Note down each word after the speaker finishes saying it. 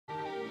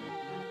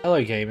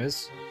Hello,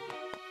 gamers.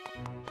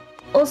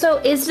 Also,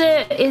 is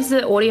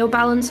the audio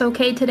balance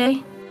okay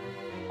today?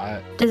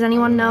 Does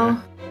anyone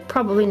know?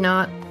 Probably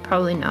not.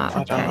 Probably not.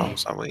 I don't know, Okay.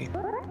 sorry.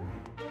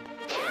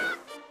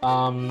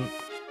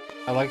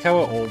 I like how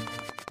we're all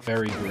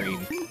very green.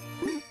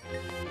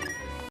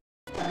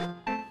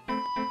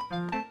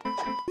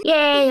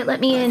 Yay! Let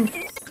me in.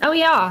 Oh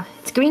yeah,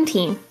 it's green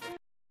team.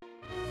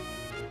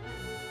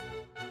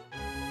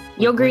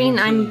 You're green.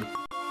 I'm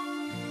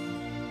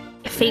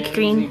fake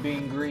green.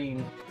 Being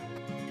green.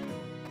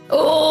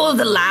 Oh,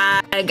 the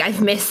lag!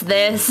 I've missed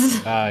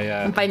this. Ah,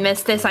 yeah. If I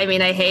missed this, I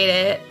mean I hate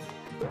it.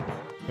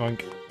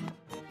 Yoink.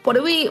 What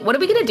are we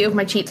gonna do if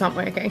my cheats aren't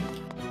working?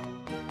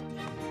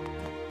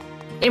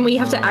 And we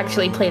have to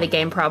actually play the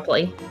game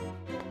properly.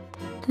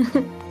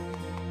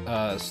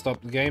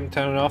 Stop the game,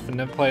 turn it off, and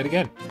never play it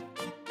again.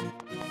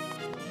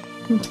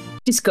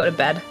 Just go to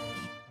bed.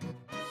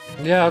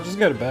 Yeah, I'll just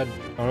go to bed,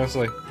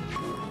 honestly.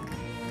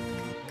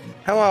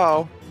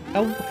 Hello.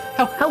 Hello!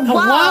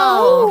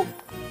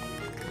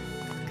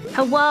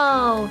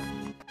 Hello!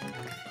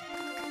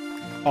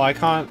 Oh, I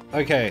can't.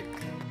 Okay.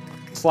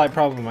 Slight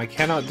problem. I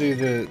cannot do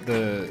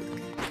the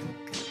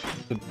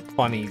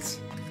funnies.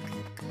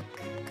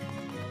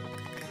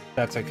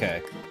 That's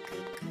okay.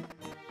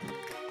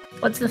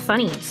 What's the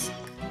funnies?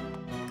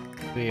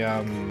 The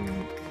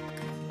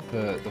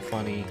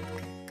funny.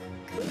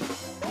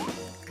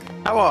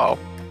 Hello.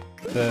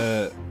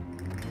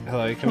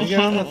 Hello, can we get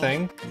on the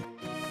thing?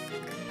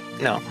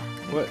 No.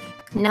 What?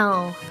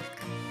 No.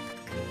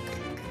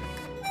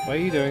 Why are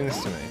you doing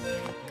this to me?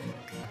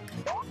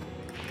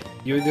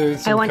 You were doing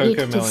some want you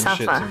cocoa to melon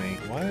shit suffer. to me.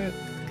 What's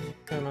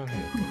going on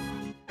here?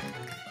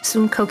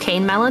 Some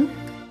cocaine melon?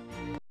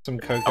 Some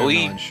cocoa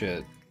melon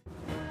shit.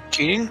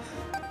 Cheating?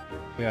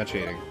 We are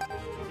cheating.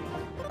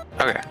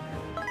 Okay.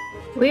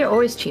 We are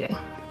always cheating.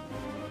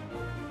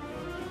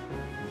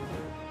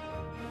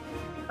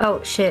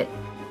 Oh shit.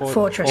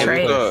 Fortress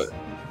raid.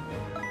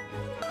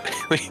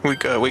 We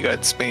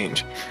got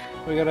Spange.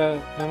 We got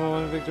a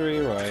 #1 victory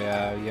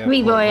royale. Yeah.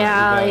 We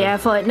royale, yeah,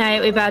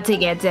 Fortnite, we're about to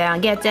get down.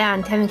 Get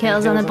down, 10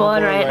 kills on the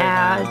board right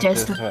now.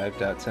 Just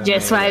wiped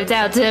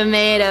out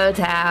Tomato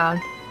Town.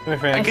 My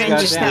friend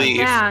just got leave.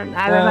 down.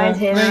 I revived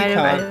him.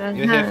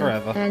 You're here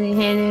forever.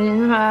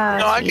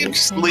 No, I can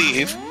just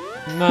leave.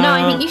 No,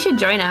 I think you should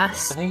join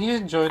us. I think you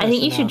should join us. I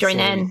think you should join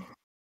in.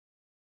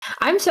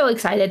 I'm so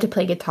excited to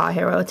play Guitar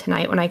Hero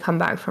tonight when I come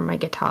back from my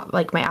guitar,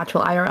 like my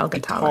actual IRL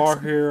guitar Guitar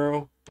lesson.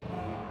 Hero.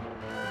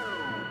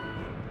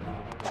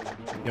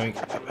 Yoink.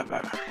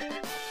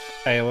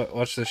 Hey,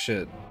 watch this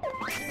shit.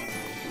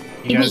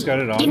 You guys got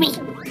it on? Gimme!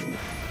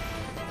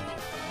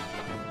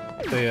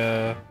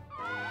 The,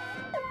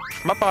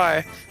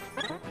 Bye-bye.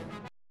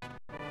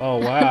 Oh,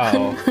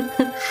 wow.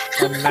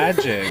 The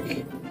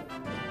magic.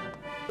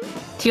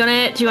 Do you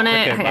wanna,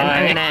 Okay, hang on,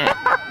 I'm gonna,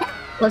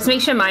 let's make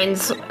sure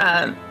mine's,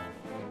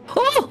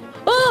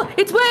 oh,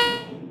 it's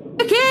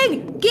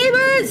working!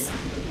 Gamers!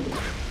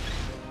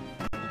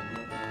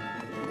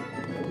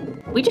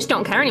 We just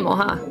don't care anymore,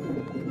 huh?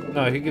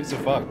 No, who gives a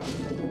fuck?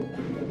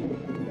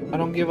 I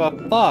don't give a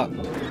fuck.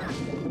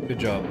 Good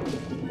job.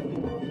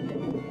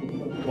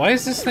 Why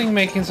is this thing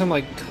making some,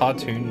 like,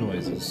 cartoon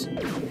noises?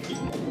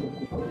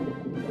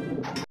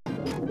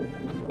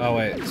 Oh,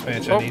 wait,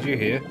 Spanch, I need you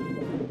here.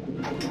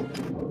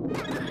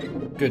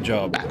 Good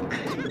job.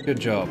 Good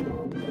job.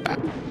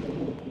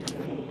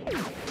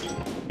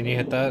 Can you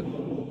hit that?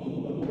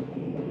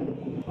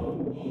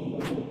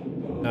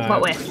 No.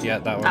 What with? Yeah,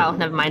 that one. Oh,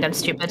 never mind, I'm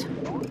stupid.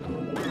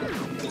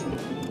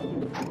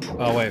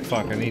 Oh, wait,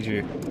 fuck, I need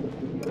you.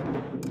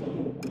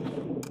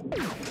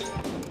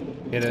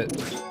 Hit it.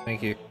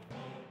 Thank you.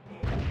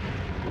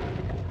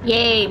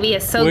 Yay, we are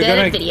so good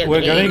at video games.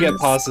 We're gonna get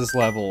past this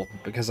level,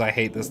 because I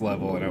hate this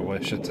level and I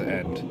wish it to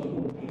end.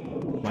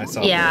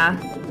 Myself. Yeah.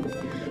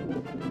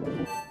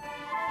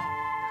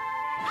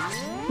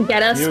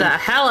 Get us the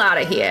hell out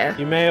of here.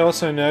 You may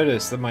also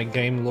notice that my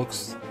game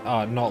looks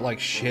not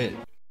like shit.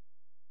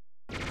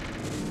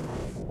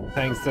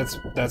 Thanks, that's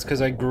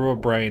because I grew a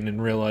brain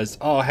and realized,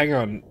 oh, hang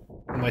on,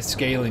 my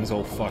scaling's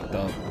all fucked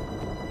up.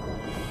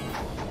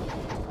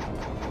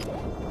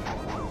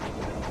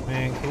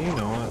 Man, can you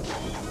not?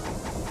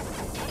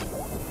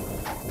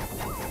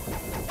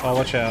 Oh,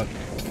 watch out.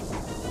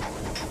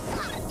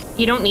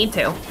 You don't need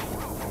to.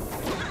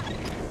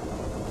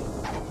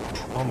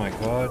 Oh my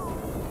god.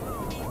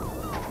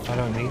 I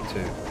don't need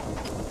to.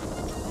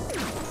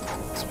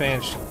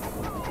 Spanish.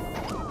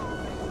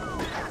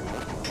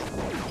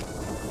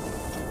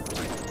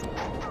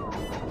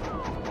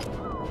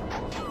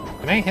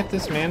 Can I hit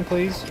this man,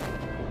 please?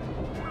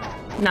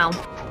 No.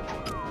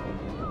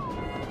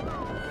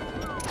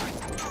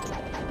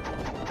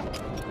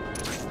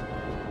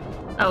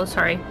 Oh,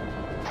 sorry.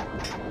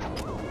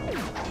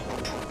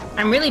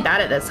 I'm really bad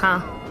at this,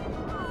 huh?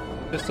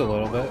 Just a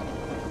little bit.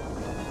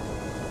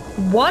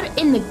 What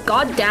in the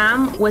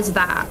goddamn was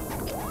that?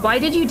 Why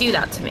did you do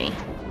that to me?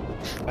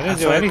 I didn't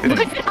do anything.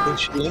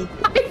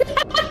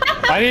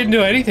 I didn't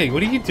do anything.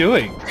 What are you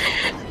doing?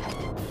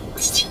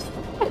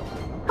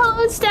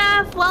 Hello,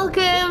 staff.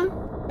 Welcome.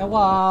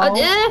 Hello.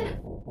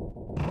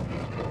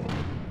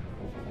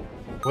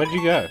 Where did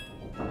you go?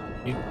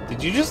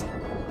 Did you just?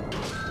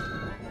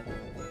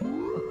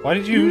 Why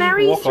did you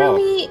walk off?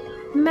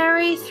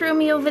 Mary threw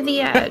me over the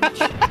edge.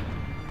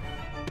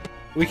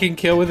 We can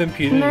kill with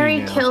impunity. Mary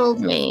now. killed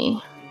me.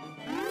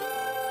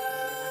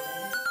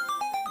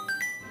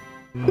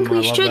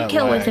 We should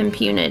kill with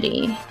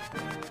impunity.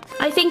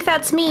 I think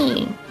that's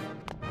mean.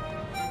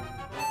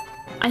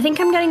 I think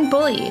I'm getting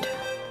bullied.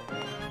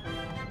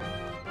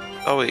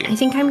 Oh wait. I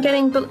think I'm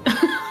getting bullied.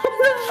 What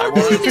the fuck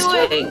are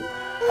you doing?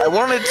 I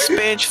wanted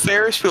Spanish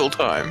Ferris wheel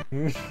time.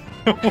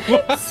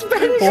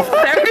 Spanish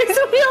Ferris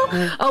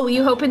wheel? Oh, were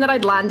you hoping that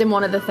I'd land in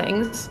one of the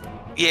things?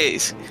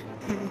 Yes.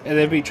 And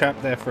then be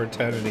trapped there for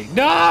eternity.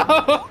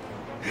 No!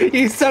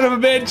 You son of a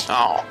bitch!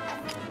 Oh.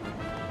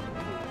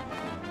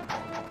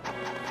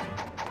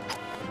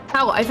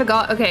 Oh, I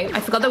forgot. Okay, I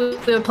forgot that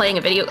we were playing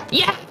a video.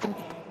 Yeah!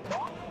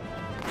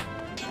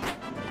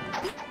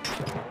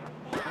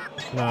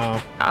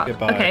 No.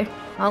 Goodbye. Okay.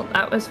 Well,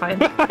 that was fine.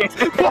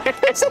 Why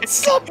is it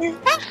so...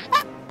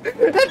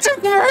 That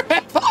took forever!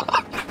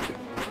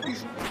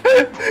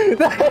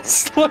 That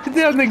slowed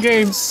down the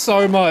game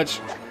so much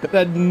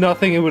that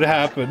nothing would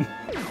happen.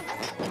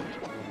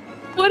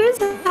 What is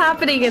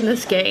happening in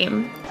this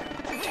game?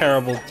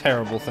 Terrible,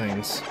 terrible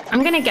things.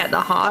 I'm gonna get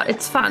the heart.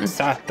 It's fun.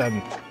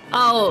 Satan.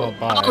 Oh,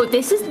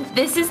 this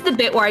is the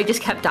bit where I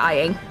just kept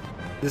dying.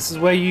 This is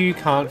where you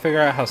can't figure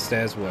out how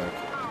stairs work.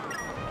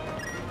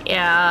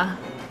 Yeah.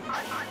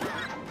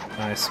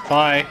 Nice.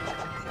 Bye.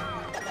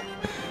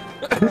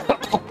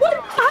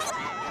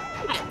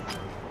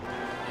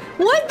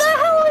 What the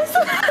hell is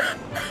that?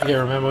 Yeah,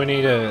 remember we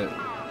need a...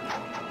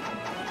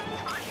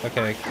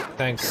 Okay,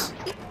 thanks.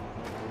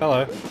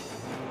 Hello.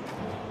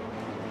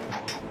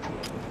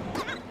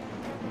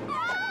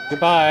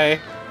 Goodbye.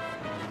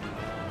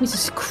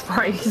 Jesus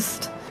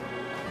Christ.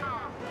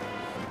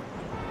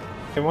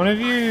 Can one of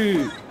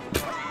you...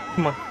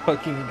 My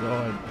fucking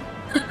god.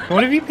 Can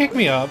one of you pick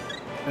me up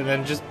and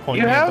then just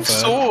point me at the bird? You have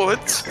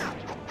swords.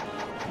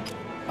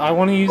 I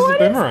want to use the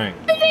boomerang.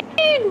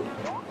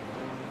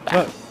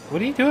 Look,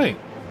 what are you doing?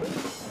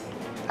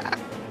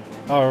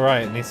 Oh,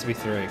 right, it needs to be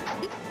 3.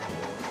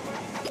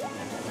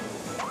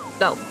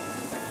 Go.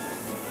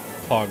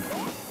 Pog.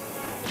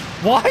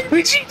 Why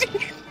would you do...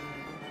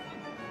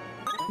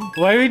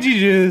 Why would you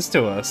do this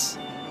to us?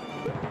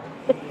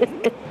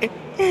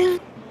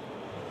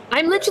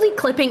 I'm literally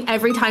clipping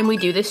every time we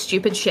do this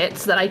stupid shit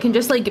so that I can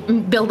just like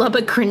build up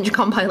a cringe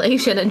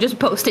compilation and just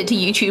post it to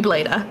YouTube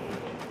later.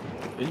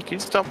 You can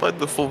just upload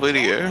the full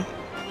video.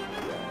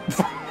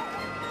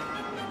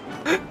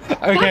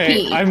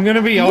 Okay, Ducky, I'm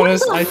gonna be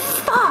honest. I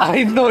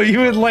thought you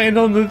would land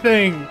on the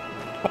thing.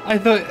 I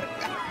thought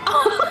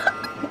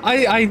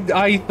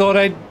I thought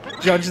I'd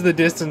judge the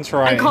distance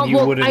right, and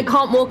you wouldn't. I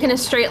can't walk in a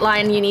straight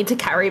line. You need to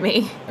carry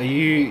me. Are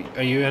you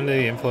under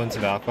the influence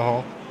of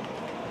alcohol?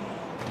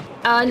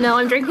 No,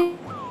 I'm drinking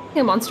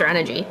a Monster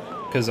Energy.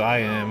 Because I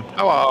am.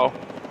 Hello.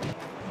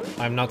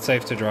 I'm not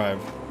safe to drive.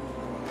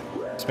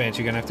 Spance,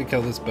 you're gonna have to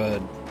kill this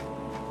bird.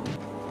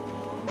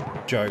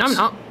 Jokes. I'm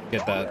not.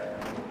 Get that.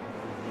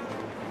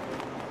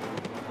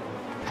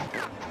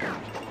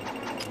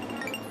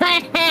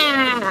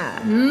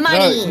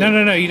 Money.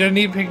 No, you don't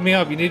need to pick me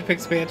up. You need to pick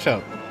Spance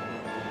up.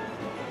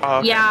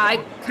 Yeah, I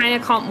kind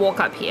of can't walk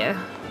up here.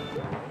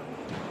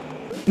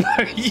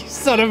 No, you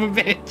son of a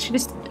bitch.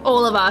 Just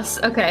all of us.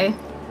 Okay.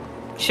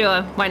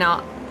 Sure, why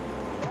not?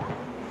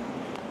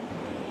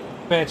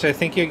 Spance, I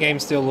think your game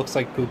still looks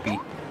like poopy.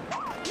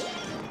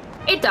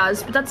 It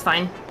does, but that's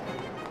fine.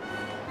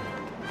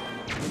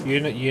 You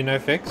know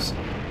fix?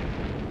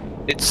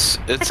 It's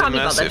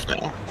immersive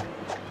now.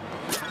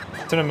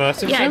 It's an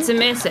immersive Yeah,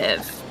 sim? it's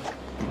immersive.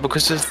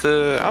 Because of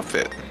the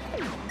outfit.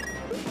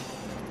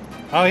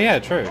 Oh yeah,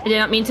 true. I did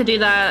not mean to do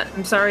that.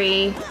 I'm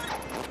sorry.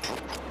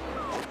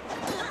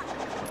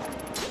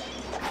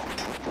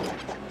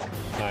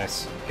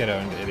 Nice. Get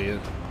owned,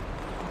 idiot.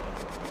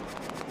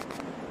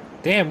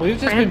 Damn, we've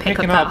just Trying been to pick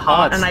picking up up that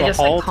heart, hearts and I the just,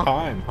 like, whole can't-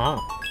 time, huh?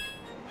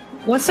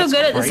 What's so That's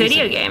good at this crazy.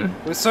 video game?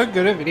 We're so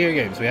good at video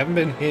games. We haven't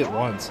been hit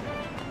once.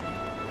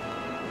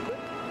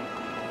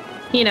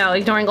 You know,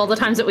 ignoring all the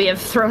times that we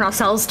have thrown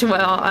ourselves to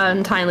our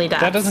untimely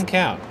deaths. That doesn't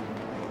count.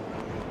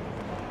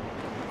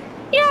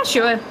 Yeah,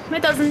 sure.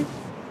 It doesn't.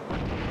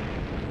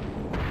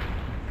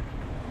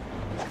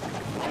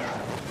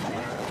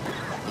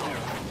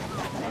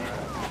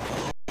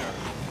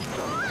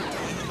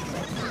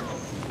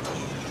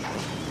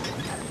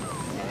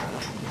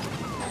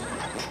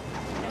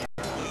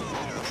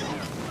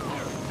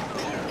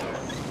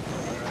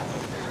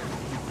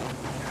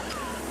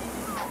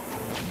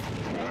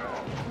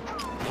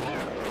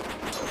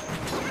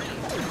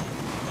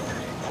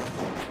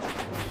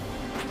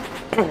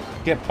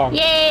 Get punked.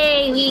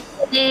 Yay! We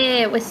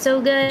did it! We're so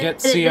good Get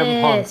at CM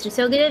this. punked. We're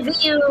so good at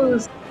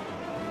videos.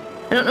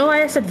 I don't know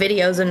why I said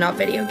videos and not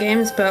video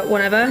games, but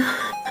whatever.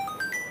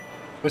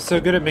 We're so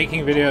good at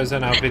making videos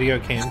on our video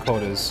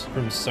camcorders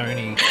from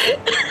Sony.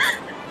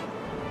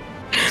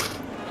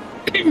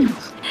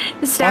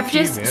 Steph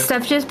just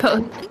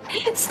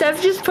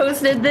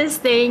posted this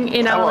thing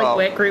in our like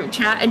work group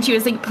chat, and she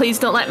was like, "Please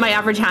don't let my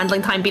average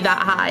handling time be that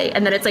high."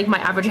 And then it's like my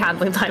average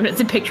handling time, and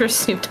it's a picture of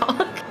Snoop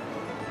Dogg.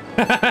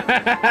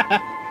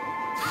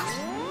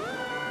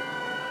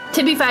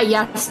 To be fair,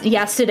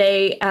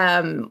 yesterday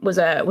was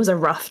a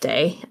rough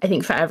day, I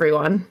think, for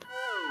everyone.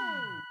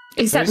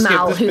 Except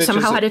Mal, who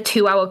somehow had a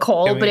 2-hour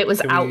call, but it was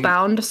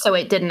outbound, so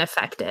it didn't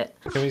affect it.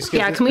 Can we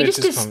skip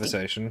this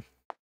conversation?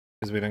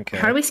 Because we don't care.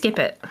 How do we skip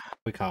it?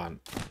 We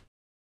can't.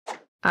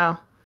 Oh,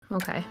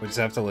 okay. We just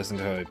have to listen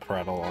to her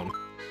prattle on.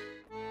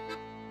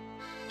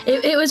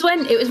 It was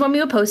when we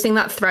were posting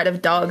that thread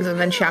of dogs, and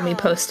then Shami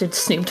posted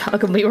Snoop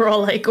Dogg, and we were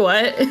all like,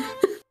 "What?"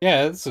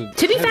 Yeah.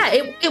 To be fair,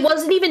 it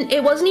wasn't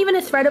even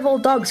a thread of all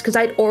dogs, because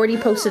I'd already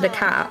posted a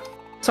cat.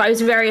 So I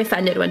was very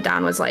offended when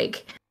Dan was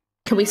like,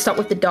 "Can we stop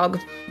with the dog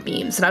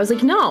memes?" And I was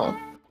like, "No.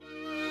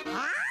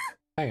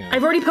 Hang on.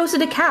 I've already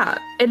posted a cat.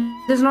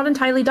 There's not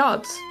entirely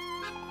dogs.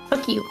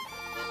 Fuck you."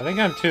 I think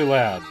I'm too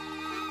loud.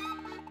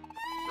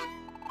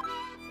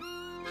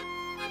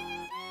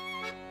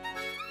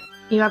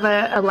 You have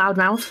a loud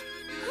mouth.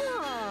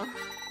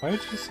 Why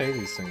would you say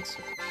these things?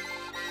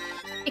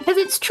 Because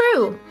it's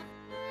true.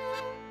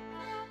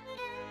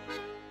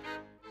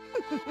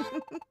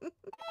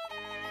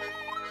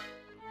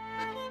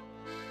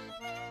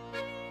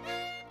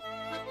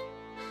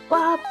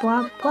 Blah,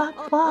 blah, blah,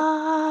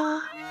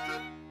 blah.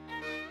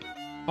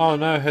 Oh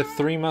no, her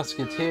 3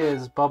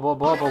 musketeers, blah blah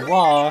blah blah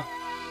blah.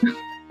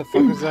 The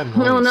fuck is that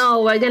noise?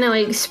 No, we're gonna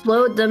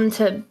explode them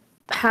to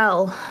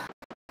hell.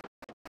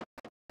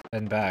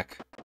 And back.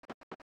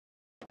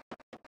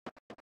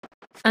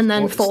 And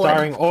then forward.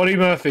 Starring Audie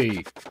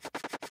Murphy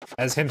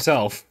as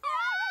himself.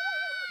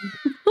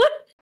 What?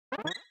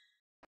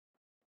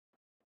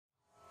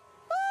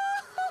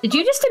 Did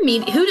you just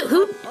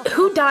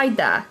who died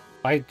there?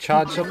 I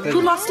charged up the...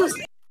 Who lost us?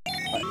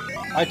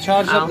 I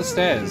charged up the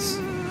stairs.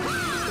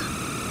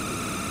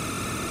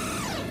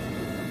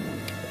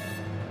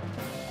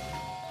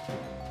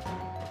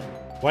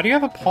 Why do you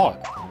have a pot?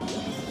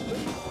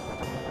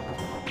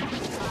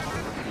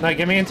 No,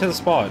 get me into the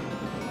spot.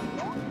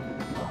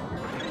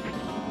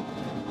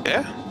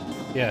 Yeah?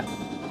 Yeah.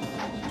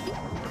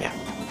 Yeah.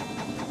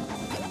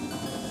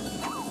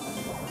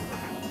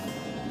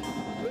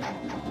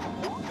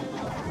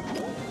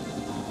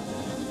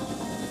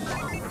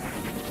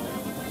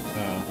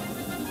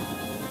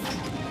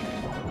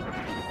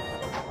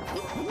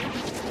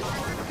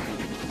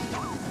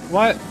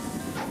 What?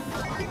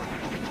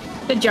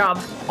 Good job.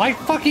 I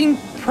fucking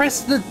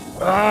pressed the...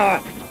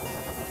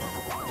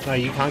 No,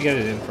 you can't get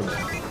it in from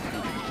there.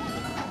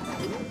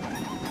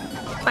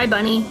 Bye,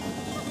 Bunny.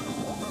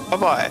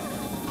 Bye-bye.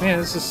 Man,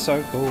 this is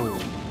so cool.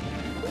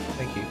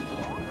 Thank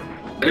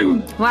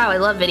you. Wow, I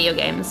love video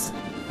games.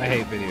 I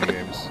hate video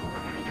games.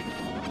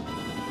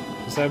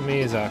 Is that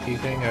Miyazaki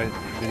thing?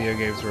 Video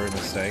games were a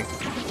mistake?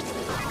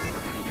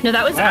 No,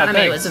 that was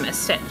anime was a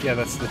mistake. Yeah,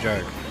 that's the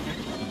joke.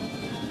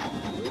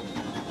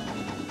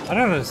 I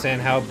don't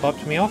understand how it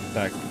bumped me off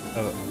back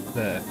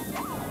there.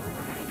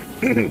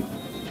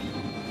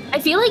 I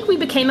feel like we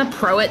became a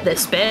pro at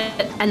this bit,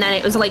 and then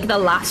it was like the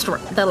last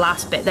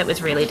bit that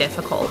was really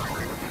difficult.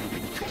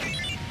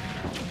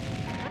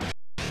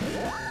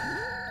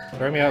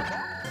 Throw me up.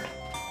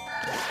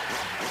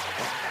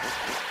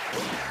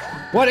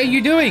 What are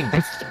you doing?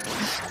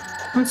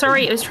 I'm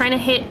sorry, it was trying to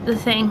hit the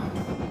thing.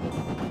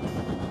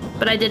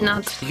 But I did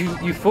not.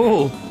 You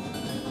fool.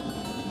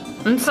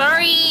 I'm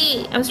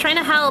sorry! I was trying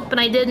to help, and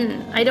I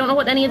didn't. I don't know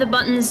what any of the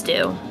buttons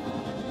do.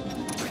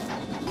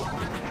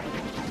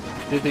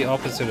 Did the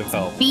opposite of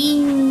help.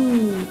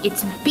 B.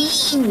 It's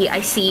B. I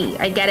see.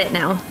 I get it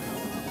now.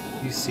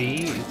 You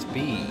see? It's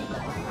B.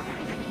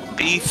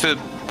 B for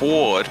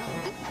bored.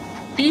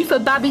 B for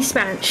Babby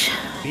Spanch.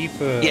 B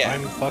for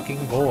I'm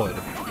fucking bored.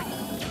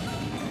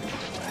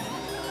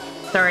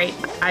 Sorry,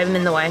 I'm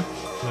in the way.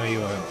 No,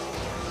 you won't.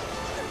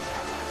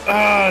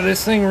 Ah,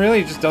 this thing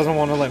really just doesn't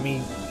want to let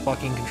me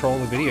fucking control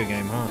the video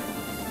game, huh?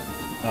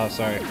 Oh,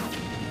 sorry.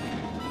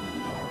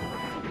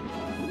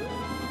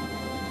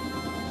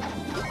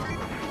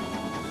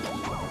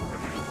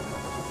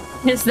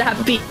 Is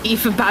that B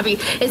for Babby?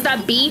 Is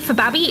that B for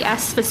Babby?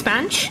 S for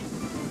Spanch?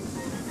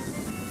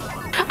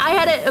 I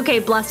had a, okay,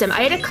 bless him.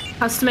 I had a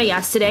customer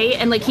yesterday,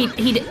 and like he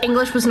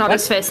English was not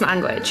his first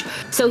language,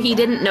 so he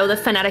didn't know the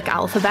phonetic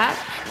alphabet.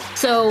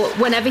 So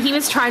whenever he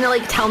was trying to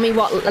like tell me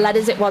what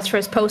letters it was for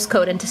his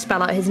postcode and to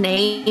spell out his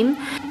name,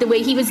 the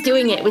way he was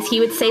doing it was he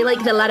would say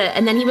like the letter,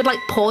 and then he would like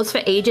pause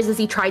for ages as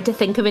he tried to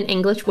think of an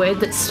English word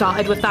that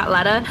started with that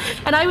letter.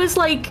 And I was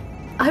like,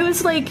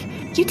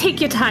 you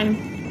take your time.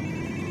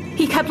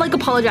 He kept like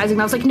apologizing,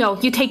 and I was like,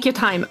 no, you take your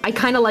time. I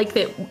kind of like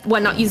that we're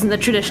not using the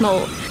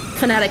traditional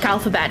phonetic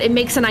alphabet. It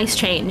makes a nice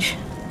change.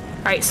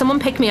 All right, someone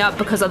pick me up,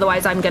 because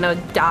otherwise I'm gonna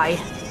die.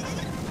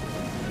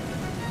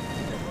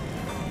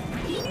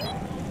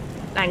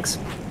 Thanks.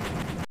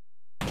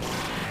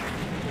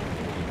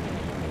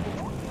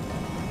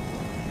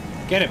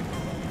 Get him.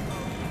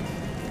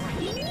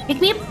 Pick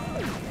me up.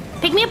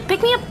 Pick me up.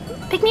 Pick me up.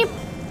 Pick me up.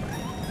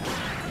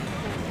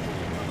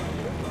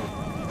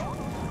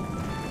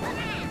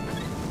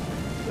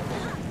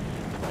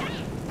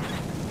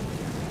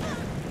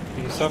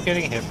 Stop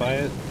getting hit by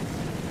it,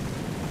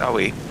 Are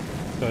we?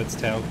 so its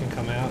tail can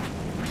come out.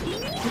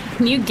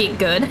 Can you get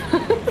good?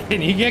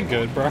 Can you get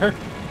good, bro?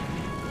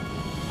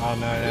 Oh no,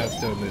 now it's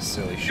doing this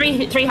silly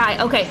shit. Three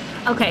high. Okay.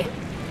 Okay.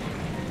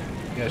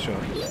 Yeah, sure.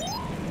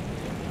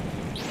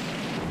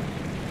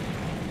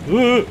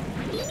 Ooh.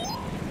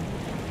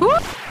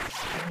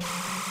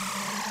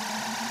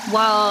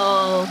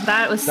 Whoa,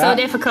 that was so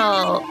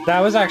difficult.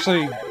 That was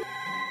actually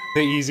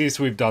the easiest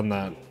we've done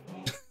that.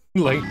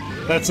 Like,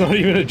 that's not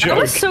even a joke.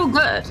 That was so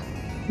good.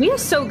 We are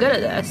so good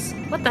at this.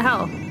 What the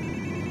hell?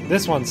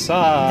 This one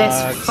sucks.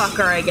 This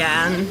fucker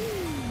again.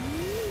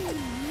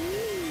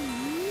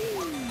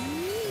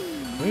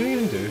 What are we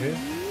gonna do here?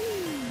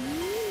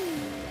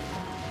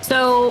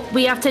 So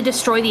we have to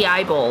destroy the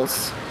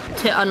eyeballs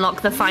to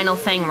unlock the final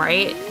thing,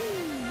 right?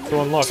 To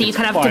unlock So you its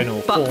kind of have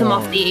final to bump them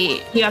off form.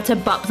 the. You have to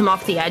bump them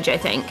off the edge, I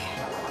think.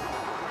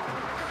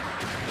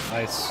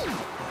 Nice.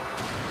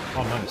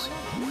 Oh, nice.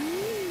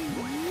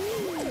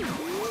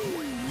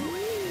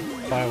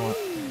 Fire one.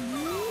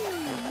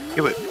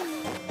 Do it.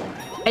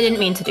 I didn't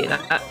mean to do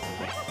that.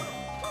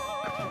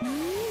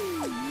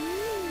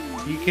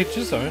 You could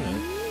just own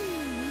it.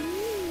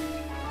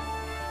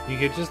 You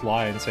could just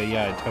lie and say,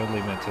 yeah, I totally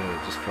meant to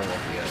just fall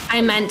off the edge.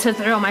 I meant to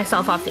throw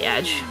myself off the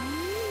edge.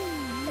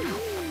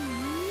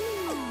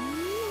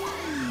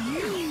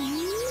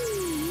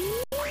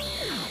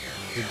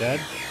 Is it dead?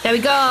 There we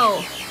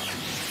go.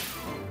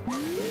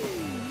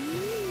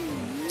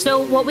 So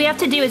what we have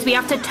to do is we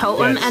have to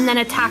totem Yes. and then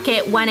attack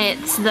it when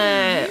it's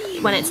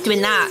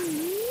doing that.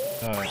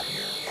 Alright.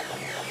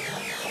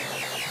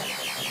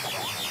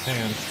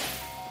 Hang on.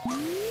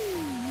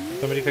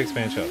 Somebody fix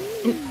man shot.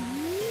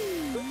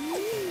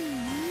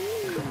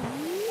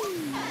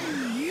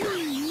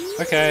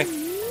 Okay.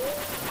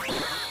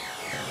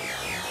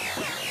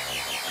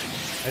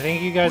 I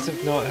think you guys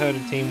have not heard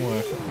of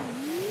teamwork.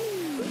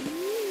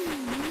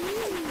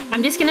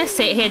 I'm just gonna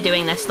sit here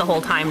doing this the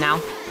whole time now.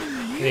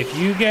 And if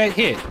you get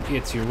hit,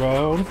 it's your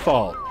own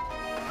fault.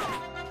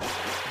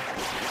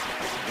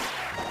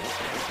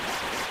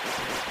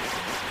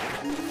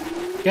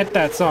 Get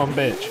that son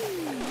bitch.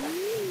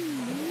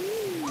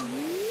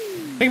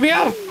 Pick me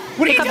up!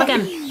 What are Pick you up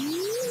doing? again.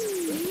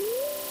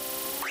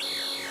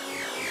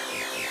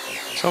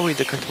 Sorry,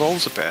 the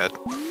controls are bad.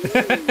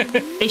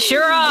 They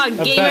sure are, A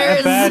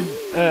gamers.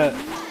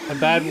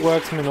 bad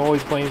worksman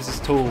always blames his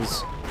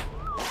tools.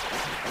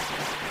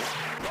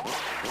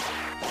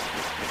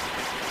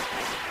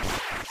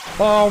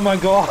 Oh my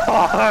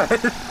god!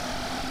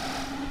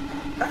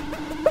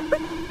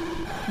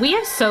 We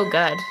are so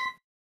good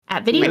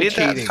at video We did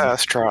that cheating.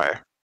 first try.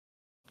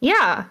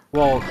 Yeah.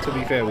 Well, to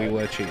be fair, we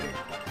were cheating.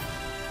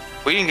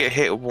 We didn't get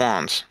hit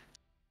once.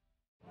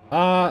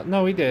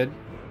 No, we did.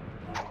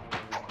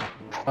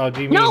 Oh,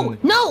 do you No, mean...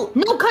 no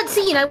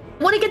cutscene. I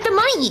want to get the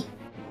money.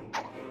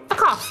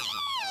 Fuck off.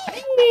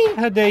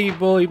 How dare you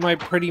bully my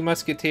pretty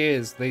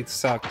musketeers? They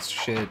sucked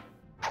shit.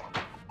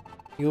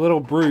 You little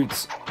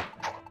brutes.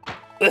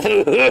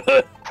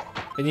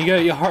 And you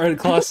got your horrid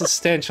glasses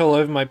stench all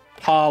over my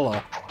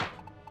parlor.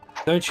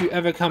 Don't you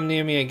ever come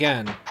near me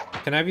again.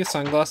 Can I have your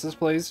sunglasses,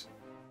 please?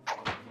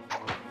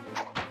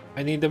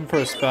 I need them for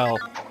a spell.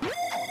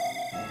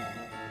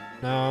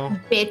 No.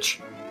 Bitch.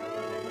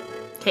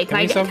 Okay, Can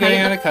we stop getting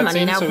out of the money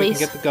cutscenes now, so we please?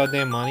 can get the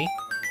goddamn money?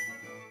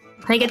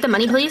 Can I get the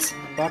money, please?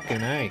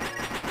 Fucking A.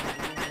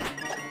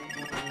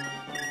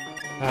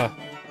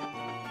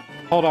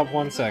 Hold up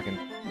 1 second.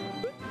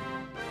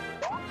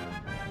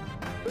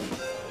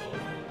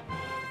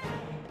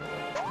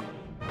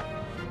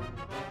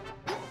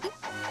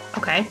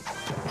 Okay.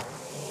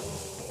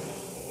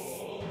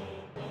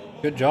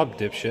 Good job,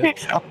 dipshit.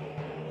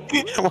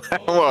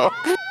 Whoa.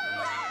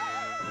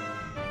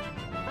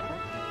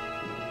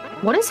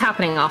 What is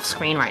happening off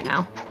screen right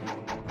now?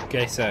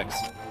 Gay sex.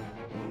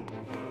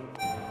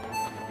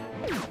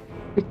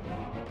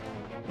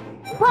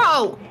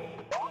 Bro!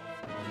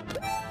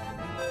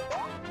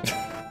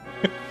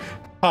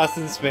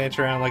 Passing Spanch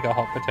around like a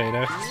hot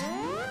potato.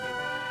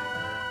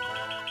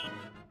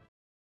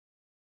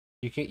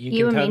 You can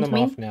You were turn mean them to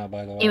me? off now,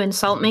 by the way. You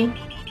insult me?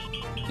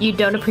 You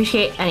don't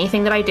appreciate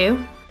anything that I do?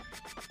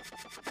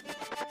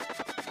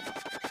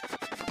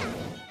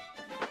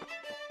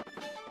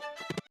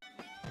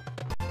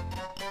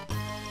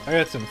 I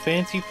got some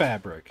fancy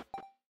fabric.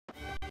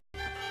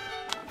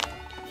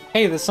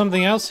 Hey, there's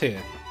something else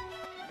here.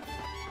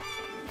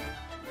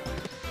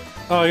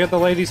 Oh, I got the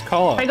lady's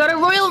collar. I got a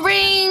royal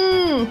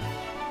ring!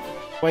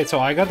 Wait, so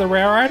I got the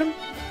rare item?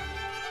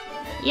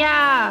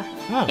 Yeah.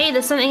 Oh. Hey,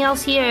 there's something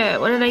else here.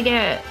 What did I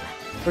get?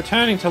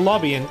 Returning to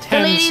lobby in The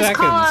 10 lady's seconds.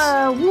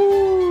 collar!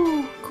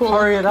 Woo! Cool.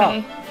 Hurry it up.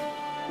 Okay.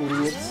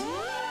 Idiots.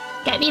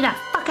 Get me the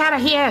fuck out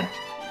of here!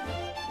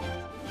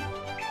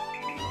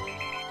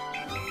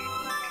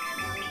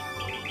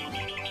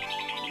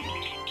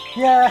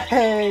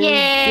 Yay!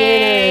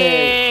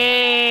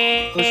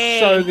 Yay! We're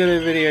so good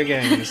at video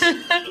games.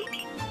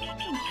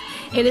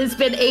 It has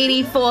been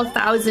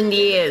 84,000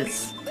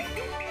 years.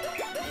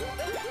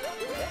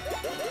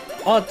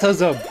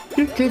 Autism.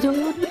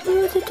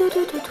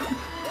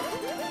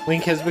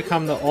 Link has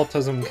become the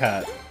autism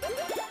cat.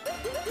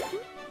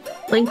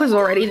 Link was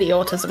already the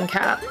autism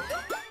cat.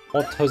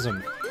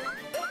 Autism.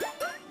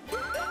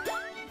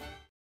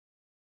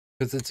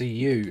 Because it's a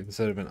U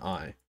instead of an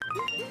I.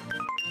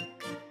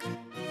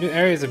 New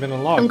areas have been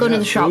unlocked. I'm going to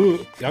the shop.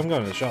 Ooh, I'm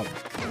going to the shop.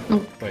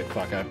 Mm. Wait,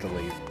 fuck, I have to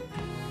leave.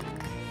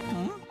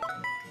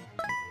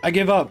 I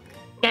give up.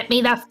 Get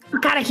me the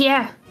fuck out of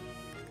here.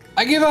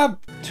 I give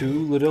up.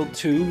 Too little,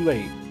 too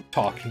late.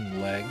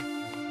 Talking leg.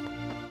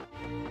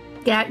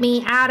 Get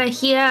me out of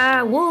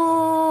here.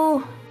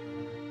 Woo.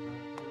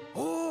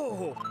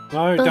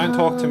 No, don't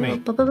talk to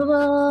me.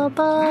 Your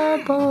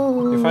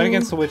fight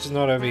against If the witch is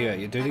not over yet.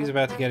 Your duty's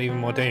about to get even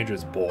more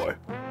dangerous, boy.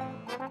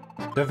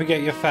 Don't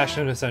forget your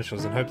fashion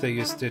essentials and hope that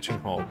your stitching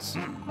holds.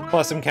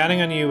 Plus, I'm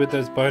counting on you with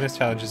those bonus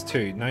challenges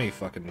too. No, you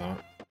fucking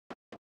not.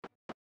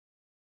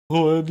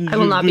 Oh, I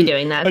will not be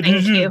doing that, I thank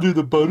need you you. to do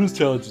the bonus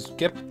challenges.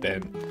 Get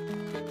Ben.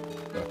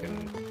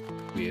 Fucking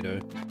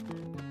weirdo.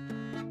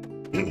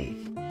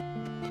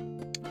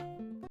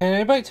 Can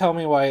anybody tell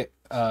me why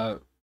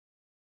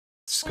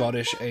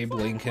Scottish Abe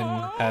Lincoln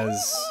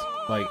has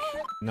like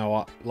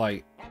no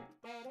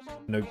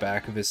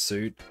back of his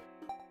suit?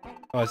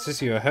 Oh, it's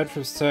just you. I heard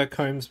from Sir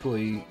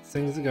Combsbury.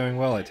 Things are going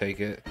well, I take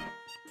it.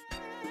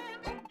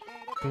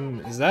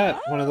 Is that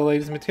one of the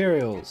latest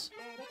materials?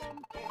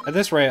 At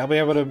this rate, I'll be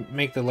able to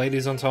make the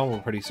ladies' ensemble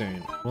pretty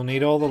soon. We'll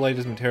need all the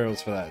latest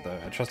materials for that, though.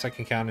 I trust I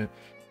can count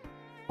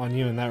on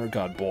you in that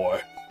regard,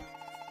 boy.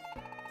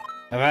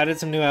 I've added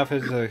some new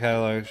outfits to the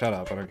catalog. Shut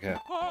up, I don't care.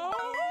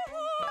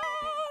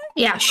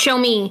 Yeah, show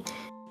me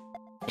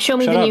Shut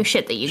the up. new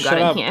shit that you got Shut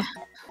in up. here.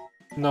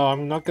 No,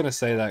 I'm not gonna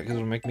say that because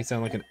it'll make me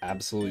sound like an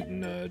absolute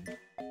nerd.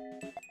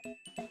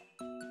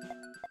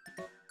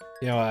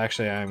 You know what,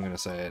 actually I am gonna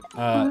say it.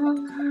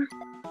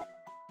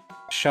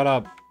 Shut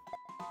up.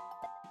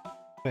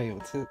 Wait,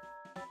 what's it?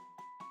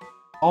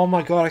 Oh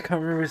my god, I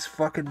can't remember his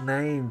fucking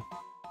name.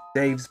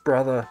 Dave's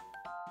brother.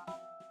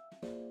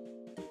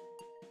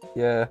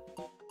 Yeah.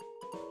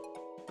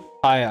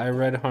 Hi, I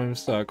read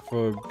Homestuck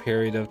for a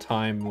period of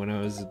time when I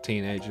was a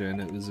teenager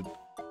and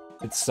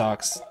it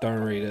sucks.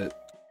 Don't read it.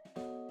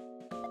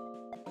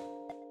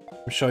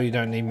 I'm sure you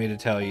don't need me to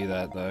tell you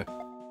that, though.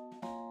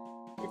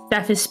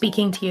 Steph is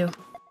speaking to you.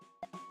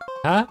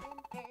 Huh?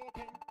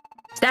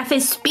 Steph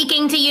is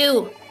speaking to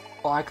you!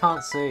 Well, I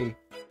can't see.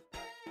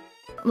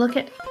 Look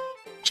at...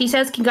 She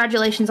says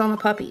congratulations on the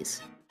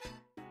puppies.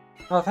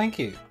 Oh, thank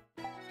you.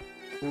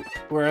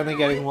 We're only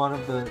getting one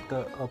of the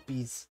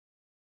uppies.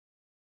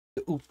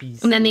 The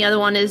oopies. And then the other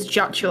one is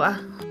Joshua.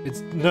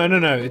 It's... No,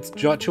 it's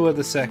Joshua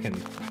the Second.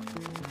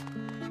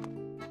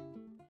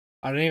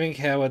 I don't even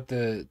care what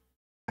her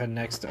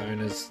next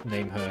owners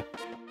name her.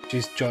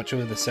 She's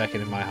Joshua the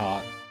Second in my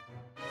heart.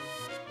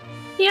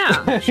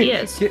 Yeah, she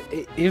is.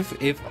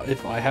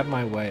 If I had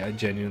my way, I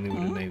genuinely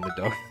would have named the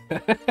dog.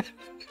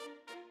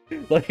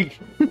 Like,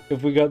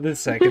 if we got the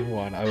second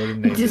one, I would have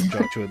named it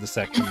Joshua the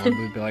Second one.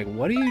 We'd be like,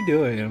 "What are you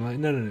doing?" And I'm like,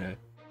 "No,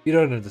 you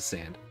don't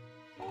understand."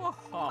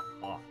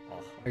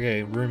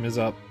 Okay, room is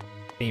up,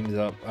 team's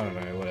up. I don't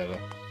know, whatever.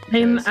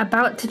 I'm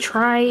about to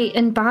try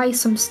and buy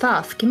some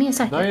stuff. Give me a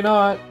second. No, you're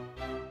not.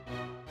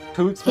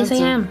 Too expensive.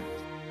 Yes, I am.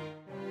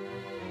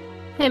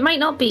 It might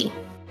not be.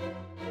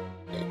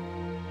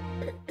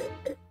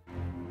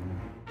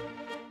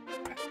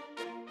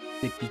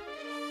 Sippy.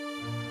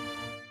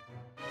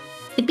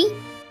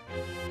 Sippy?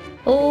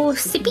 Oh,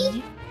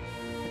 sippy?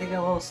 Take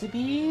a little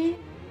sippy.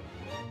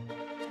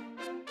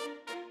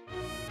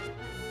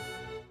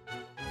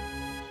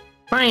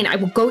 Fine, I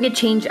will go get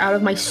changed out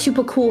of my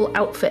super cool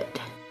outfit.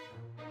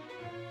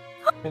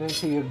 And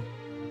into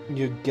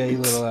your gay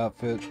little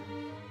outfit.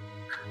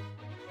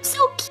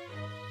 So cute.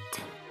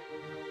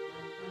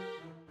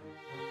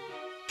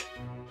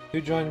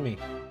 Who joined me?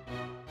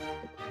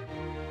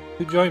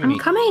 Who joined me? I'm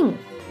coming.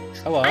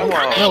 Hello. I'm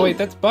coming. No, wait,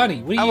 that's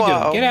Bunny. What are you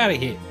Hello. doing? Get out of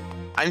here.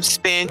 I'm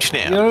Spanish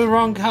now. You're the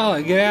wrong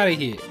color. Get out of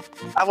here.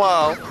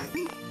 Hello.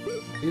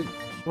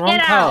 Wrong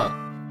Get color.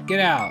 out. Get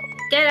out.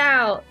 Get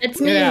out. It's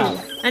Get me. out.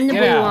 I'm the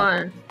Get blue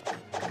out.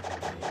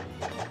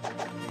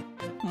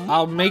 one.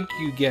 I'll make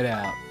you get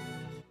out.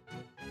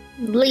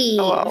 Leave.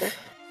 Hello.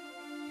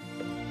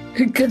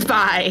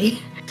 Goodbye.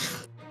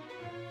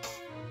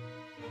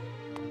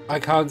 I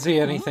can't see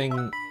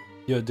anything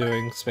you're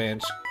doing,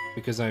 Spanch,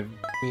 because I'm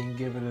being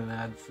given an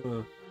ad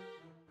for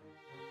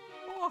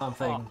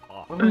something.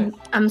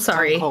 I'm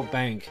sorry. Called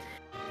Bank.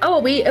 Oh,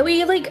 are we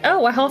like,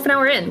 oh, we're half an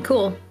hour in.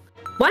 Cool.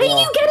 Why are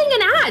Well- you getting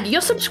an ad?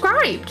 You're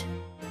subscribed.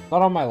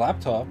 Not on my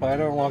laptop. I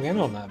don't log in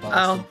on that bastard.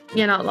 Oh,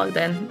 you're not logged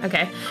in.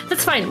 Okay.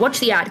 That's fine. Watch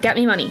the ad. Get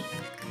me money.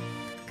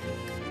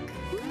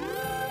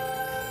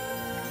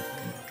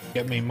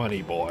 Get me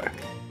money, boy.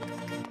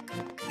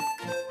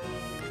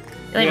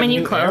 You like my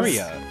new clothes?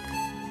 Area.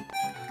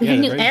 We Yeah, have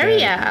a they're new very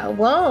big. area.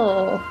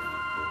 Whoa.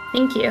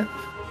 Thank you.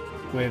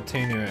 We have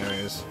 2 new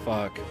areas.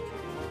 Fuck.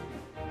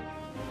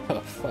 Oh,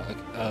 fuck.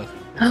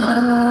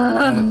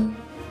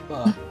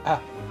 Fuck. Ah.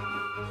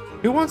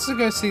 Who wants to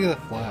go see the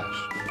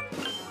Flash?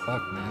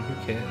 Fuck, man. Who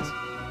cares?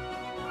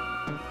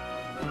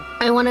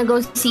 I want to go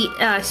see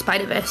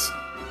Spider-Verse.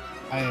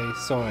 I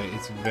saw it.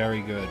 It's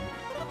very good.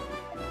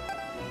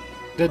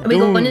 The Are we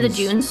going to the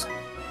dunes. dunes?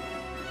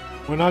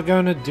 We're not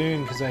going to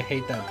Dune because I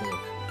hate that book.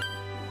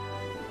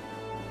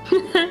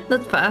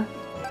 That's fair.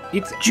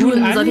 It's Dunes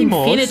un of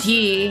animals.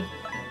 Infinity.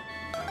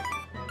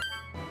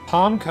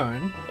 Palm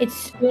cone.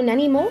 It's un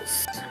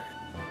animals?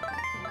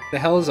 The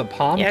hell is a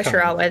palm Yeah, cone?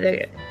 sure, I'll wear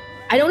it.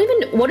 I don't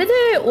even... What do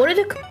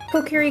the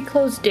Kokiri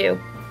clothes do?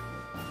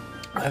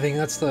 I think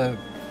that's the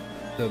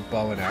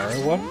bow and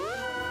arrow one.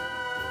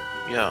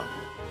 Yeah.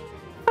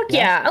 Fuck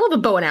yeah. I love a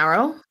bow and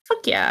arrow.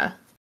 Fuck yeah.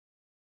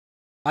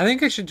 I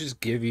think I should just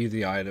give you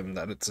the item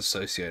that it's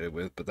associated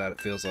with, but that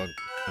it feels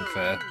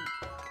unfair.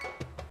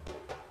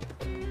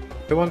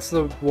 Who wants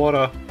the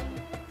water?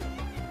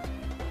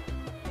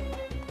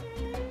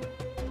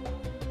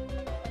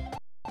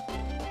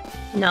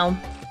 No.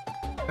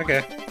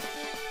 Okay.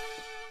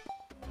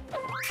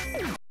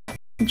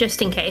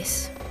 Just in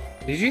case.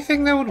 Did you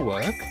think that would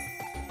work?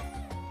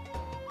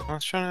 I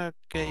was trying to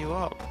get you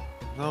up.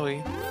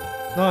 Zoe.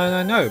 No,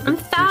 I know, but I'm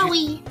did sorry.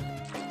 do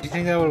you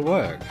think that would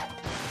work?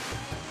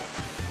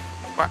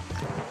 What?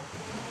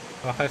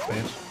 Oh, hi,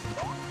 Finch.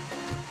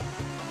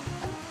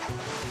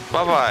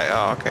 Bye-bye.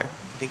 Oh, okay.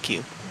 Thank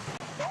you.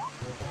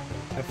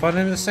 Have fun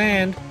in the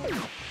sand.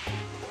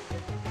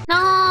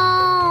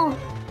 No.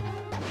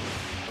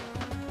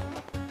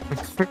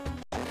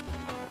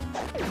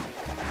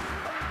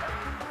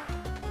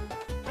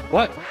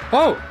 What?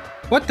 Oh!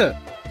 What the?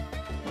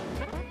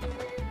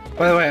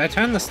 By the way, I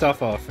turned the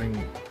stuff off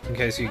in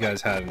case you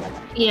guys hadn't.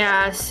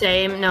 Yeah,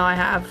 same. No, I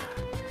have.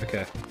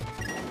 Okay.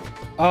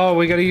 Oh,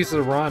 we gotta use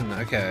the run.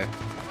 Okay.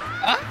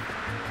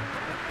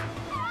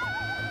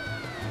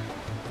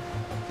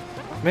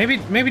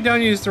 Maybe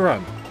don't use the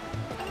run.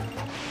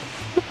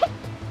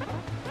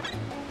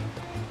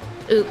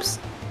 Oops.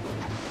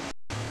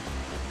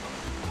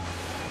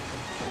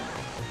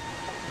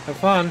 Have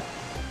fun.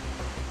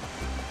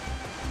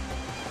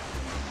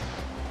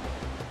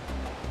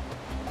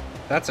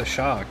 That's a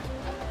shark.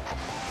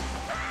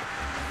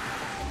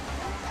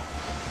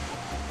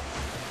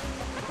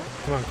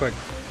 Come on, quick.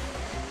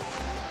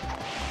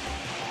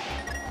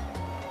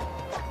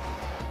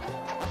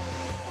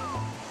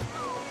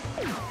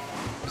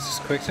 Is this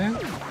quicksand?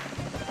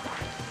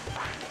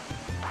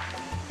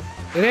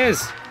 It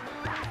is!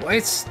 Well,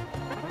 it's...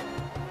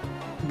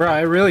 Bro,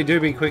 I really do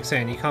be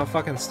quicksand. You can't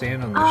fucking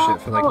stand on this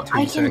shit for like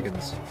 2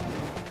 seconds.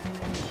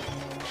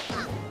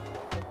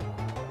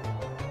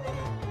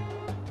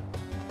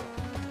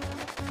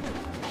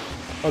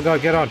 Oh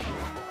god, get on.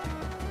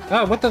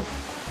 Oh, what the...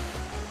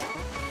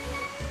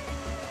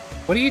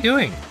 What are you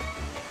doing?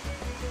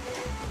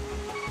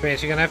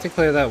 Vance, you're gonna have to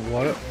clear that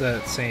water,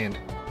 that sand.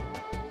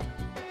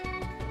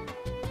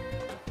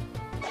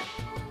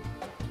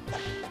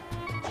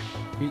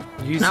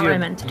 Use Not your, what I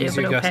meant to do, use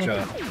but your okay.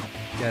 gesture.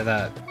 Yeah,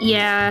 that.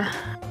 Yeah,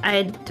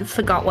 I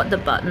forgot what the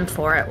button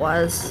for it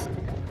was.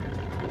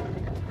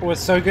 We're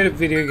so good at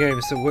video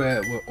games that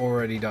we're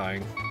already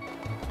dying.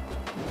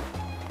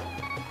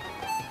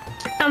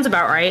 Sounds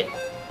about right.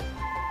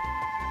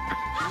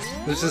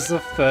 This is the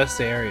first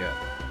area.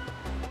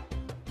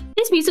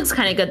 This music's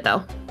kind of good,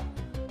 though.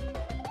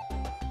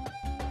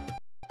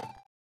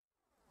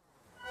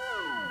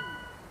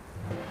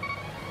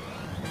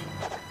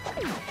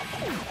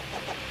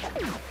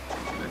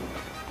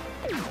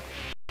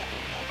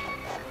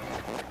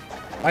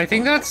 I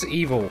think that's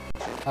evil.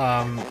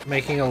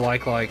 Making a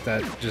like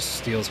that just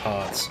steals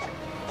hearts.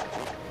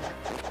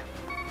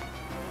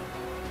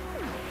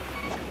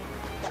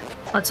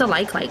 What's a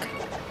like?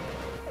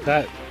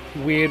 That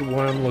weird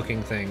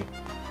worm-looking thing.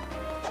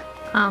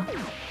 Oh.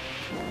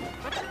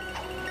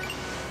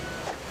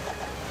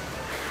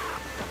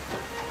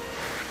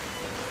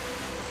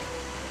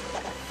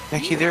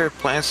 Nikki, there are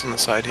plants on the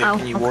side here. Oh,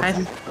 Can you water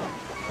okay. them?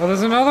 Oh,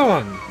 there's another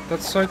one!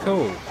 That's so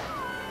cool.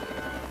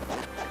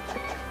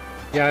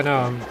 Yeah, I know,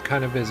 I'm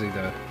kind of busy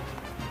though.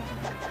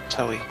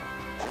 Zoe.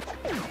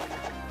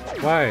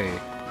 Why?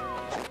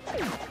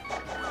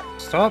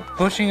 Stop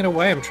pushing it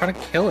away, I'm trying to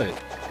kill it.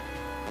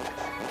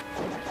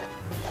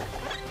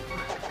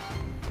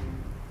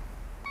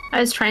 I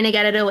was trying to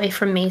get it away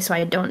from me so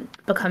I don't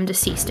become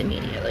deceased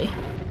immediately.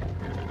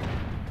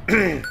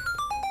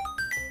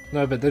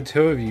 No, but the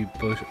two of you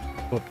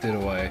whooped it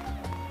away.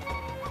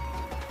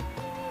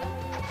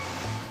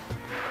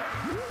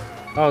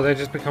 Oh, they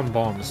just become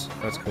bombs.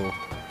 That's cool.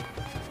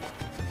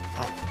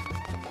 Oh.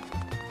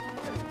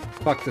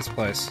 Fuck this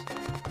place.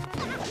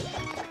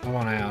 I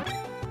want out.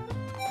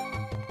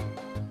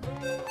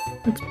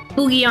 Let's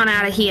boogie on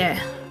out of here.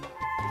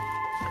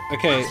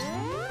 Okay.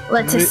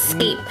 Let's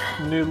escape.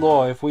 New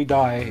law, if we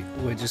die,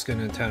 we're just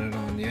gonna turn it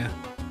on, yeah?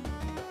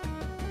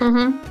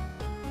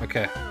 Mm-hmm.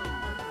 Okay.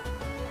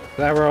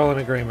 That we're all in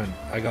agreement.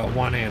 I got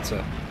one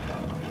answer.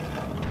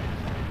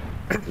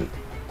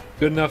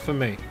 Good enough for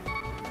me.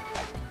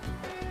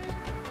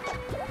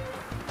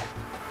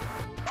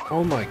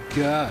 Oh my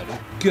god, a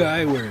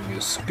guy wearing a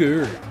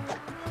skirt.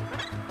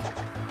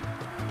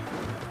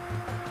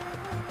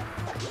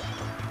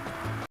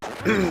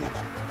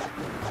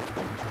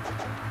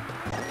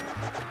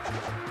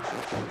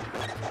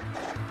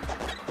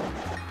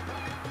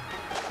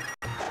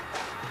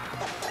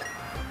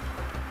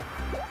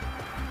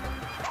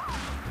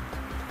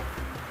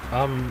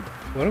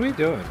 What are we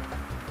doing?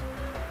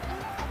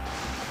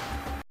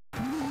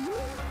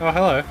 Oh,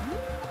 hello.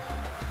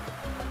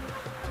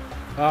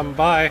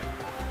 Bye.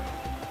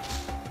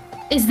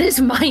 Is this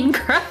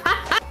Minecraft?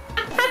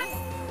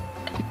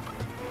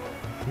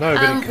 No,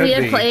 but it could we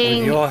are be, playing...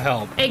 with your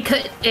help. It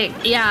could,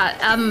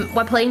 yeah,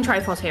 we're playing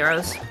Triforce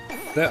Heroes.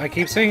 I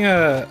keep seeing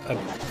a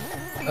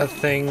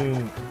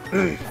thing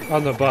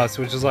on the bus,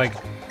 which is like,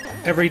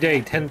 every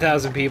day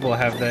 10,000 people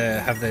have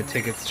their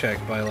tickets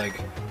checked by like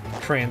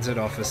transit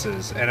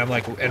officers, and I'm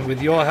like, and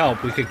with your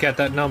help, we could get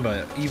that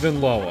number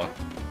even lower.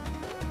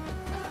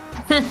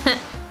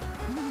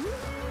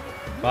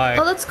 Bye.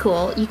 Oh, that's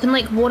cool. You can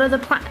like water the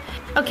plant.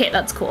 Okay,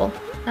 that's cool.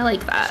 I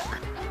like that.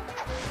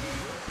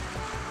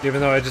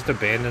 Even though I just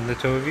abandoned the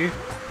two of you?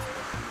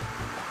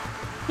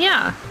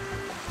 Yeah.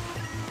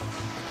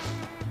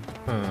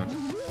 Huh.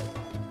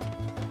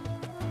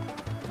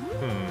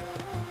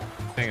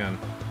 Hang on.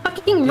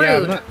 Fucking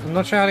rude. Yeah, I'm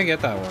not sure how to get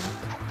that one.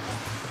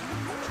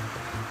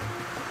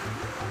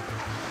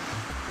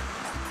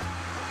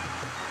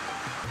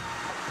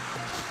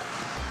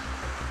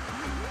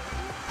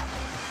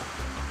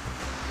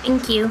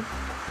 Thank you.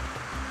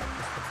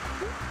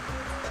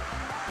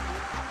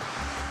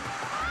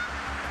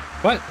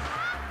 What?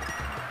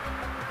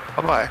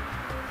 Bye-bye.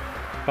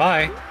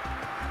 Bye.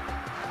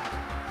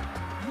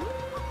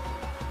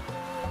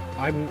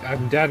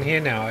 I'm down here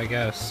now, I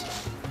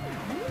guess.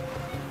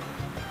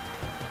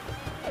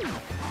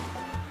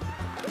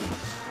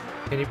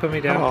 Can you put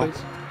me down, Oh.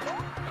 please?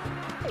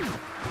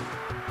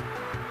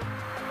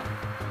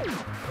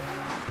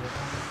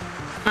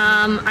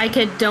 I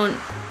could don't.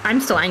 I'm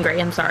still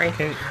angry. I'm sorry.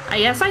 I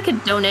guess I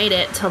could donate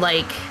it to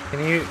like.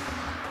 Can you?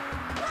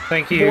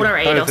 Thank you. Water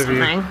aid or both of you.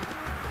 something.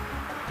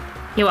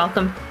 You're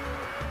welcome.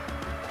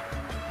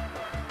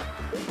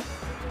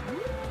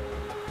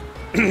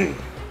 I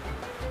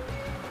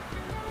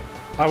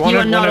wanted You are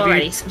one not of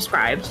already you.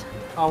 subscribed.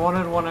 I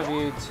wanted one of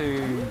you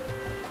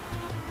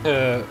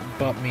to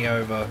butt me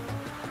over.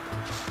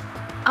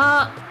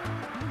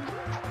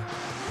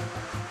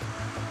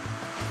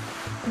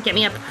 Get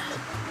me up.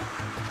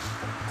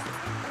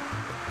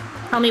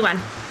 Tell me when.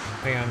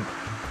 Hang on.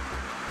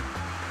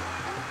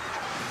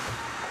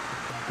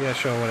 Yeah,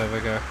 sure, whatever,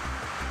 go.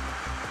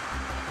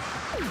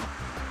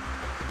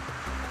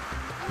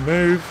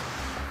 Move!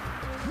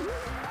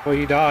 Or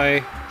you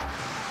die.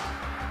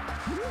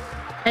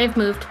 I've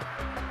moved.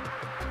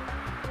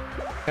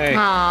 Hey,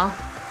 Aw.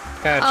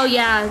 catch. Oh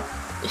yeah,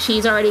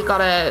 she's already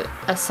got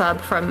a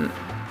sub from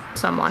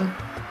someone.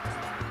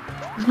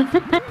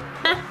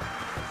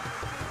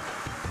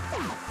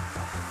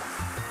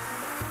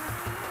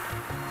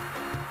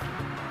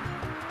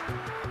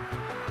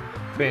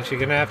 Bench, you're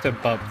gonna have to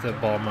bump the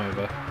bomb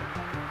over.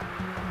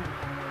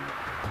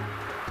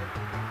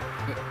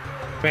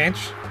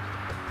 Bench,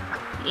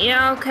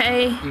 Yeah,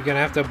 okay. you're gonna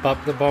have to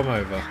bump the bomb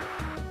over.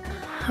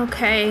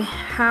 Okay,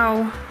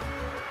 how?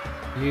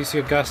 Use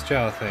your gust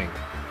jar thing.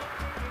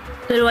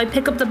 So do I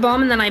pick up the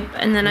bomb and then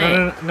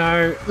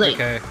No, like-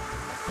 okay.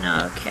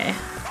 No, okay.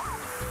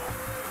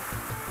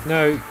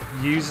 No,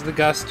 use the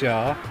gust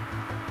jar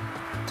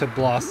to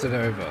blast it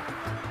over.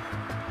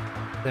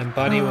 Then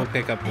Bunny will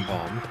pick up the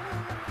bomb.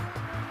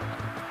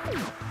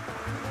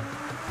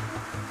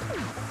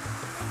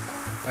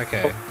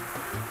 Okay.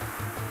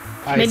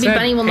 I Maybe said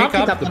Bunny will not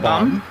pick up the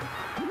bomb.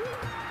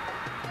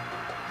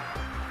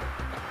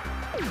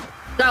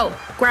 Go,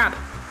 grab,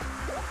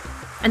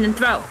 and then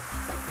throw.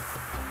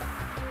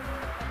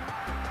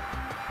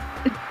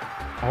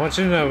 I want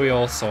you to know we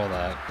all saw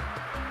that.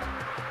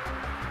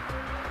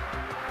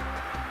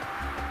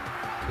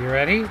 You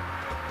ready?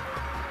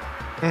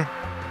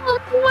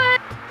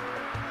 What?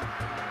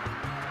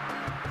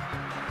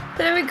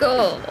 There we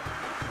go.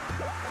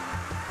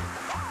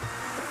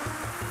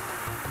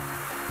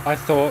 I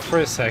thought for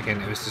a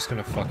second it was just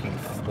gonna fucking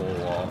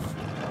fall off.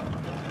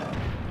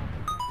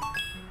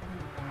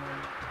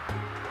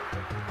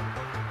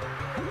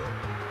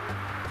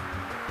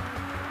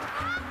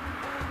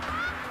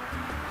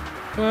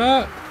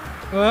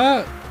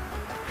 What?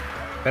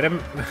 Better.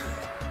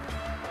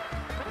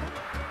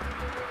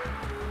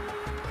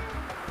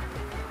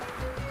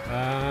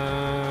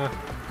 How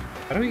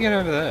do we get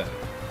over there?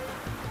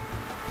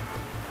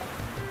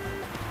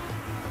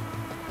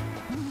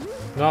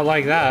 Not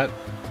like that.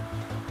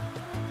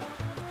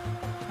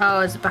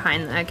 Oh, it's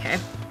behind. Okay.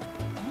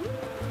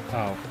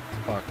 Oh,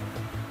 fuck.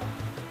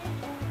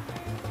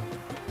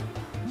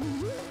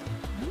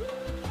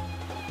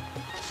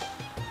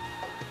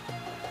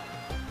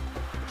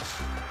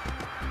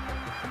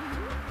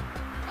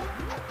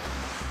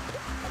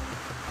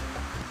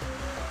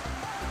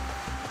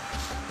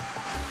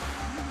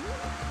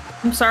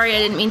 I'm sorry, I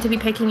didn't mean to be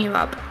picking you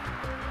up.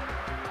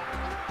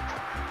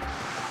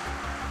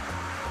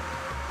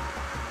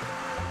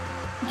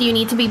 Do you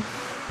need to be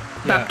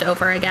bumped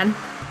over again?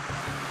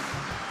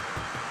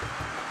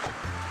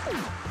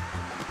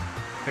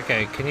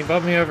 Okay, can you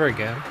bump me over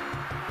again?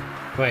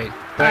 Wait.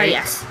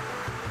 Yes.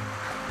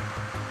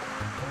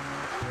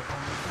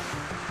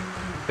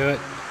 Do it.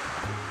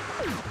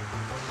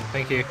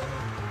 Thank you.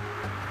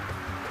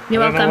 You're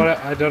welcome.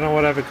 I don't know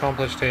what I've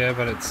accomplished here,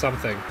 but it's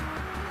something.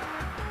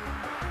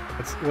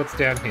 What's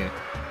down here?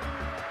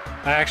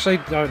 I actually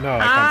don't know.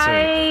 I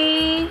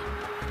can't see.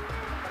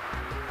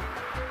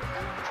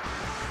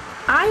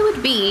 I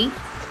would be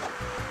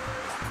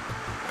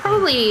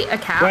probably a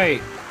cat.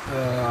 Wait.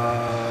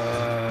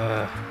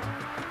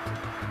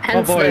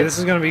 Oh boy, this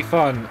is gonna be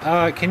fun.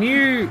 Can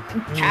you...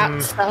 Cat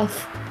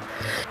stuff.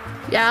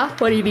 Yeah?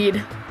 What do you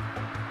need?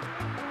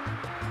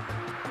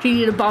 Do you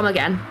need a bomb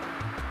again?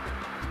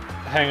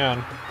 Hang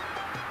on.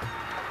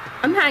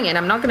 I'm hanging.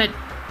 I'm not gonna...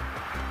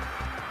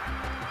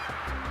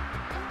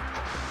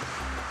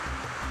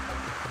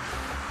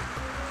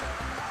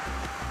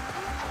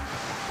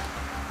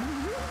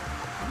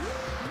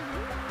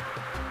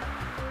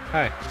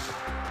 Hi.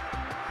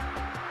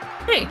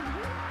 Hey.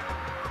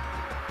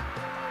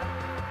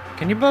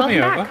 Can you bump me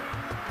over? Back.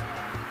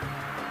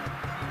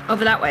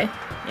 Over that way.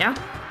 Yeah?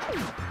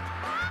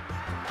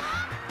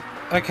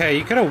 Okay,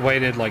 you could have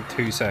waited like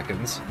 2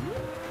 seconds.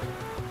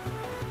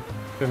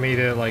 For me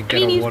to like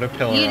get a water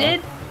pillar You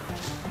up.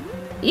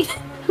 did?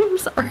 I'm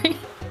sorry.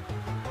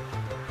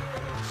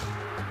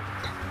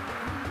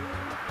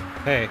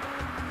 Hey.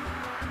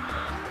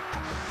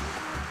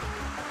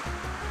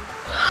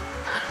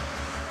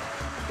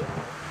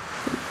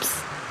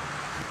 Oops.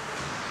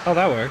 Oh,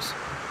 that works.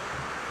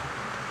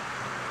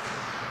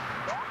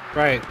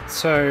 Right,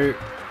 so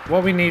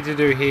what we need to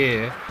do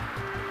here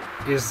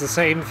is the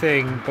same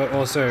thing, but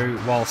also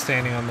while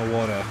standing on the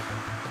water.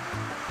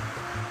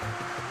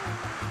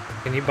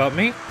 Can you bump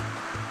me?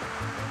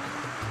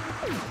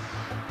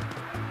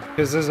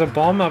 Because there's a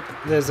bomb up,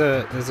 there's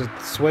a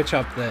switch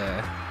up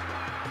there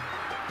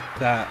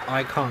that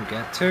I can't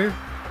get to.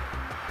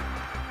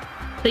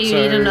 So you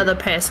need another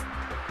person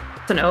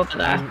over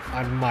there.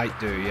 I might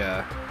do,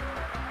 yeah.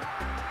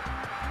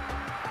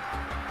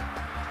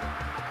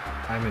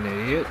 I'm an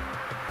idiot.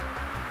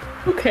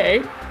 Okay.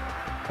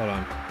 Hold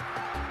on.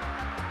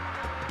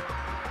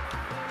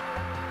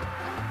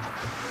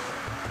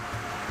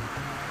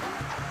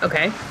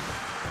 Okay.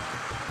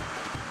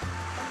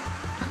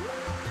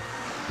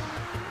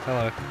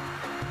 Hello.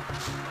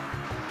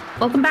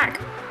 Welcome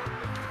back.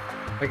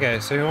 Okay,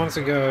 so who wants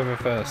to go over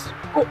first?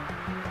 Oh.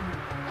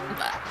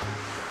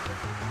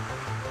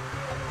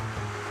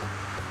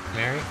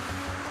 Mary?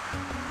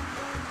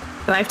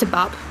 Do I have to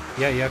bop?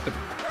 Yeah, you have to...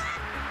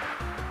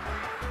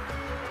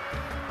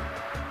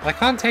 I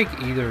can't take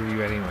either of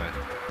you anyway.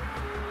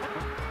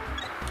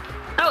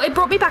 Oh, it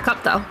brought me back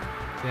up though.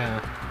 Yeah.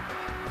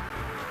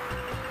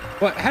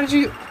 What? How did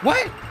you...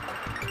 What?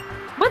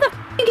 Where the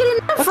f did you get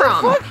in there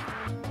from? What the fuck?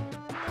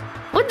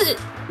 What the...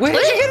 Where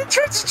did you get a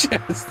treasure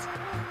chest?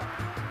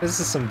 This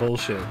is some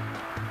bullshit.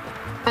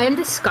 I am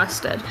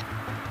disgusted.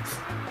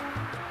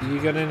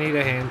 You're gonna need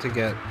a hand to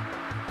get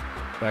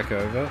back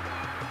over.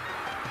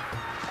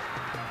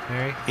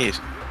 Mary? Yes.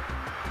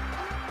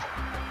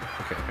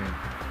 Okay, fine.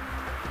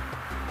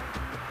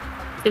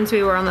 Since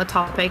we were on the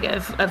topic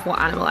of what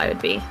animal I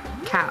would be.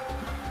 Cat.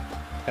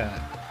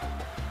 Cat.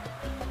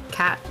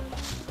 Cat.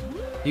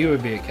 You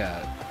would be a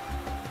cat.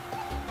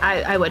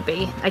 I would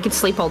be. I could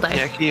sleep all day.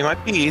 Yeah, it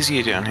might be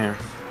easier down here.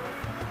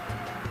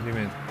 What do you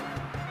mean?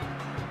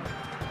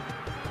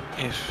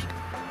 If...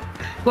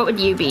 What would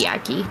you be,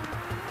 Yaki?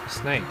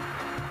 Snake.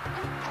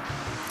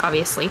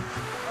 Obviously.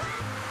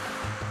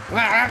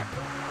 Ah!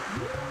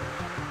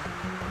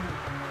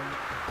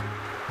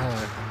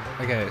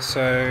 Oh, okay,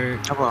 so...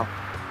 Oh well.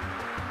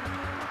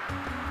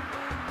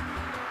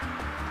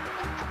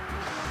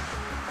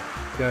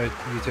 Go,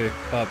 you two.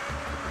 Up.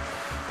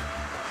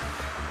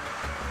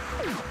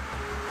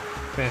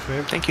 Spanish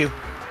move. Thank you.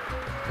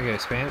 Okay,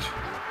 Spanish.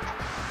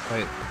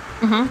 Wait.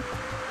 Mm-hmm.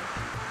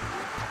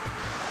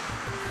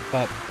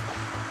 Bup.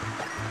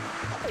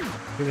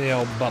 Give me the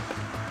old bup.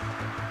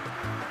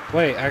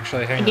 Wait,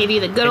 actually, hang on. I gave you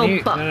the good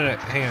old bup. No,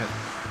 hang on.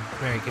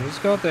 Mary, can you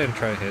just go out there and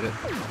try to hit it?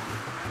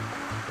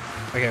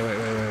 Okay, wait.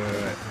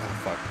 Oh,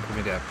 fuck. Put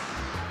me down.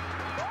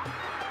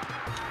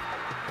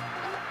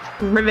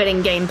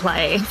 Riveting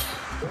gameplay.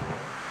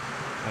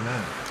 I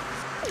know.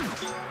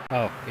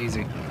 Oh,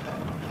 easy.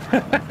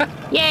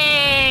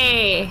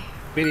 Yay!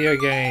 Video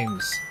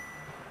games.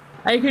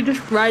 I could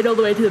just ride all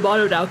the way to the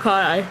bottom now,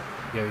 can't I?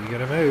 Yo, you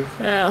gotta move.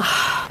 Yeah.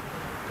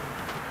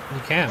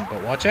 You can,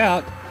 but watch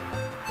out.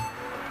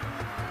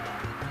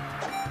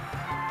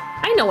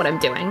 I know what I'm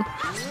doing.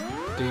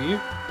 Do you?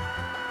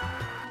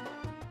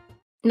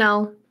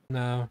 No,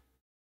 No.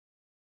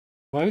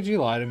 Why would you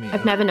lie to me?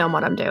 I've never known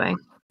what I'm doing.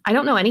 I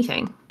don't know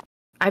anything.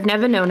 I've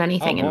never known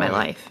anything in my boy.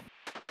 life.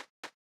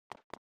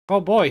 Oh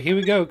boy, here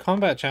we go.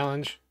 Combat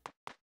challenge.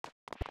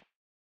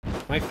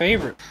 My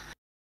favorite.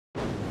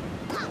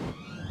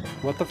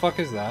 What the fuck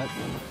is that?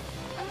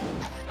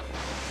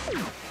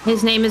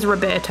 His name is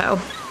Roberto.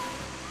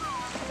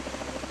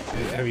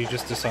 Have you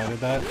just decided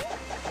that?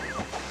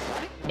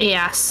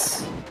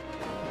 Yes.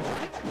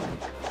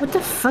 What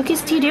the fuck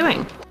is he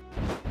doing?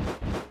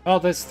 Oh,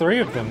 there's 3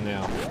 of them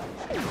now.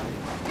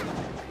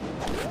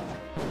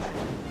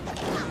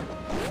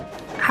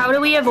 How do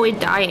we avoid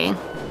dying?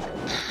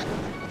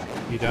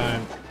 You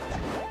don't.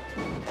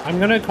 I'm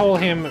gonna call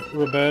him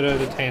Roberto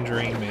the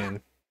Tangerine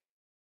Man.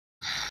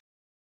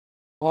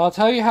 Well, I'll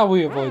tell you how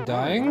we avoid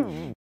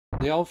dying.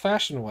 The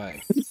old-fashioned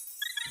way.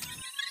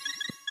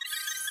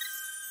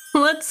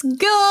 Let's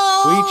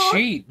go! We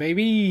cheat,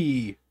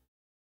 baby!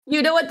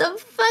 You know what the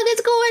fuck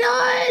is going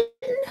on?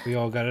 We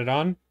all got it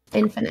on?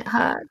 Infinite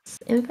hearts.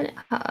 Infinite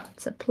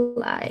hearts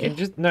apply. You can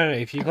just no,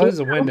 if you close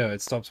the window,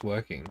 it stops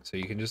working. So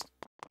you can just.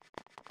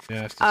 You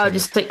don't have to Oh,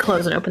 just like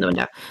close and open the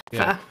window.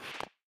 Yeah. Fair.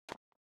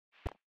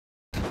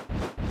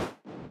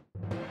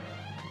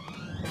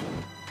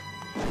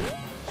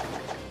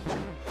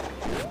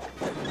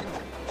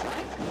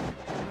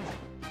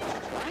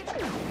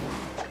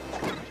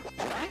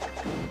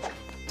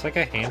 It's like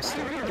a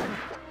hamster.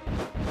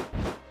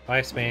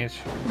 Bye, Spanish.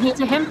 He's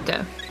a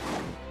hamster.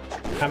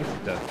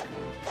 Hamster.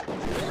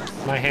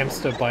 My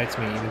hamster bites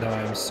me, even though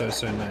I'm so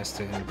nice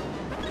to him.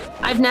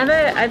 I've never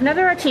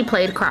actually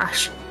played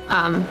Crash.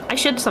 I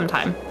should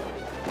sometime.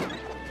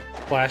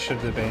 Flash of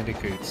the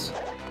Bandicoots.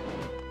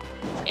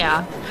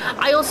 Yeah.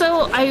 I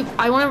also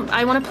I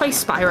wanna play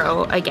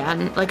Spyro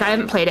again. Like I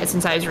haven't played it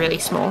since I was really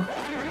small.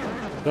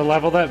 The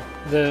level that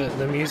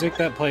the music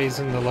that plays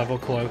in the level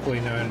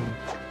colloquially known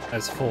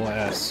as Full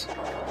S.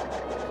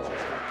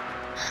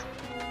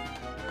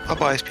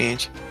 Bye-bye,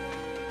 Speech.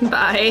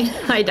 Bye.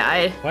 I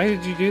died. Why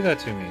did you do that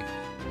to me?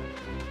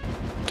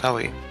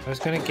 Chloe. I was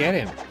gonna get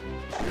him.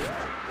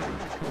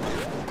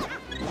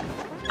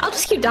 I'll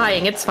just keep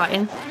dying, it's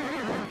fine.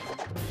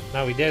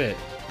 No, we did it.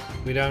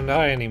 We don't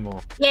die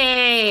anymore.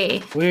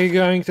 Yay! We're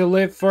going to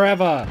live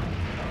forever!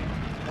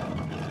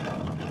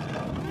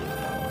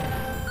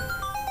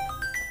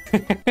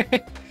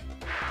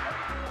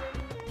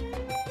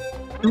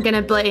 I'm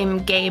gonna blame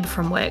Gabe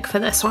from work for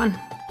this one.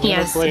 He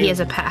has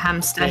a pet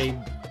hamster.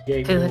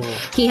 Gabe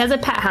He has a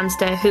pet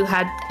hamster who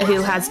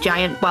had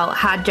giant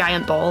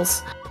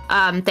balls.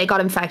 They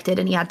got infected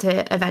and he had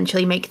to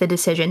eventually make the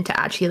decision to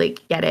actually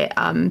like get it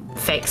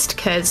fixed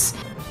because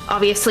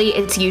obviously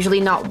it's usually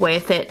not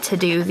worth it to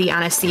do the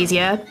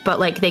anesthesia, but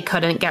like they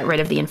couldn't get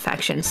rid of the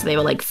infection, so they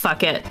were like,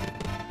 fuck it.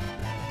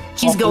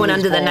 He's going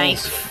under the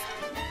knife.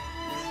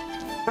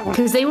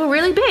 Because they were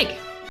really big.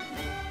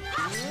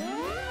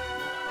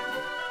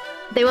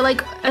 They were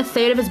like a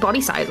third of his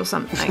body size or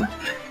something.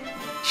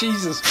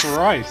 Jesus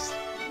Christ.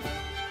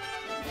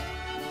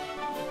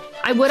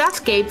 I would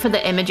ask Gabe for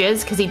the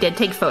images because he did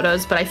take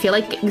photos, but I feel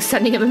like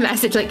sending him a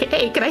message like,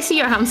 hey, can I see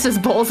your hamster's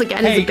balls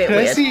again is a bit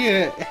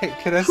weird.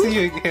 Can I see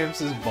your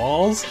hamster's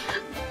balls?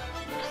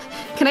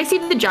 Can I see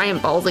the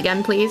giant balls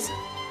again, please?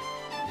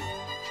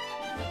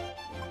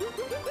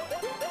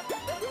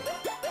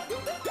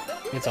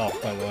 It's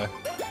off, by the way.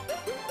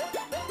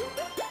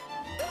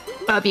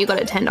 Oh, you got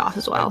it turned off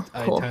as well.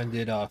 I Cool. turned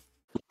it off.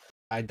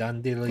 I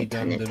done diddly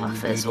done turned it diddly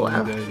off as diddly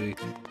well. diddly.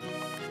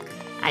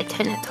 I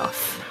turn it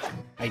off.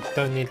 I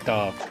turned it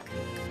off.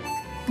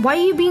 Why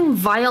are you being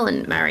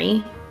violent,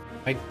 Mary?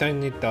 I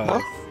turned it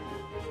off.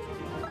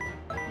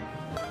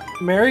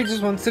 Mary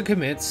just wants to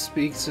commit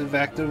speaks of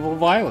active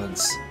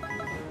violence.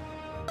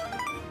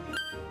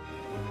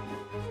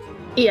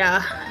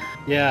 Yeah.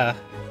 Yeah.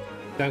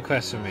 Don't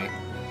question me.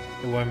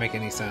 It won't make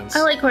any sense.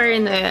 I like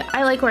wearing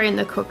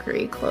the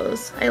Kokiri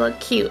clothes. I look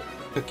cute.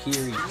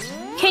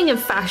 Kokiri. King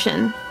of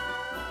fashion.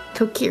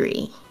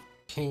 Kokiri.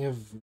 King of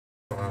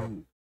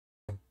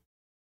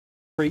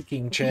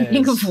freaking chairs.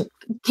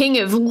 King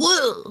of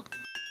woo.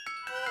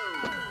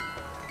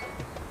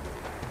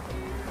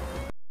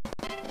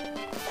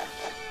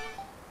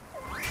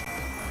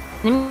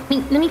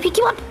 Let me pick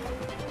you up.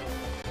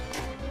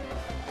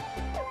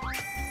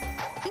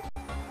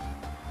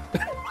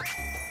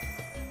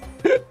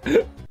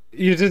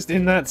 You're just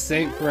in that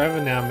state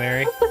forever now,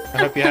 Mary. I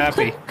hope you're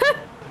happy.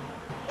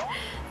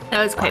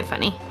 That was quite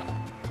funny.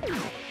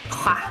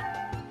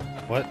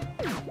 What?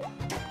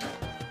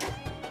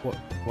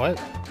 What?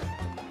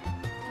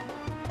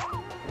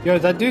 Yo,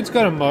 that dude's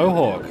got a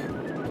mohawk.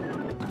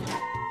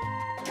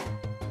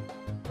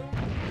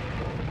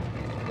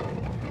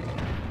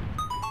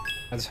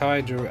 That's how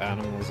I drew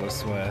animals, I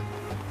swear.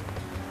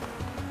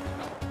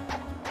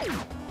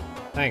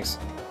 Thanks.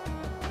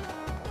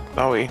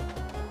 Chloe.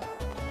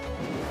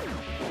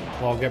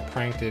 Well, I'll get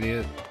pranked,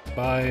 idiot.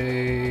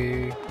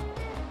 Bye.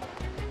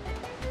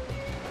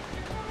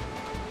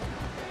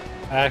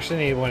 I actually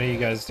need one of you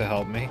guys to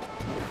help me.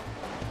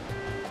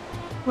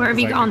 Where have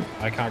you gone?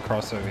 I can't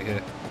cross over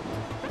here.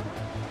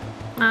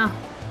 Oh.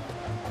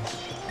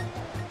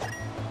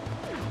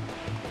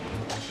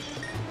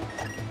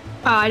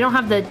 Oh, I don't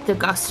have the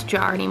gust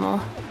jar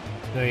anymore.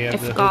 No, you have I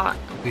the forgot.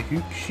 hook, the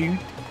hook shoot.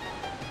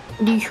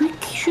 The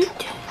hook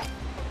shoot.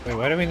 Wait,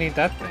 why do we need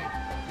that thing?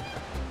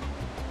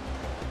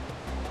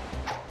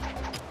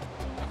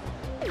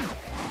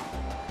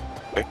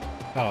 Wait.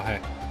 Oh, hey.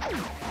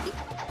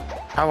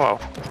 Hello.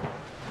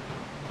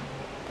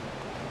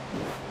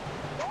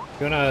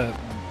 You wanna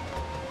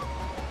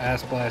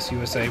ass blast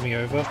USA me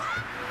over?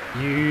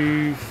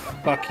 You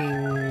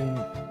fucking...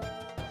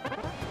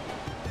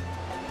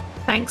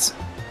 Thanks.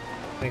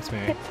 Thanks,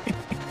 Mary.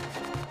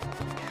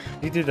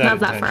 You did that Love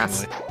that for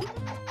us. intentionally.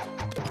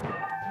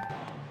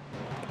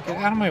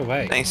 Get out of my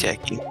way. Thanks,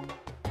 Yaki.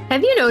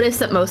 Have you noticed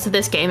that most of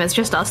this game is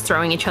just us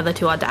throwing each other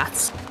to our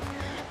deaths?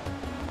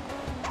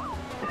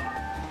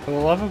 For the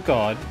love of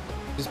God,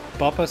 just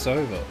bop us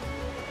over.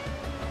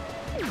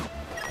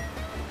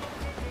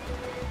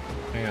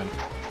 Hang on.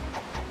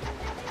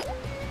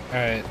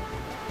 Alright.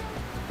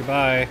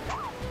 Goodbye.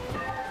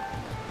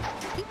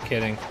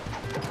 Kidding.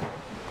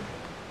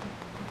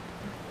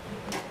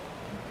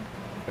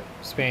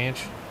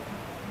 Spanch.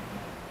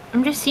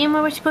 I'm just seeing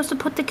where we're supposed to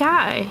put the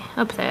guy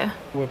up there.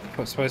 We're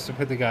supposed to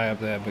put the guy up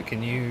there, but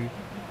can you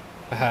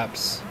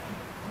perhaps...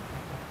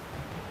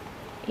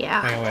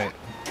 Yeah. Hang on, wait.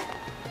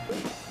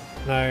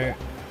 No.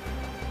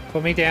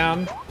 Put me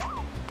down.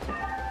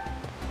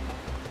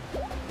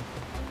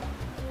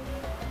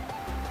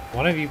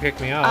 One of you pick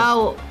me up.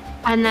 Oh,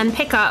 and then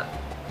pick up.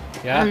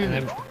 Yeah, and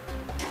then...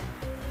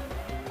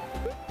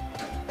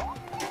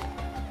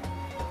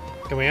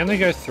 Can we only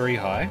go 3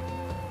 high?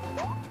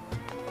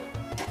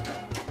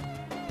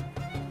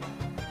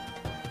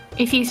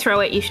 If you throw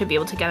it, you should be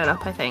able to get it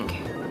up, I think.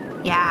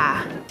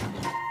 Yeah.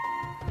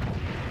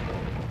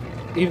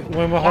 Even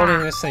when we're holding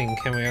this thing,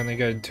 can we only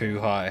go 2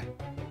 high?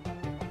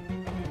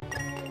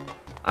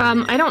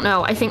 I don't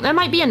know. I think there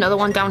might be another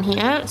one down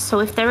here,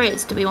 so if there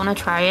is, do we want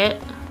to try it?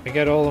 We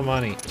get all the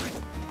money.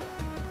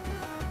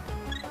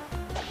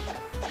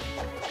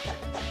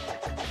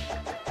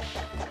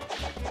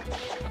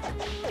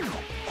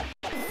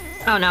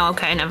 Oh no,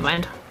 okay, never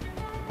mind.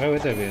 Why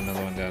would there be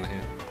another one down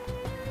here?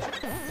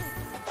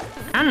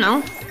 I don't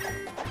know.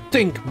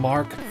 Think,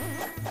 Mark!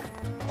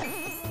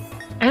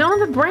 I don't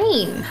have a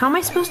brain. How am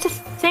I supposed to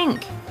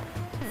think?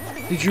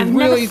 Did you I've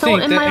really never thought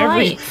think in that my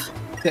life.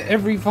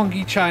 every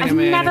funky I've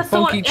Chinaman never and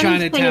thought funky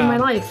anything in my Chinatown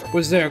life.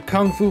 was there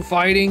kung fu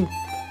fighting?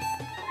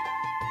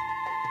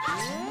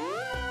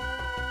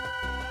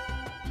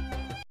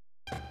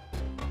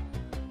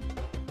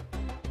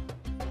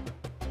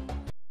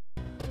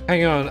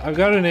 Hang on, I've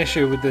got an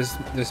issue with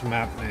this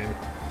map name.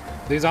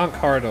 These aren't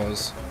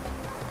corridors.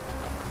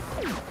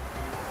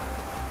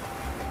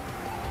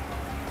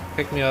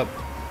 Pick me up.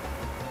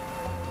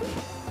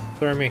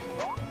 Throw me.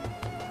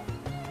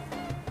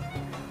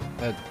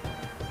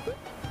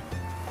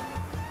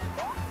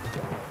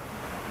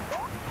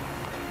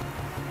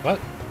 What?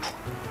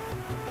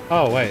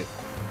 Oh, wait.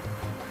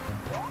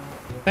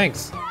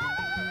 Thanks.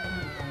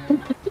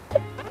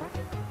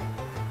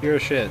 You're a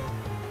shit.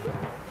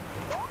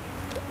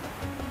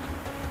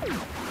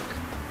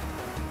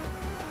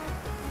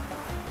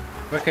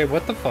 Okay,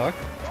 what the fuck?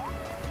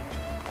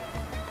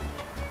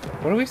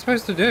 What are we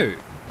supposed to do?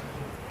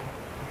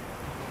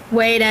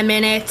 Wait a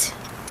minute.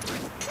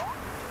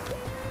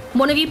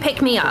 One of you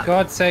pick me For up.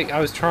 God's sake, I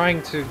was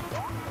trying to...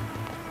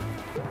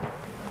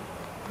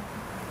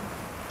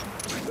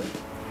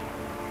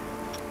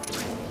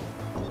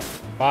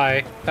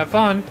 Bye. Have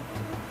fun.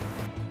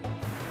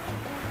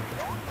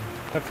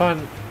 Have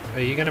fun.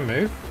 Are you gonna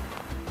move?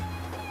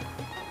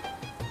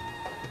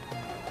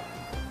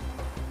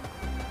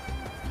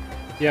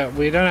 Yeah,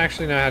 we don't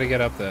actually know how to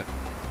get up there.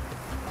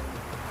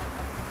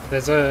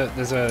 There's a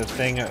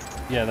thing.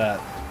 Yeah,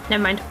 that.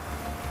 Never mind.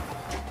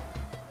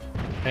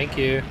 Thank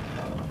you.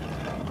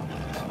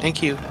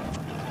 Thank you.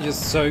 You're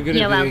so good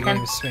You're at video welcome.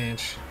 games,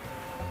 Spanch.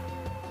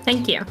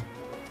 Thank you.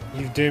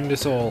 You've doomed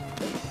us all.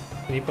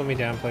 Can you put me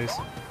down, please?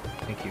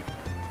 Thank you.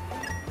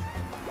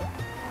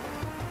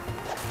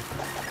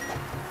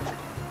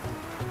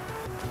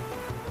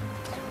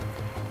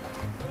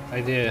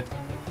 Idea.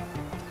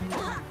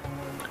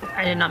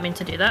 I did not mean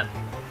to do that.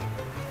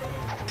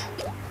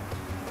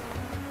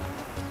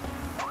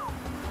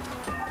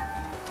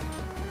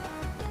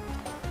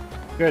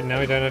 Good, now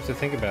we don't have to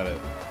think about it.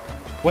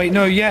 Wait,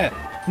 no, yeah!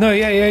 No,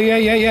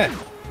 yeah!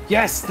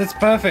 Yes, that's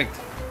perfect!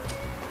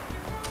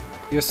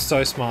 You're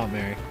so smart,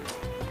 Mary.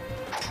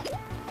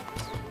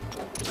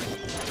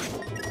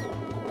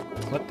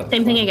 What the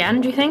Same thing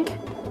again, do you think?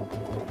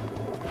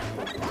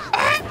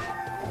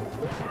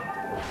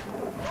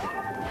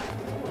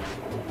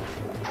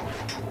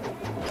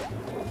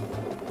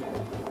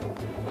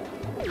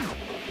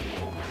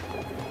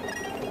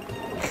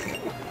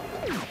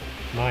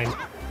 Mine.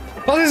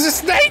 Oh, there's a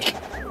snake!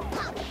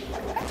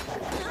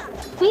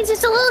 He's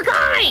just a little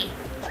guy!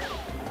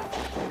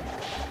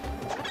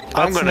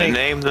 I'm gonna snake.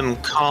 name them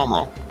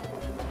Karma.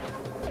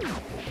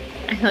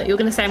 I thought you were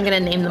gonna say I'm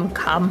gonna name them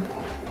Cum.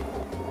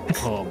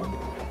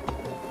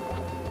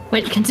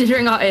 Which,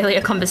 considering our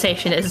earlier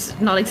conversation, is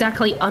not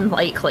exactly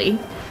unlikely.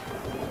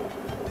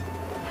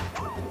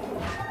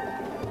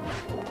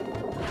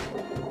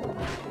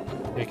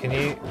 Yeah, can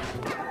you...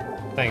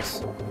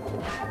 Thanks.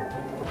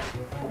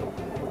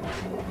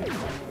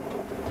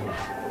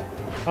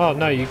 Oh,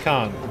 no, you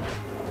can't.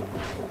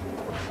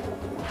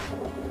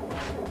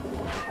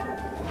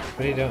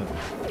 What are you doing?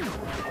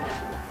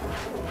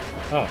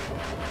 Oh.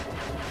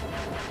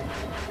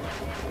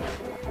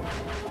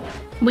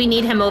 We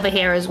need him over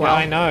here as well. Yeah,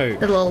 I know.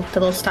 The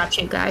little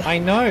statue guy. I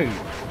know.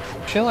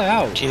 Chill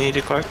out. Do you need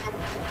a quote?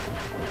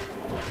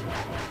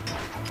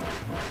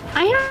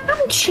 I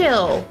am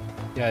chill.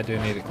 Yeah, I do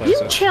need it You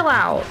closer. chill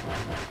out.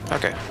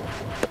 Okay.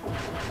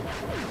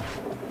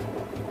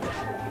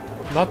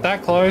 Not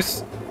that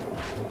close.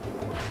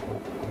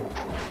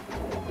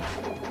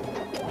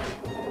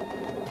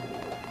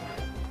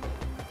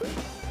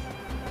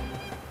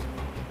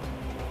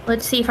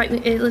 Let's see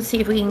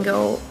if we can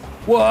go.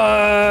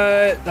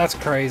 What? That's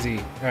crazy.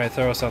 All right,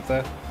 throw us up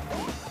there.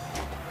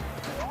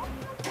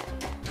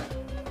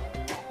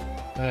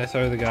 And I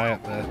throw the guy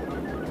up there.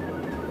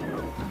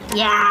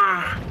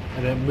 Yeah.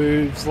 And it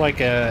moves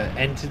like a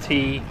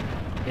entity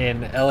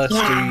in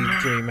LSD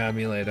Dream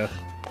Emulator.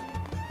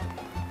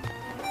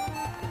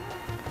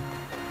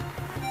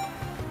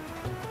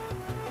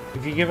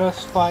 If you give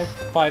us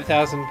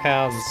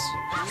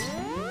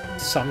 £5,000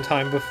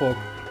 sometime before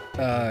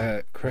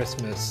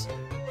Christmas,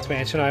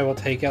 Spanch and I will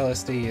take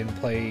LSD and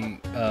play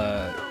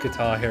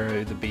Guitar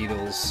Hero, the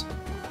Beatles.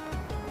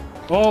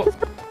 Oh!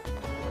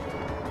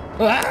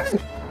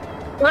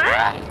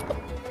 Ah!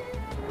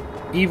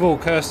 Evil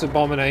cursed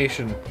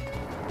abomination.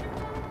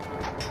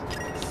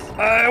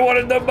 I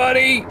wanted the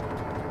money!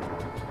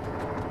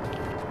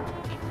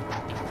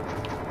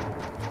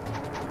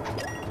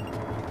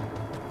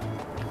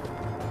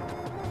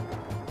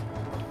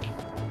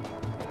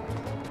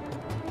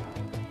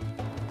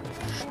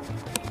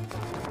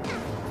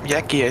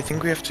 Yaki, I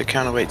think we have to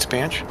counterweight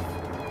Spanch.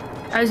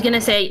 I was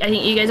gonna say, I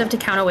think you guys have to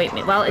counterweight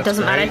me. Well, it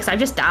doesn't matter because I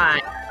just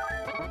died.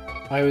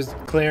 I was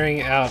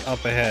clearing out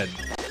up ahead.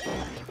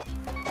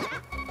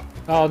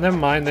 Oh, never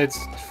mind. There's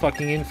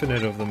fucking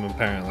infinite of them,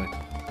 apparently.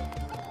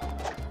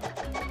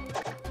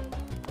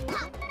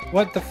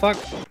 What the fuck?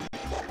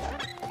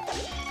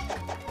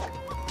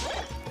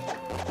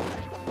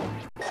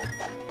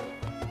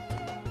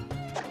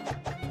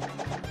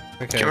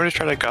 Okay. Do you want me to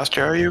try to ghost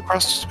arrow you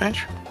across the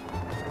Spanch?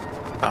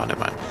 Oh, never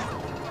mind.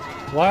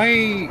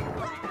 Why?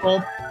 Well.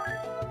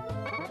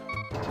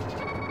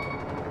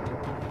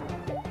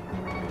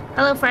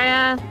 Hello,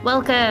 Freya.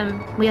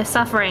 Welcome. We are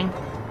suffering.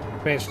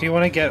 Bench, do you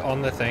want to get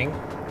on the thing?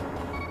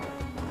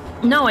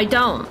 No, I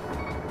don't.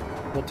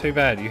 Well, too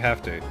bad. You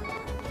have to.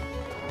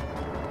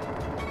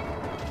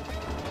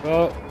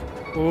 Oh.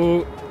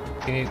 Ooh.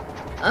 You need...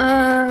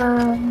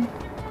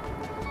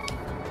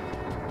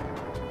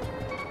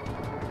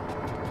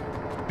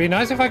 Be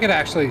nice if I could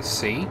actually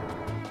see.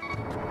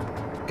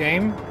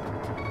 Game.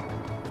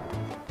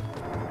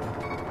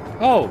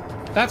 Oh,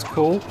 that's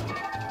cool.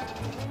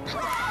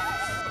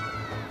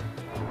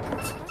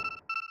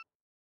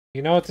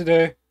 You know what to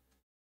do.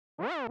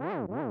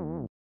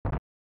 We're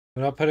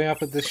not putting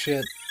up with this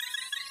shit.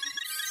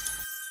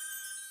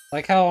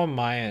 Like how on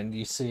my end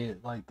you see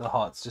it, like the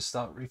hearts just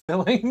start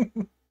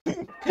refilling.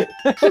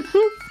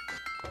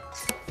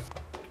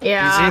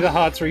 Yeah. You see the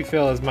hearts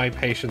refill as my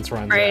patience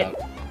runs out.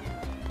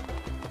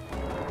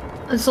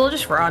 So we'll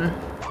just run.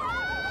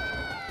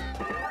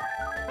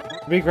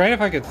 It'd be great if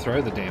I could throw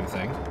the damn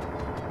thing.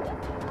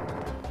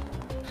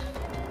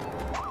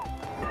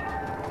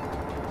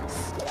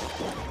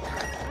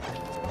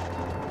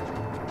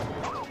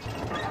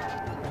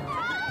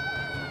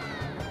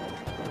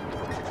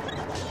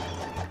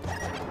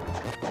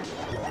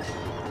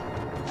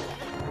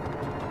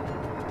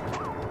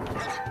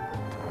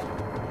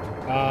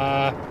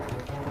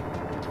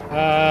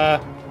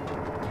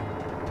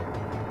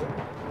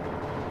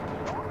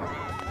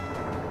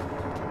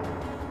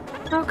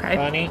 Okay.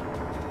 Bunny.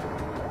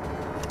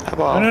 How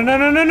about...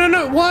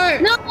 No,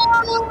 what? No!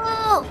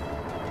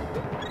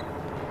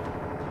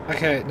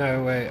 Okay,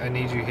 no, wait, I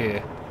need you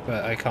here,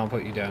 but I can't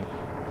put you down.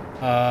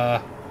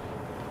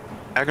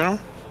 Diagonal?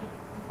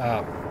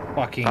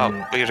 Fucking... Oh,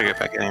 we gotta get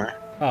back anyway.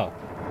 Oh.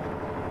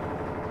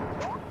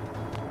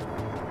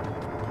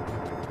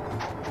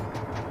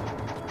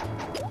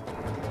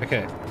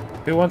 Okay,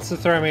 who wants to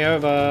throw me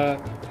over?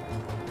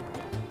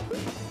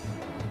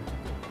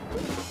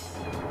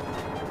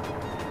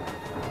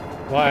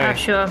 Why? Yeah,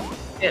 sure.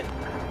 Yeah.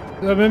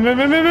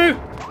 Move!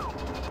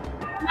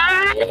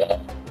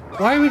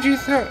 Why would you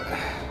throw...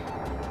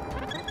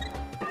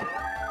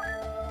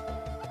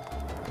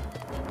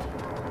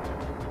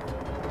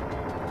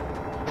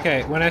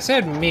 Okay, when I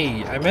said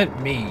me, I meant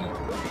me.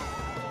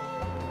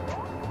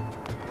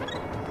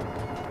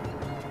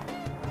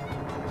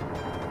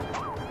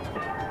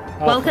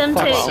 Oh, Welcome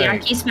to sake.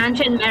 Yaki's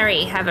Mansion,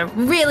 Mary. Have a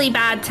really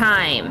bad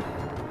time.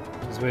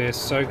 Because we're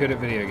so good at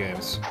video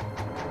games.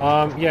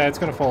 Yeah, it's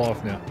gonna fall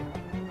off now.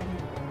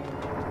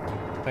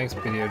 Thanks,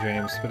 Video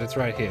James, but it's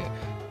right here.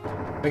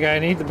 Okay, I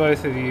need the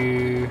both of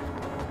you...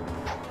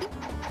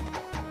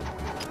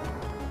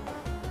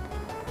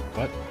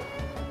 What?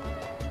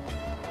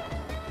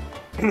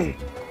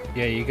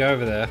 Yeah, you go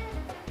over there.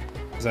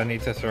 Because I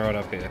need to throw it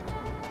up here.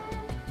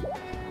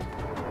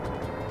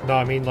 No,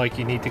 I mean, like,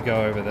 you need to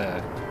go over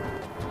there.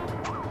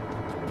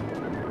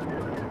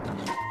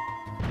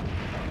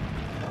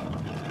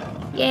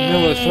 Yay!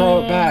 Miller,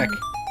 throw it back!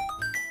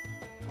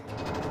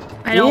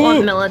 I don't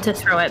want Miller to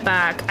throw it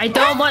back. I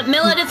don't want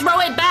Miller to throw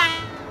it back!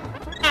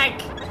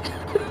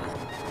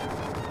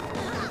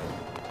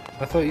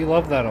 I thought you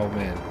loved that old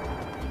man.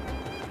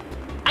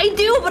 I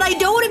do, but I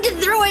don't want him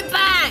to throw it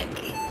back!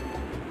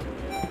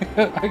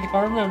 I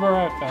can't remember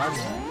how I found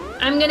that.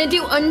 I'm gonna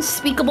do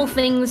unspeakable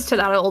things to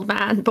that old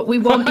man, but we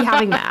won't be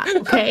having that,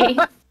 okay?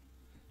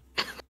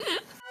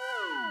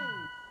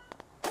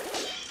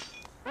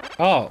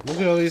 Oh, look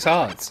at all these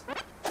hearts.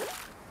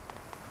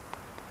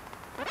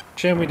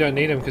 Shame we don't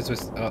need them because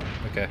we're... Oh,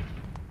 okay.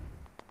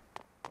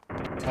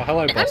 Oh,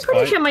 hello, boss I'm pretty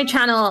fight. sure my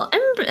channel.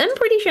 I'm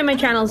pretty sure my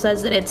channel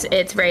says that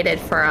it's rated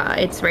for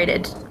it's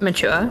rated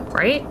mature,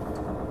 right?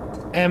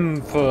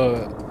 M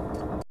for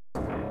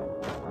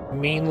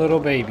mean little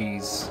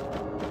babies.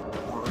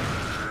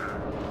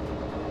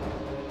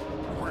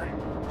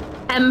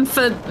 M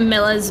for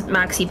Miller's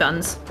Maxi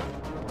Buns.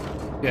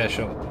 Yeah,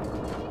 sure.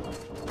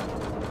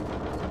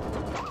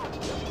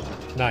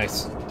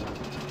 Nice.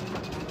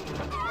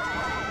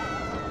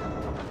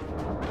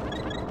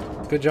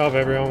 Good job,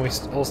 everyone. We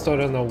all stood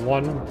in the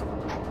one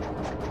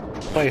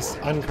place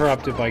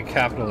uncorrupted by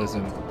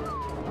capitalism.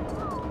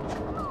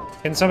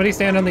 Can somebody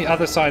stand on the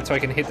other side so I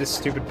can hit this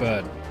stupid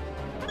bird?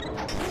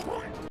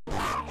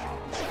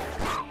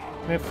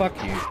 Man, fuck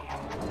you.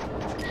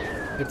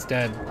 It's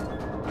dead.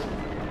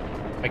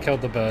 I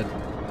killed the bird.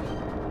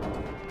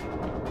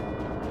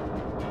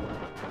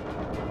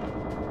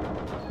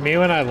 Me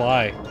when I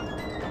lie.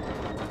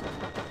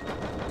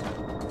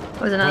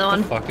 There's another What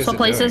the one. fuck is Swap it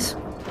places.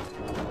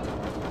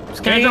 It's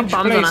gonna drop Change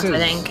bombs on us, I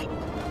places.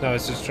 think. No,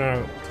 it's just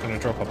gonna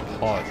drop a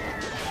pot.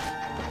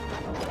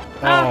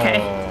 Oh, okay.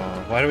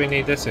 Why do we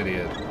need this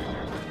idiot?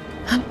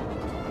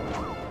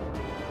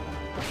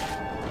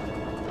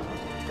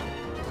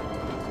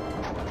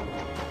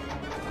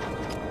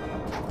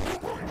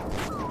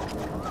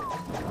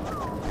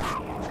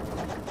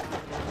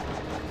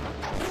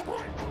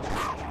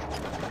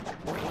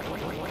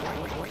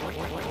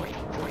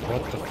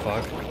 What the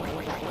fuck?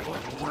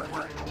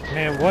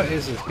 Man, what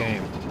is this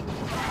game?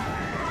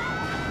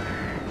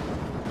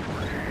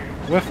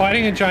 We're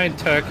fighting a giant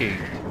turkey.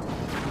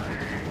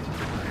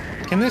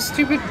 Can this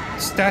stupid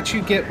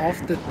statue get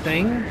off the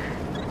thing?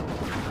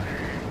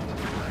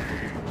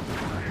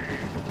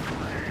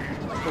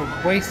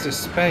 What a waste of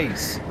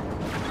space.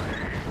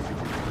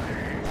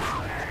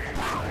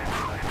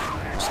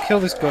 Just kill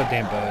this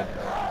goddamn bird.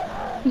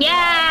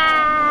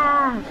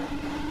 Yeah!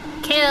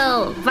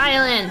 Kill!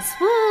 Violence!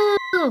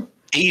 Woo!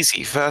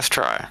 Easy, first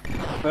try.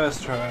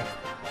 First try.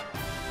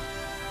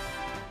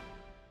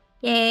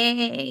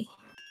 Yay!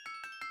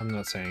 I'm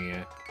not saying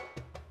yet.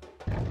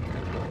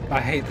 I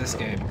hate this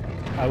game.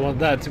 I want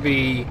that to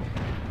be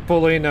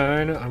fully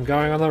known. I'm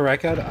going on the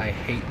record. I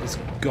hate this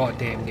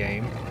goddamn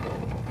game.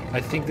 I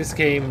think this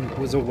game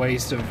was a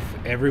waste of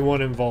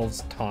everyone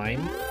involved's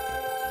time.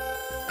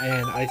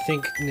 And I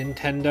think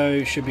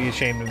Nintendo should be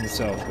ashamed of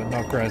themselves, but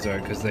not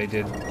Grezzo, because they're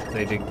good.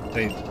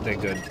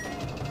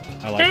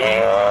 I like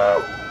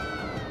it.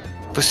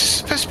 Was this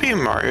supposed to be a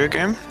Mario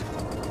game?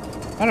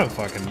 I don't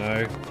fucking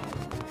know.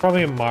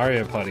 Probably a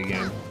Mario Party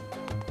game.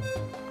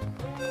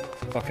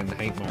 Fucking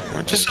hate Mario.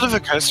 It just sort of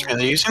occurs to me,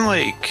 they're using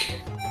like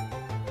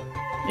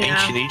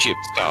ancient Egypt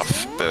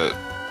stuff, but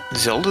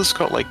Zelda's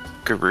got like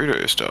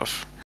Gerudo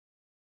stuff.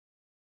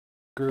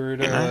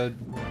 Garuda, You know?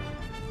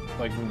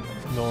 like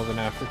Northern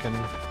African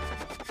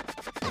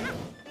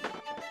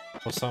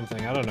or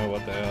something. I don't know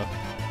what they are.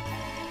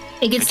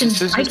 It gets It just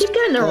to, I isn't- keep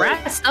getting the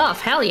rare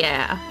stuff. Hell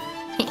yeah!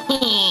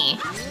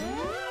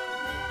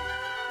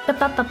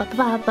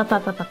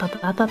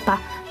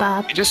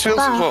 It just feels a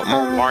lot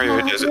more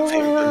Mario Desert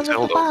themed than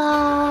Zelda.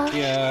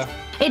 Yeah.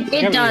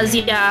 It does,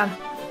 yeah.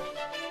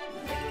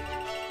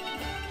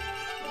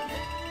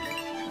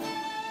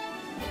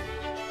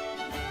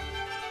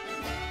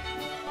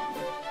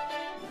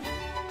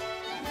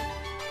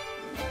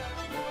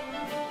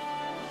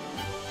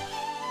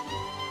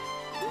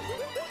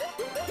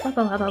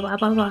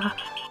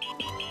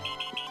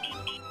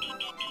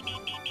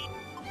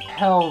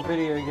 Hell,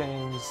 video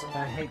games.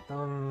 I hate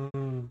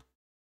them.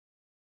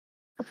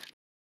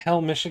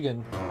 Hell,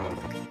 Michigan.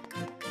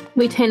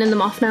 We turning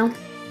them off now.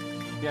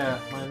 Yeah,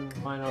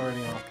 mine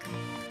already off.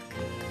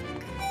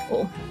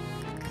 Cool.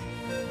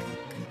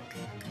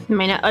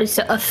 Mine are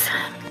also off.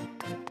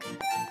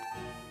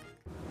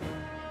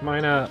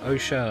 Mine are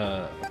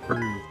OSHA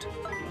approved.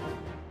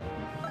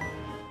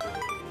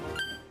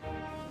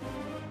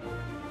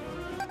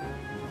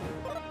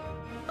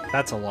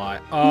 That's a lie.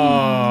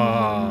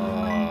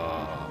 Oh.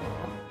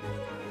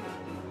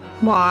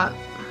 What?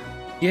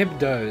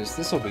 Gibdos.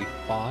 This will be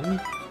fun.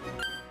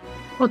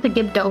 What's a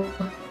Gibdo?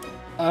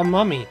 A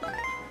mummy.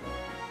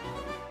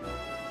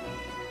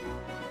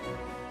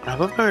 I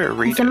love how it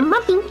reads It's a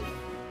mummy.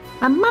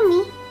 A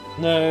mummy.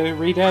 No,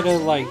 Redad are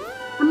like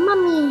A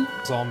mummy.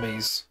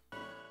 zombies.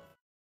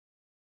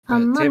 A But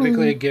mummy.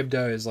 typically a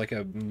Gibdo is like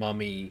a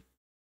mummy,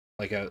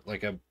 like a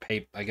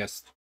paper, I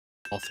guess,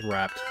 cloth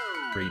wrapped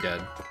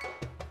Redad.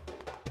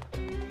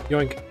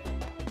 Yoink.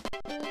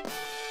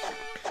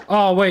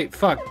 Oh wait,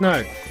 fuck,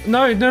 no.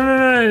 No, no, no,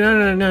 no, no,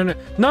 no, no, no.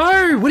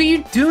 No! What are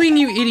you doing,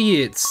 you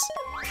idiots?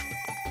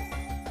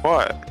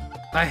 What?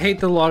 I hate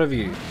the lot of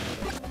you.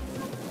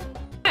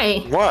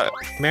 Hey. What?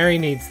 Mary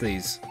needs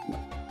these.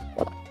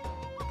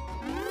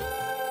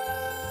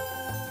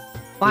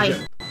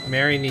 Why?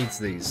 Mary needs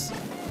these.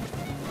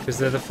 Because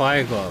they're the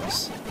fire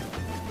gloves.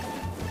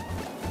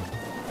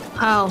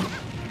 Oh.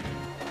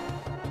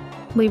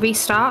 We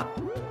restart?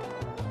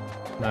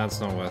 No, it's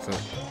not worth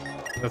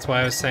it. That's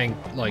why I was saying,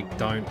 like,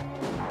 don't.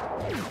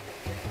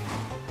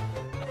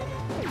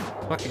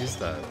 What is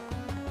that?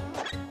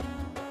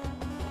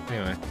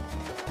 Anyway.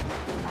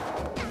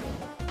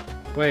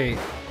 Wait.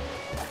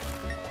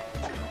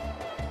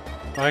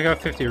 I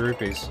got 50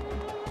 rupees.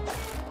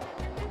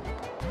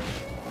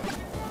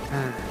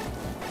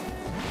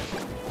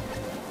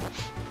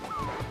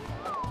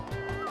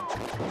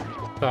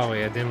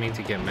 Sorry, I didn't mean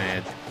to get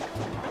mad.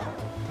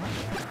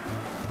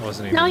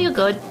 Wasn't even. No, you're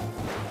good.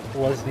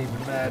 Wasn't even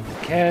mad.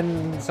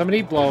 Can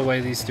somebody blow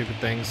away these stupid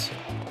things?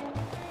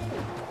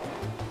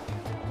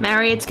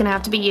 Mary, it's gonna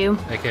have to be you.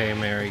 AKA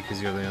Mary,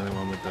 because you're the only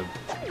one with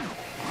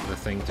the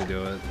thing to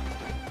do it.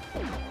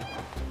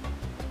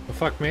 Well,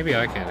 fuck, maybe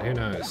I can. Who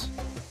knows?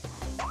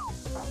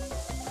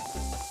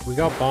 We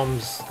got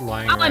bombs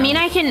lying around. I mean,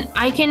 I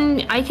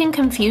can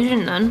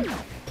confusion then.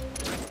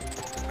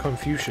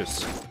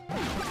 Confucius.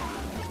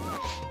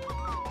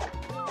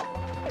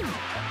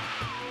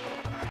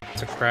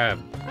 It's a crab.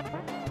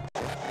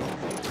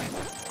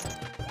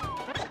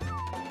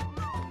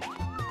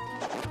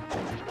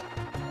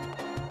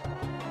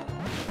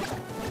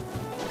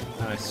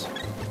 Nice.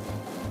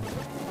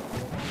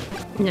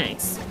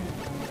 Nice.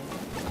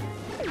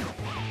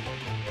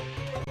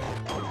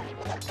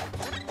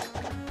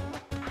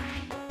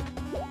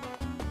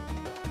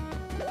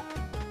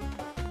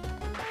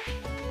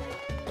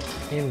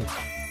 In.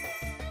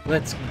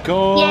 Let's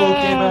go, Yay!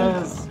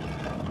 gamers!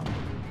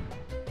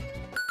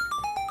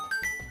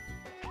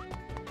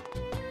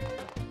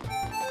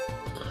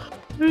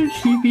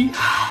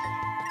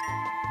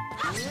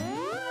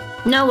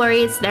 No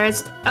worries.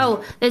 There's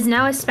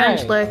now a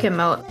Spanish Hey. lurk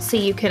emote, so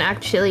you can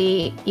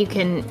actually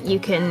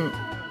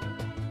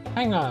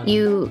Hang on.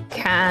 you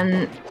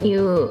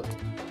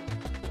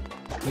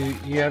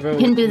You ever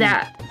can do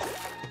that.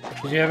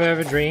 Did you ever have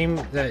a dream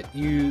that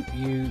you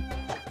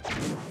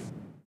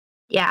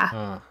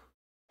Yeah.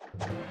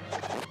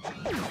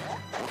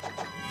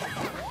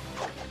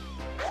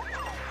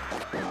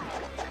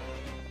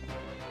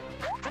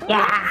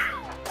 Yeah.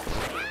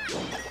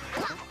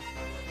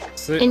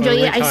 It's the Enjoy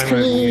only your ice time I've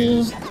cream.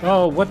 used-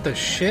 Oh, what the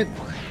shit?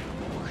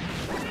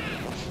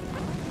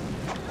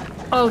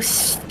 Oh,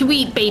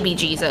 sweet baby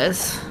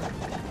Jesus.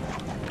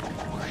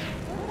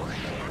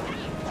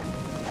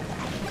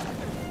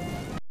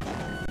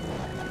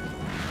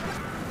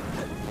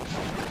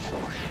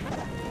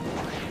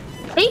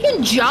 He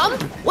can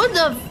jump? What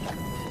the?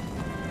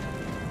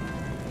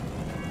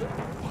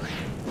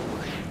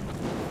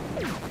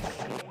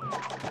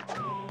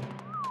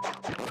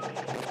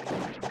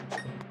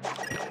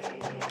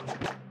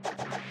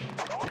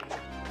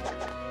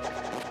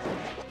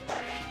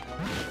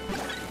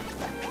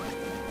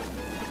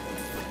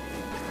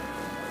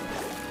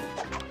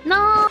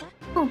 No.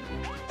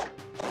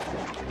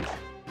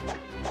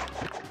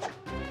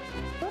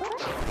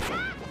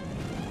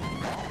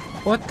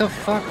 What the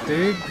fuck,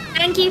 dude?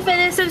 Thank you for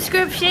the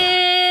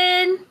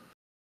subscription.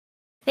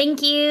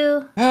 Thank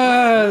you.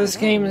 Ah, this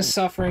game is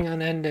suffering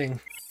unending.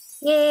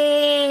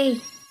 Yay.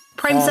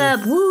 Prime On.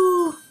 sub.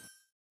 Woo.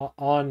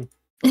 On.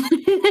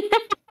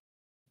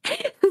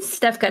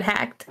 Steph got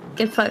hacked.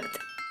 Get fucked.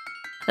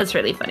 That's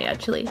really funny,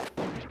 actually.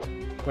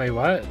 Wait,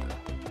 what?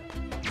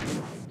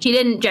 She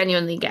didn't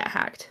genuinely get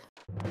hacked.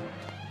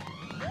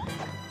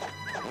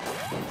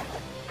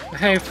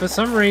 Hey, for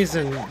some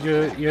reason,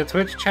 your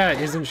Twitch chat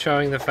isn't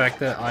showing the fact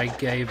that I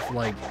gave,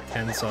 like,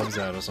 10 subs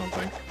out or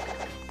something.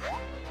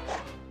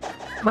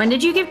 When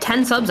did you give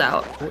 10 subs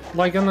out?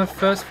 Like, on the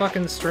first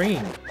fucking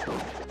stream.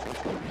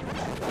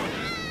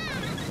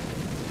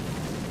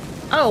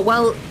 Oh,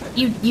 well,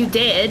 you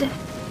did.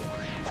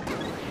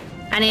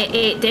 And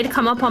it did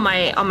come up on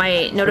my But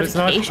it's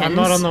not, notifications. I'm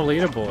not on the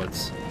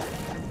leaderboards.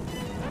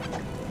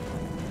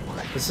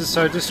 This is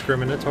so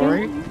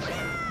discriminatory.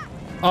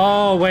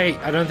 Oh, wait,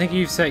 I don't think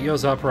you've set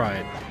yours up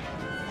right.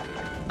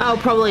 Oh,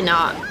 probably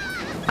not. I'll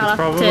It's have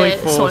probably to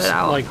for, sort it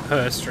out. like,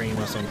 per stream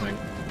or something.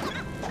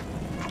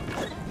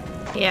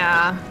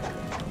 Yeah.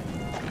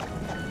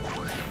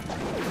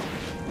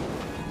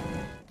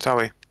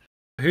 Sorry.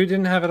 Who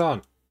didn't have it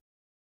on?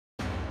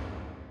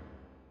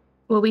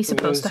 Were we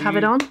supposed to was have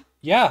it you. on?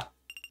 Yeah,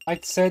 I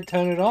said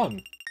turn it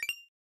on.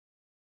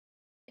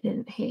 I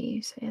didn't hear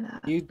you say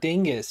that. You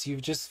dingus,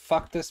 you've just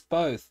fucked us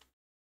both.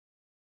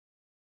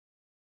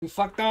 You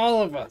fucked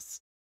all of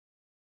us.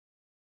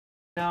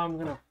 Now I'm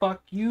gonna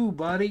fuck you,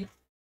 buddy.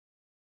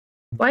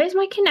 Why is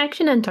my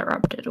connection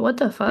interrupted? What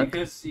the fuck?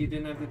 Because you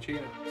didn't have the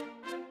cheater.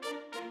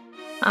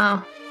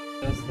 Oh,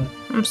 That's the...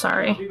 I'm I'll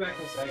sorry. be back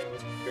in a second.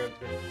 Let's go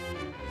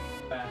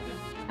through. Bad.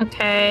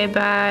 Okay,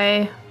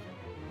 bye.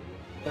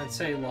 Don't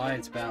say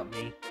lies about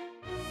me.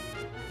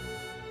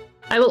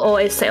 I will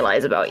always say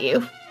lies about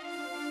you.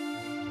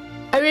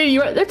 I mean,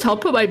 you're at the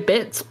top of my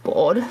bits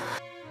board.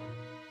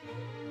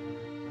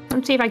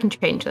 Let's see if I can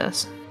change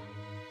this.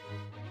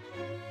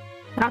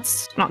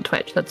 That's not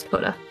Twitch, that's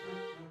Twitter.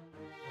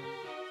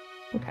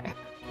 Okay,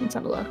 let's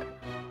have a look.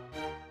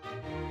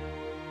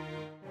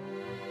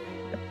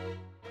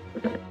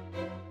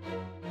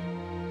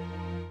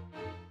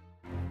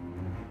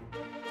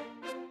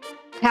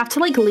 have to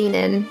like lean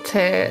in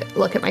to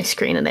look at my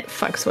screen and it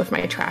fucks with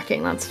my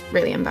tracking. That's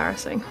really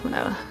embarrassing.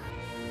 Whatever.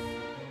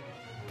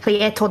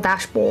 Creator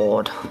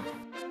dashboard.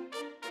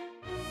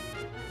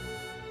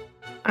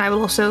 And I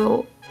will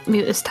also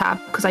mute this tab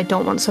because I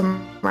don't want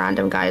some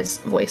random guy's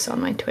voice on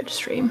my Twitch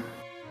stream.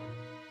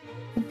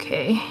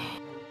 Okay.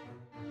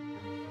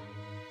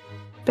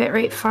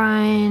 Bitrate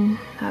fine.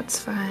 That's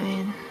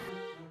fine.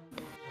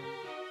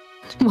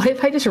 What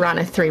if I just ran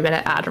a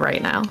 3-minute ad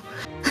right now?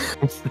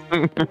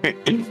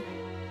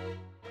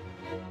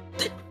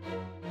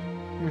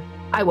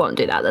 I won't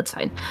do that, that's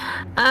fine.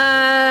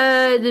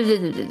 Let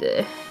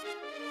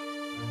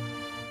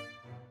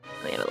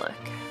me have a look.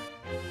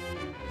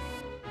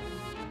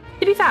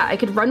 To be fair, I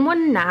could run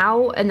one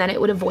now and then it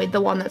would avoid the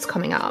one that's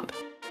coming up.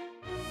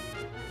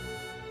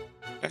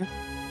 Okay.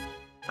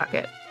 Fuck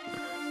it.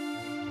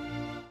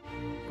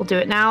 We'll do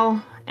it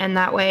now, and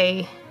that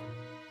way...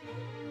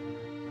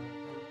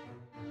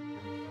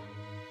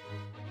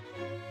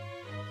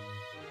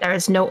 there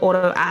is no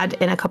auto ad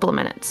in a couple of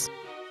minutes.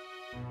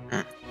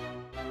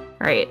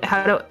 Alright,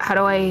 how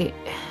do I...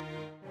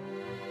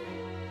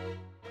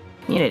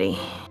 Community.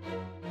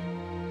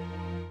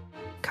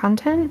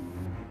 Content?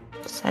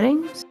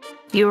 Settings?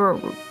 Viewer...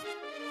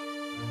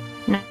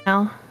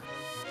 No.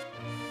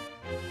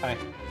 Hi.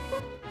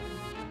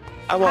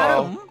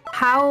 Hello.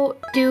 How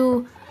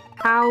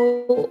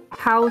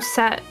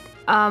set,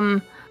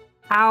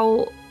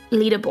 how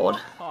leaderboard?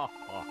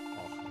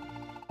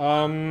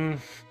 I'm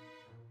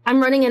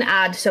running an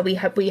ad, so we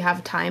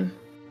have time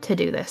to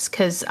do this,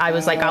 because I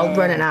was like, I'll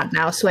run an ad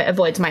now, so it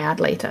avoids my ad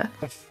later.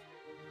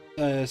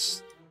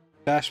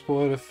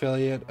 Dashboard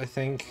affiliate, I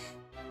think.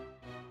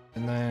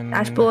 And then...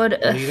 Dashboard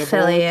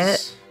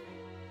affiliate.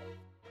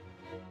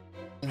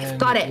 And then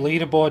got it.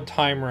 Leaderboard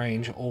time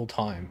range, all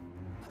time.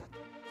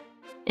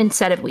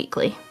 Instead of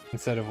weekly.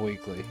 Instead of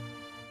weekly.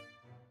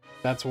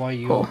 That's why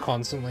you're Cool.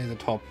 constantly the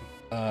top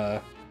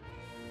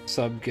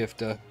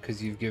sub-gifter,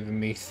 because you've given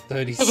me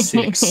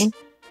 36.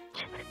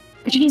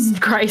 Jesus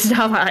Christ,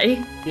 have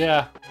I?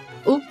 Yeah.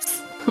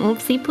 Oops.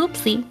 Oopsie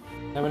poopsie.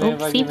 How many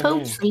have I Oopsie given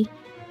you? poopsie.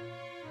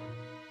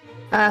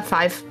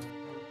 5.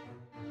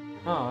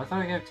 Oh, I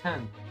thought I gave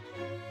 10.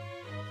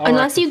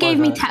 Unless you gave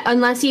me 10.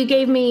 Unless you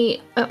gave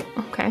me. Oh,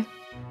 okay.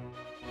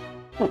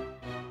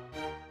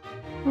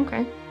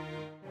 Okay.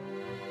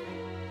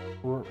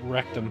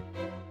 Rectum.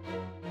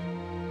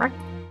 Rec-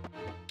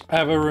 I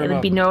have a room There'd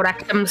up. be no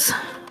rectums.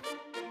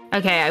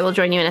 Okay, I will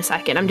join you in a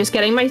second. I'm just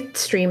getting my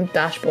stream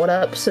dashboard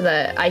up so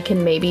that I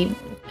can maybe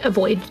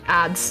avoid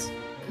ads.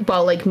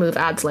 Well, like move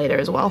ads later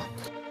as well.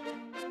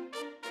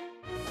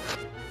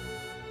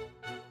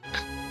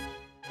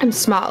 I'm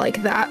smart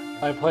like that.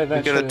 I play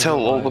that. You gotta shit tell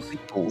in all the live.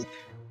 people.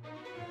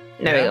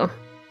 There we go.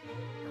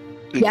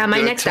 You Yeah, my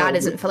gotta next tell ad the-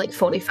 isn't for like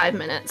 45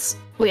 minutes.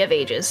 We have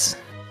ages.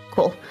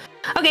 Cool.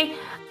 Okay.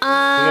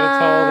 gotta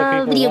tell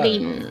all the people Video what?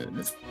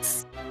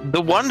 games.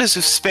 The wonders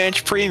of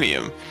Spanish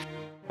Premium.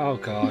 Oh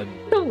god.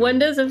 The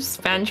wonders of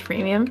Spanish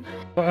Premium.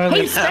 Well,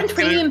 Hey, they- Spanish I'm gonna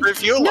Premium.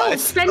 improve your No,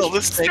 life with all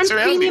the snakes Spanish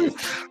around Premium. you.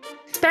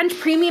 Spanish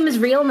Premium is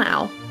real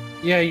now.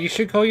 yeah, you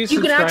should call your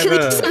You can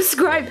subscriber. actually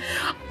subscribe.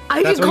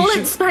 I That's should what call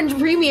you it should- Spanish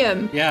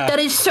Premium. Yeah. That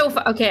is so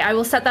fun. Okay, I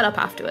will set that up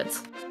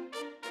afterwards.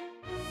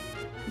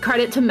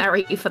 Credit to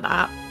Mary for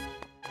that.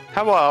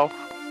 Hello.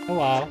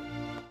 Hello.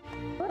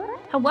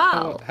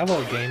 Hello.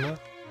 Hello, gamer.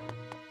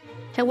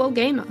 Hello,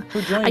 gamer.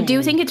 Who joined I do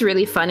you? think it's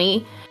really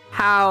funny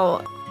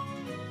how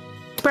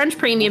Spanish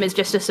Premium is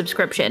just a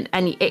subscription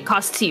and it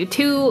costs you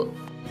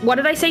what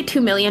did I say?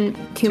 $2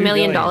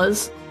 million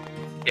dollars.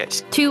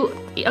 Yes.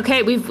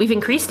 Okay, we've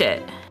increased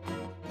it.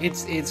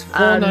 It's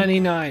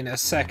 $4.99 a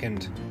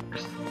second.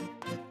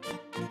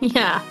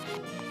 Yeah.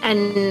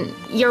 And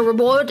your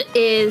reward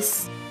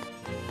is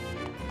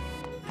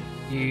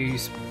You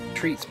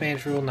treat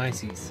Spanish real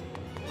niceies.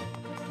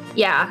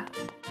 yeah.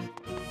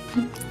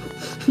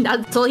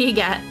 That's all you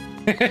get.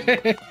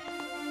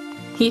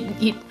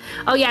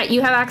 Oh yeah,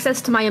 you have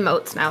access to my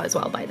emotes now as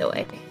well, by the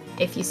way.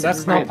 If you That's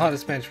subscribe. not part of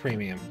Spanish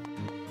Premium.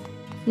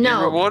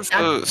 No. Your reward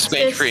for that's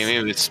Spanish just-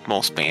 Premium is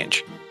more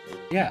Spanish.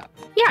 Yeah.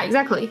 Yeah,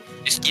 exactly.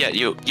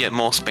 You get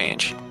more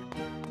Spanish.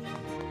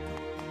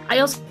 I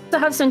also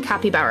have some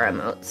capybara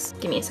emotes.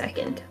 Give me a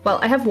second. Well,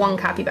 I have one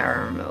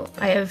capybara emote.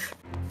 I have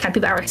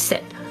capybara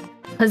sip.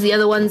 Because the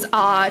other ones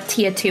are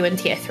tier 2 and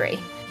tier 3.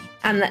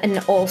 And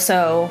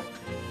also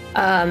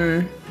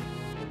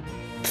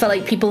for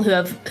like people who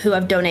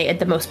have donated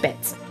the most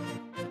bits.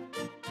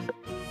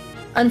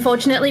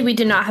 Unfortunately, we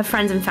do not have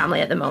friends and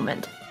family at the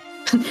moment.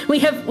 we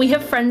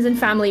have friends and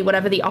family,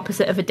 whatever the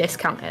opposite of a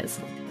discount is.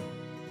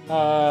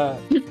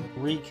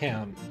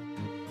 Recount.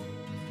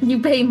 You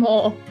pay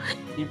more.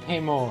 You pay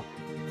more.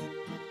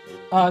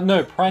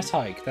 No, price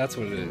hike. That's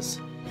what it is.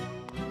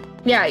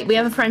 Yeah, we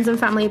have a friends and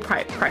family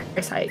price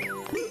hike.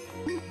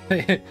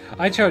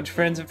 I charge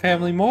friends and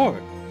family more.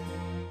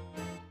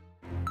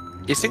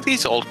 You think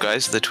these old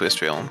guys are the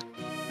twist realm?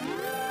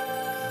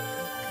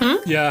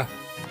 Yeah.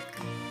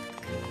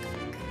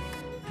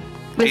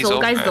 These These old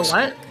old guys, the guys.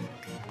 what?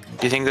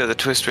 Do you think they're the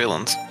twist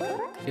villains?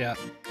 Yeah.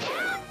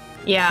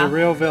 Yeah. The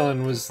real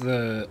villain was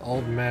the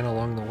old man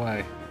along the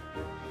way.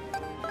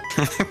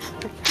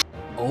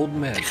 Old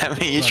men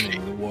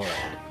running the world.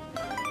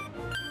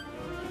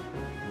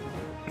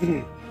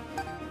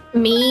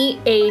 Me,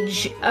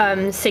 age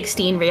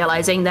 16,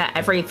 realizing that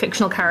every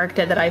fictional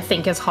character that I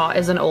think is hot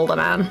is an older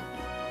man.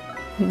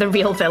 The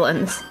real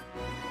villains.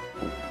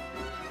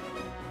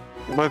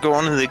 We're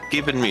going to the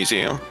Gibbon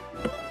Museum.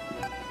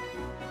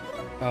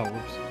 Oh,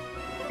 whoops.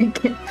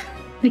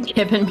 The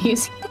Gibbon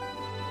Museum.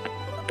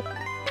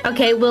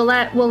 Okay, we'll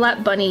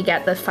let Bunny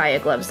get the fire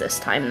gloves this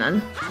time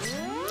then.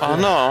 Oh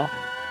no.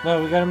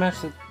 No, we gotta match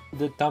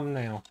the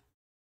thumbnail.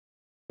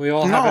 We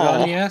all have it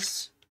on,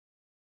 yes?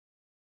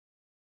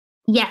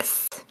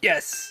 Yes.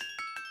 Yes!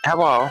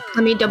 Hello.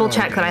 Let me double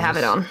check that I have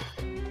it on.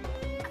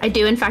 I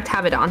do in fact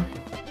have it on.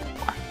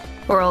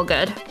 We're all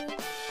good.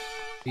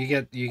 You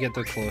get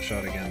the claw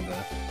shot again,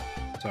 though.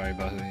 Sorry,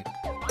 Buzzy.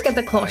 Let's get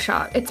the claw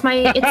shot. It's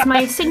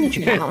my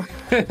signature now.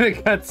 The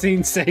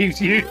cutscene saved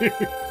you.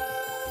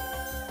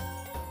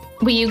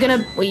 Were you gonna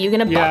bop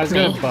me? Yeah, I was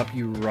gonna bop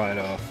you right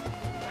off.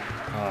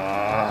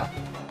 I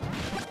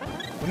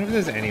wonder if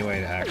there's any way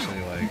to actually,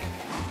 like...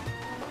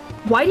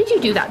 Why did you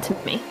do that to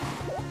me?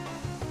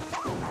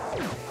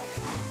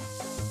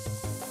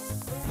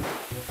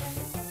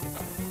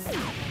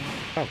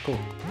 Oh, cool.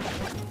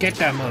 Get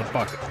that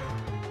motherfucker.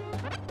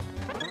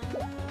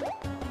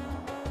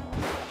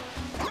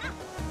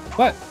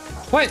 What?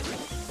 What?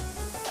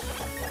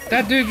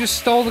 That dude just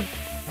stole the...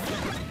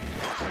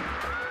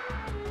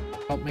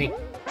 Help me.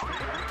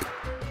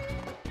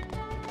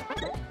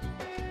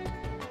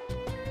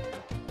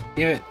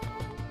 Give it.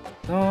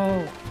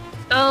 No.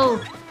 Go.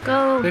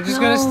 They're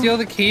just gonna steal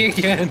the key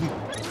again.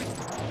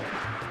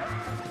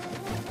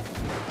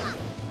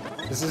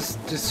 This is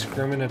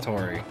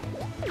discriminatory.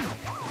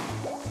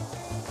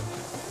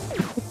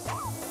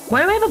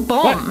 Why do I have a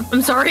bomb? What?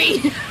 I'm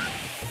sorry.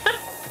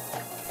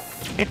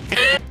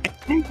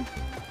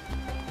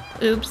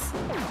 Oops.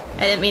 I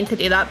didn't mean to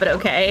do that, but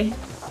okay.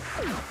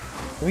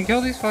 Can we kill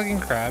these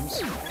fucking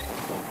crabs?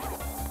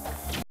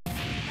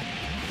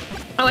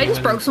 Oh, I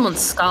just broke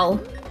someone's skull.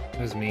 It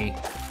was me.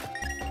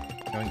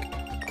 Yoink.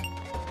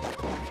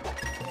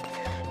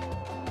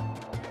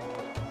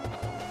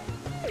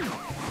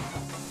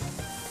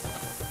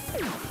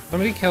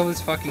 Somebody kill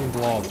this fucking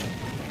blob.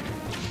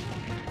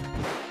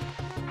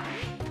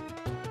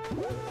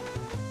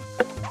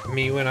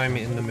 Me when I'm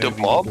in the movie. The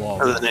blob? The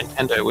blob. Or the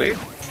Nintendo Wii?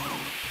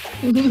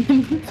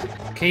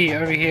 Key,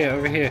 over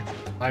here.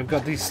 I've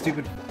got these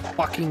stupid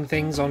fucking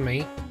things on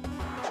me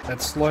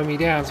that slow me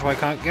down so I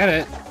can't get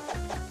it.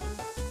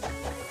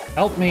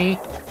 Help me.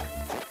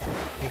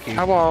 Thank you.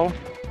 Hello.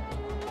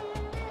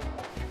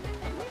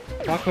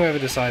 Fuck whoever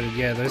decided,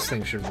 yeah, those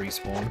things should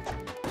respawn.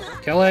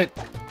 Kill it.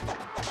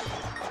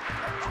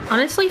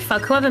 Honestly,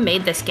 fuck whoever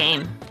made this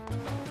game.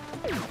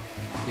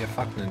 Yeah,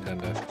 fuck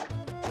Nintendo.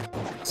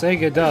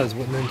 Sega does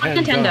what Nintendo Fuck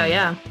Nintendo, does.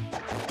 yeah.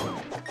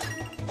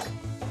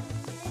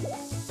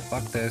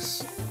 Fuck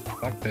this.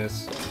 Fuck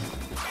this.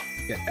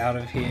 Get out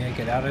of here.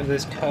 Get out of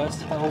this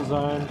cursed hell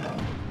zone.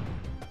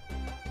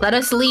 Let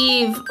us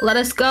leave. Let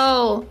us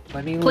go.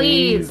 Let me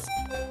Please.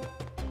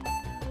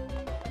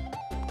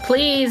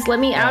 Please, let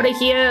me out of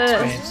here.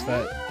 It's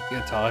that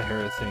Guitar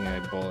Hero thing I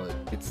bought.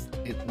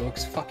 It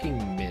looks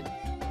fucking mid.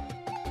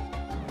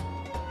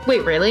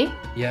 Wait, really?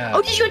 Yeah.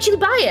 Oh, did you actually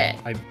buy it?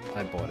 I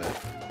bought it.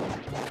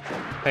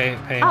 Paying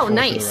Oh, for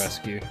nice. the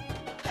rescue.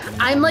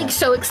 I'm like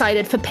so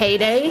excited for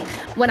Payday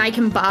when I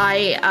can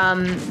buy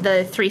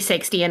the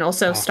 360 and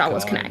also Star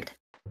Wars God. Connect.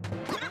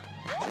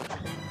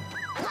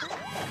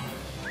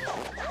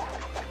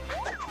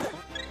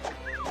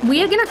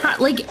 We are gonna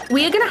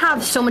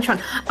have so much fun.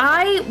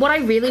 What I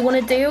really want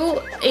to do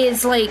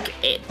is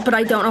but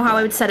I don't know how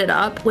I would set it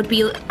up.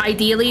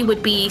 Ideally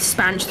would be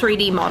Spanch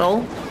 3D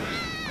model,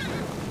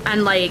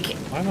 and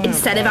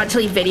instead of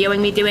actually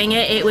videoing me doing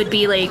it, it would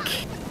be like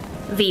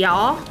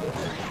VR.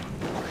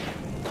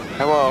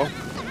 Hello.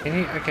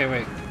 Okay,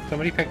 wait.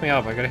 Somebody pick me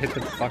up. I gotta hit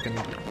the fucking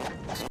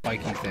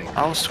spiky thing.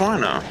 I was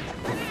trying to.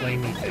 The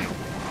flamey thing.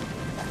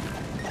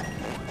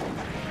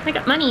 I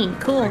got money.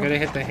 Cool. I gotta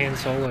hit the Han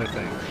Solo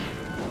thing.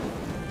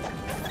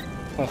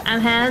 Oh.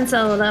 I'm Han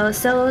Solo.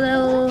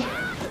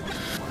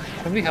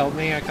 Somebody help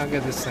me. I can't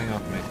get this thing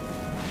off me.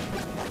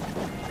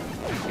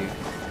 Thank you.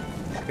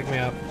 Pick me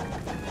up.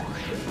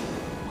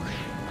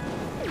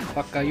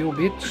 Fuck are you,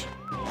 bitch?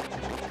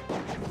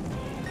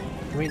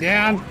 Put me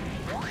down.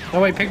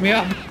 No, wait, pick me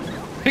up.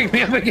 Pick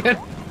me up again.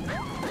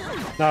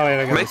 No,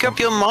 wait, I got Make up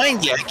your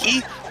mind,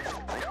 Yaki.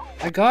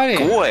 I got it.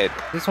 Good.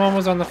 This one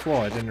was on the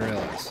floor. I didn't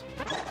realize.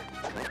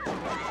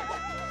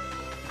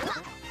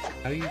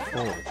 How do you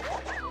fall?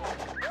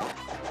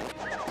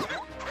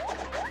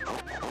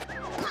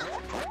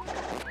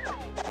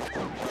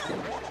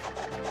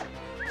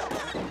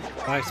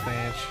 Hi,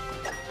 Spanch.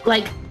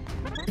 Like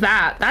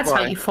that. That's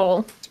how Why? you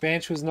fall.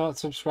 Spanch was not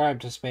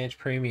subscribed to Spanch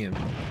Premium.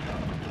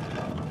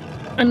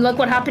 And look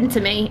what happened to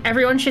me.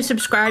 Everyone should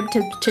subscribe to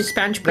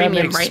Spanch That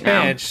Premium makes right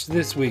now. Spanch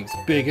this week's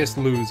biggest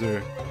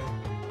loser.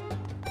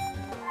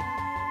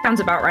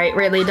 Sounds about right,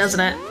 really, doesn't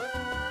it?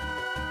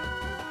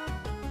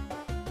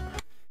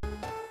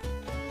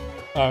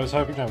 I was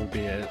hoping that would be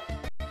it.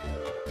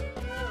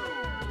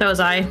 That was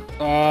I.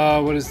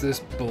 What is this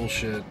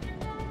bullshit?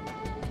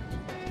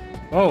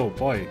 Oh,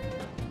 boy.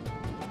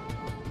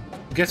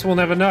 Guess we'll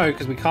never know,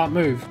 because we can't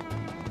move.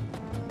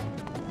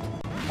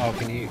 Oh,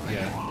 can you?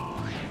 Yeah.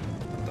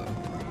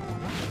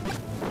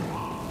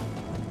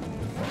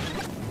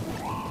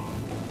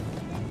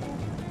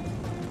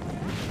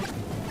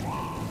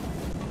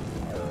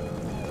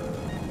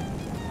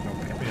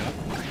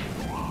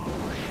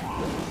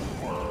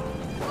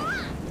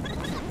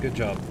 Good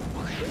job.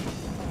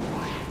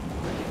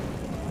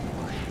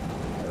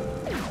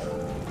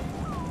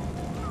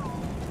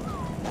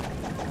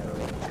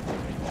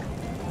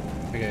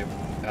 Okay,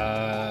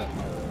 I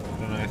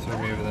don't know, throw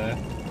me over there.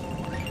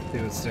 See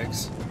what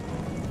sticks.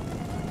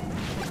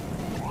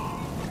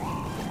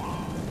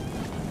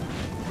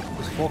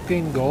 Just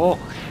fucking go.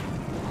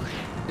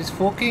 Just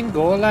fucking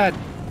go, lad.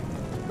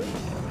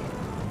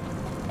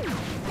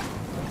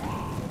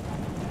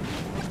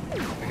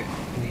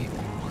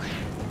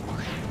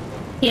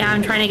 Yeah,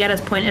 I'm trying to get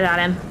us pointed at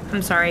him.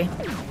 I'm sorry.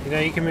 You know,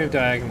 you can move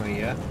diagonally,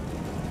 yeah?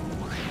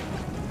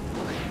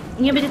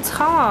 Yeah, but it's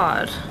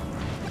hard.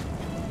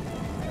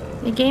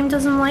 The game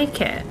doesn't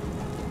like it.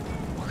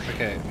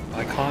 Okay,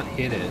 I can't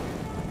hit it.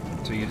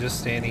 So you're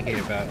just standing here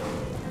about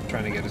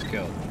trying to get us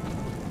killed.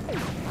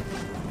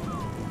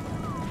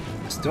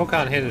 Still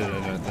can't hit it, I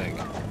don't think.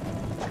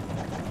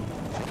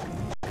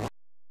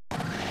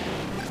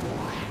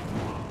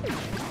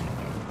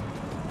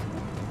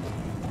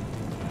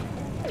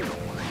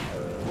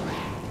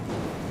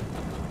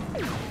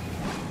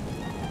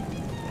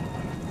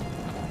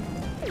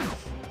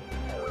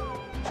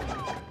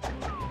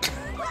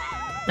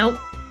 Nope.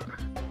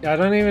 Yeah, I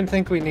don't even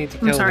think we need to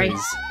kill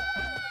these.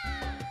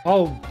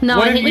 Oh, no,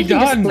 what I think we can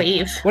just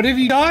leave. What have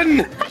you done?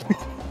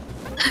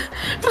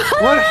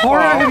 What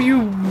horror have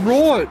you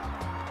wrought?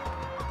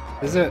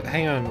 There's a,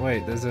 hang on,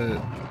 wait, there's a,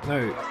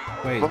 no,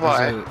 wait,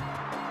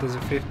 there's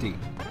a 50.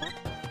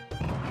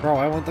 Bro,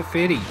 I want the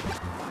 50. Wait,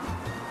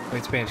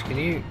 Spanch, can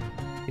you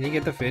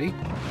get the 50?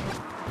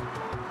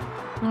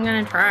 I'm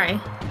gonna try.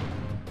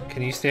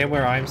 Can you stand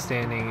where I'm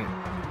standing?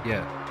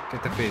 Yeah,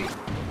 get the 50.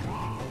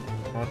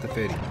 I want the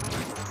 50.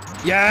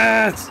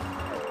 Yes!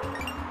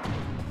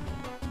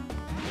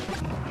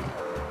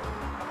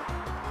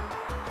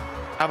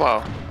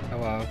 Hello.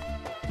 Hello.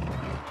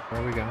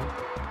 Where are we going?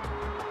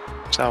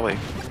 Sally.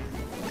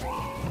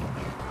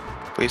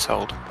 Please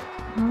hold.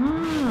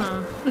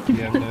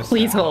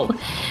 Please hold.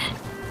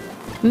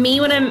 Me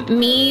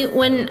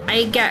when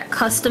I get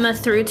customer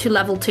through to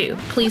level 2.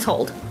 Please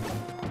hold.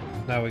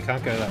 No, we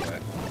can't go that way.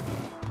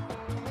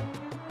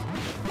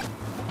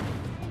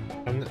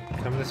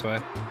 Come this way.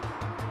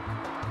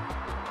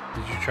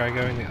 Did you try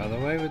going the other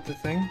way with the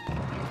thing?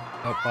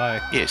 Oh,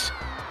 bye. Yes.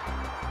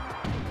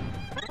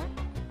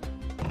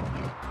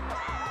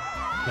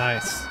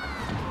 Nice.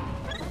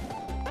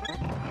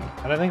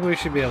 I don't think we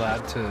should be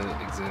allowed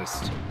to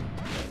exist.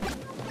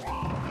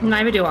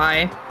 Neither do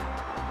I.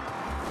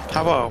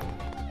 Hello.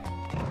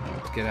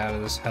 Let's get out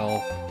of this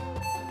hell.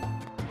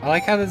 I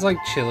like how there's like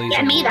chilies.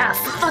 Get me the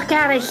fuck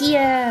out of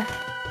here!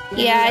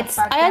 Yeah, it's.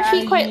 I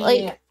actually quite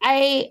like.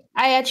 I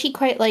actually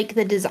quite like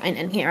the design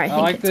in here. I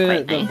think like it's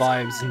quite the nice.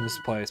 vibes in this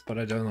place, but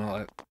I do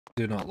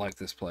not like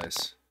this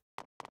place.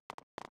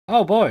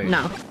 Oh boy.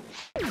 No.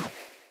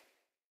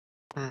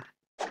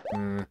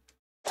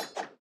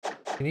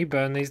 Can you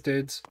burn these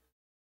dudes?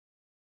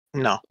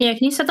 No. Yeah,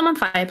 can you set them on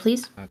fire,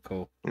 please? Oh,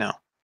 cool. No.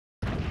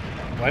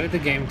 Why did the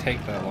game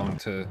take that long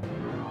to...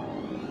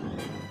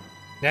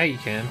 Now you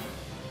can.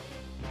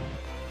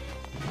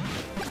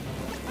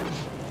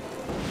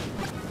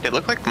 They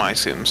look like my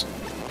Sims.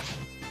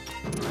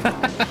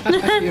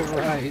 You're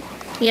right.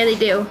 Yeah, they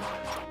do.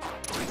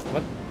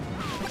 What?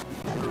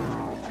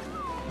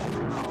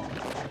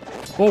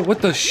 Whoa, what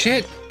the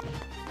shit?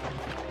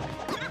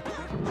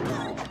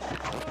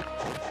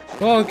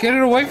 Oh, get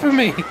it away from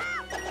me!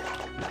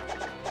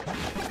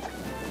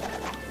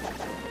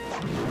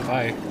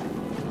 Bye.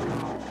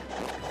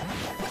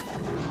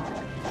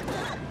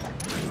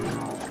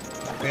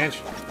 Bench.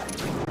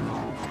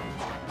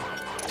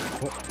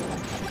 What?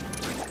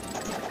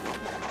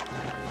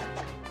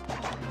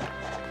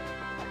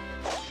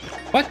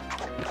 What?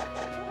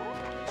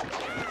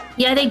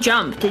 Yeah, they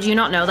jump. Did you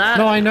not know that?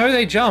 No, I know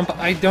they jump.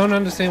 I don't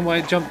understand why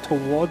it jumped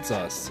towards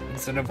us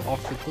instead of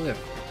off the cliff,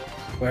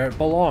 where it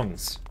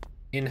belongs.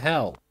 In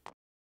hell.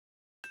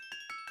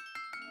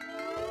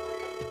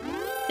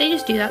 They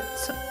just do that.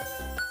 So...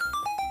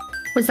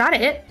 Was that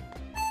it?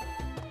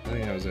 I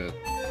think that was it.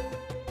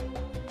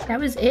 That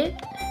was it?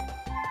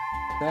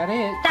 That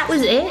it? That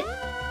was it?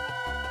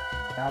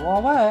 That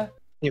was it?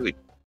 Yeah, we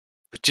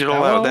did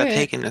all out without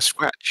taking a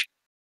scratch.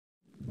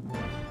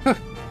 Wow,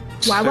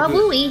 wow,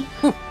 wooey.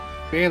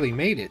 Barely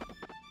made it.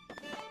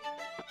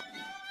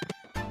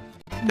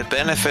 The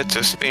benefits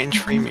of Spain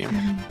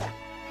Premium.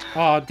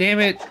 Oh, damn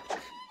it.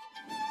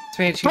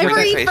 Spanch, you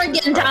Every got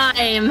friggin'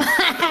 time!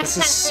 This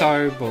is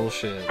so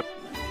bullshit.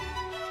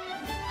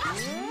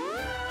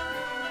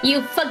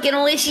 You fucking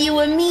wish you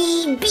were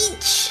me,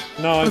 bitch!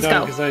 No, I Let's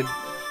don't, go. because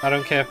I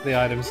don't care for the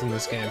items in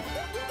this game.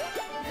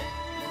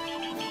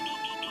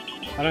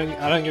 I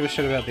don't give a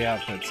shit about the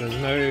outfits. There's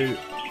no,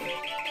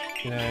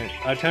 you know,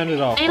 I turned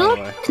it off. They by the look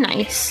way.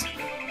 nice.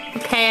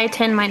 Okay, I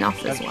turned mine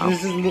off as well.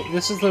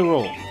 This is the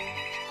rule.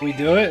 We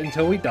do it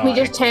until we die. We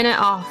just turn it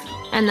off,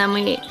 and then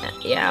we,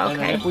 yeah, okay.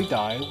 And then if we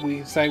die,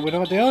 we say we're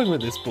not dealing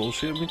with this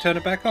bullshit, and we turn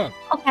it back on.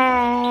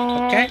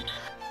 Okay. Okay. Is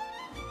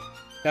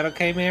that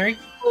okay, Mary?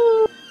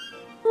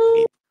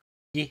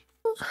 Yeah.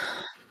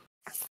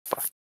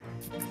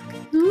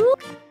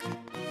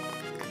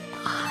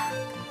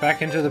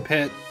 Back into the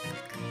pit.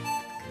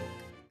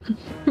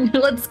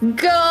 Let's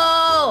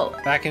go!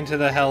 Back into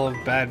the hell of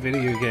bad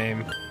video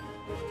game.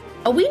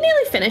 Are we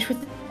nearly finished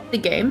with the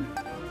game?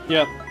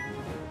 Yep.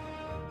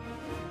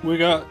 We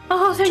got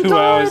thank 2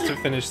 God. hours to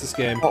finish this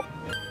game. Oh.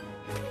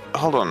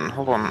 Hold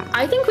on.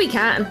 I think we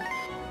can.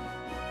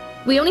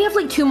 We only have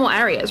like 2 more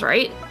areas,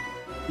 right?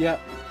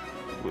 Yep.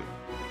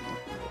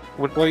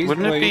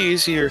 Wouldn't it be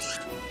easier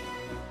if...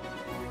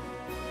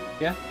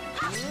 Yeah?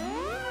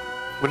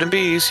 Wouldn't it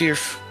be easier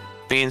if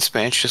me and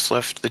Spanch just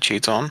left the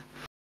cheats on?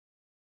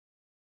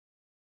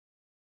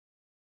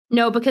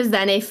 No, because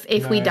then if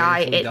we No, die,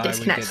 if we it die, we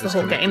disconnects the get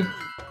whole game.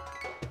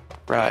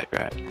 Right.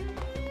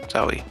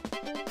 Zoe.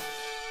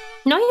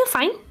 No, you're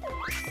fine.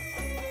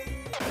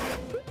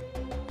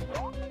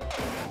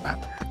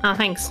 Oh,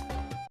 thanks.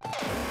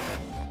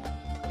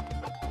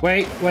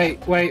 Wait. There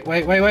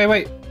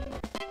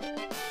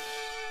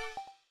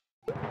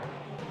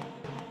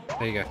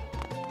you go.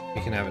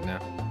 You can have it now.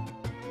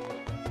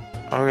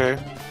 Okay.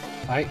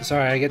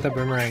 Sorry, I get the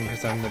boomerang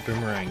because I'm the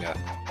boomeranger.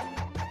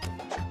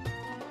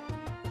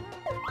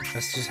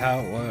 That's just how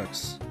it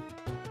works.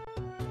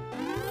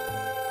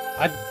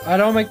 I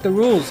don't make the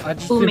rules. I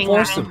just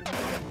enforce them.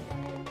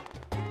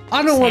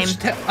 I don't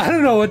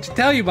know what to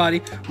tell you,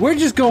 buddy. We're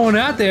just going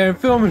out there and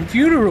filming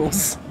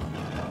funerals.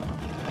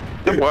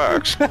 It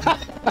works.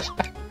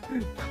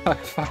 Oh,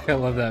 fuck, I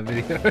love that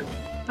video.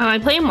 Oh, I'm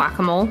playing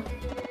Whack-A-Mole.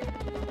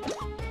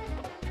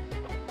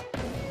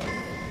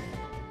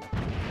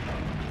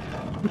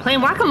 I'm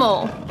playing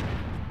Whack-A-Mole.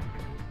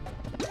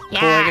 Yeah.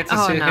 Cool, I get to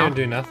sit no. here and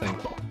do nothing.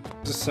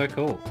 This is so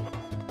cool.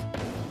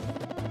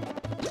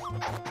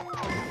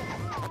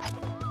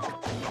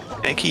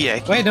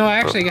 Yankee. Wait, no, I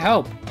actually get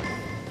help.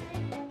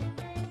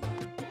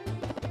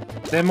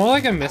 They're more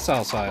like a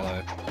missile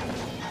silo.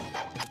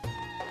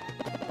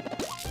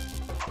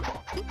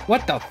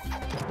 What the f-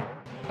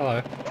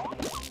 Hello.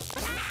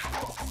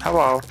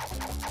 Hello.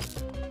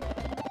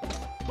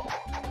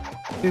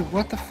 Dude,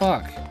 what the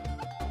fuck?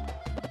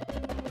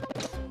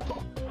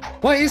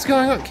 What is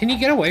going on? Can you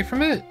get away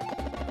from it?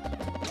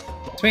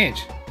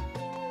 Spanch.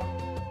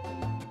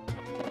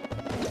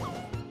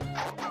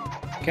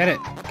 Get it.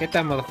 Get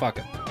that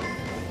motherfucker.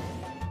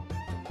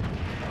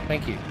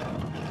 Thank you.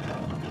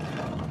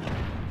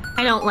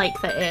 I don't like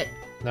the it.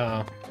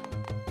 No.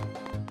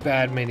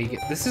 Bad mini.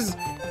 This is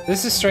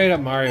straight up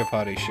Mario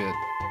Party shit.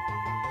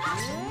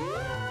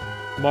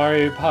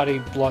 Mario Party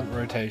blunt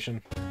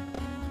rotation.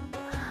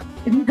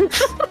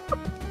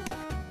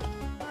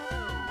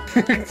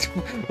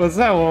 What's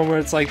that one where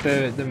it's like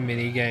the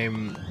mini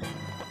game?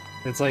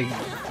 It's like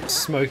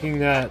smoking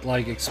that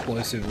like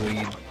explosive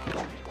weed.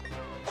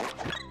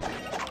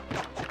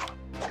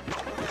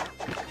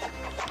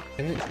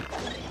 Isn't it?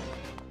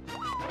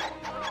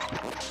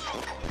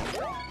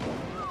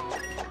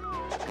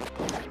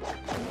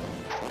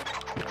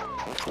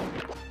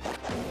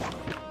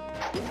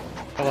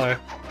 Hello.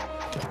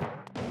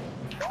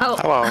 Oh,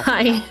 Hello.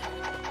 hi.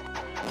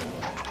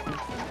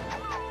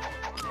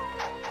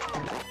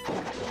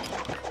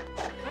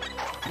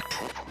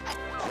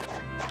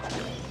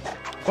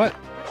 What?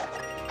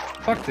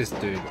 Fuck this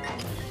dude.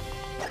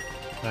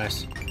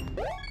 Nice.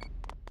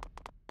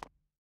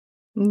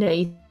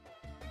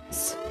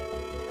 Nice.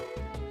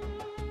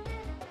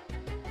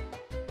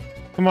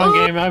 Come on,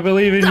 game. I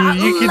believe in you.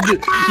 You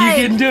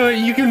can do it.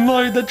 You can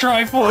load the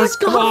Triforce.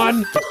 Come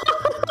on.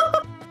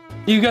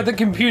 You got the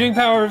computing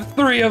power of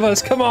 3 of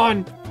us. Come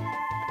on.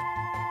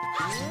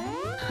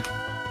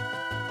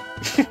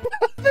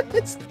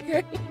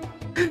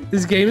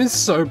 This game is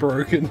so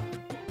broken.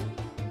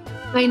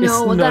 I know,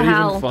 It's what not the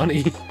hell? even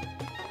funny.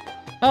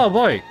 Oh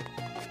boy.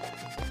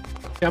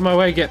 Get out my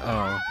way,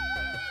 oh.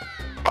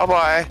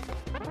 Bye-bye.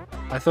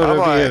 I thought it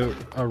would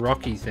be a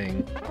rocky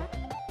thing.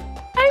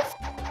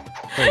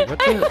 Wait, what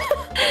the?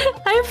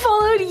 I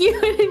followed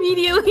you and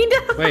immediately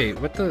died. Wait,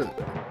 what the?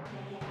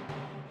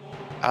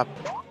 Up.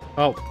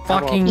 Oh,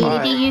 fucking. You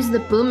Bye. need to use the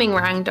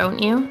boomerang, don't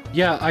you?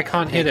 Yeah, I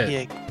can't hit it.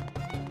 Yankee.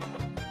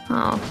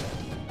 Oh.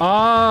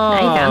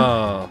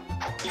 Oh.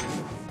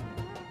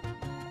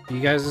 You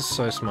guys are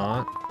so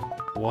smart.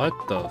 What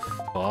the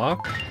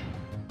fuck?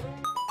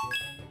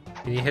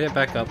 Can you hit it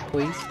back up,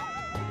 please?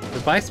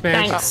 Goodbye,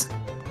 Spanch. Thanks.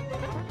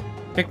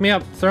 Pick me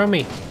up. Throw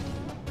me.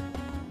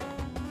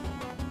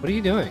 What are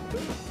you doing?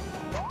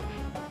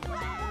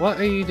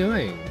 What are you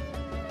doing?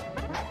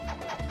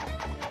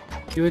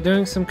 You were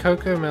doing some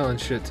cocoa melon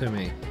shit to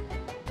me.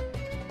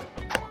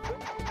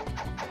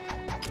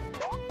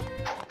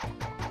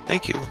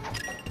 Thank you.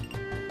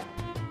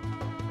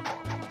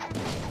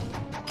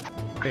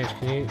 Paige,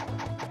 can you...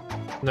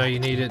 No, you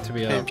need it to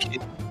be up.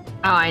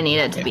 Oh, I need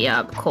it to be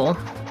up. Cool.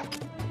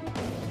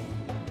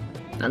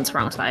 That's the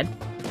wrong side.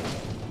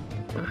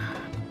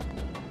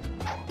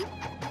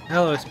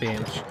 Hello,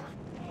 Spanish.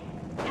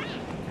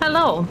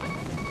 Hello.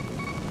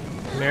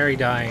 Mary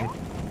dying.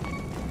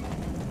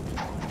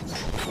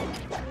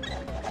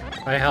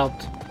 I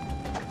helped.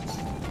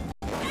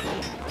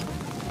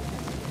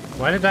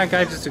 Why did that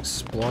guy just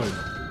explode?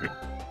 I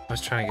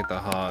was trying to get the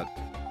heart.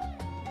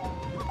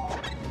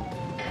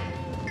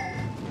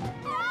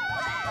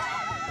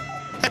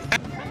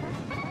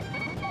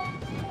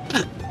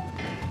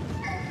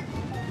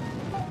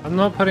 I'm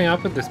not putting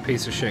up with this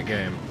piece of shit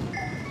game.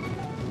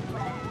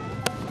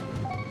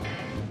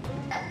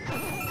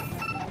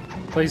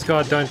 Please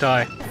God, don't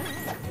die.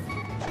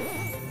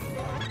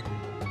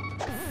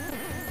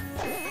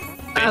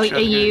 Oh, are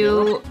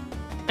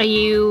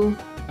you...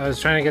 I was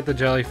trying to get the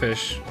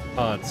jellyfish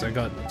hearts. I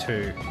got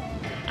 2.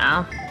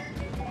 Oh.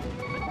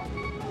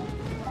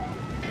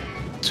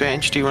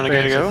 Svange, do you want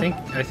to go?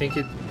 I think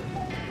it...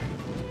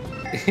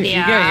 If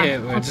Yeah. you get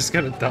hit, we're just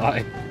gonna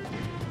die.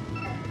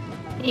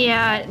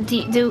 Yeah, do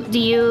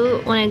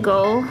you want to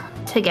go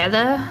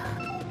together?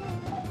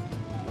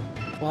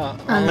 Well,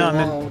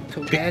 No,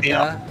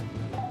 together.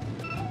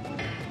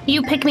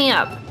 You pick me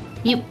up.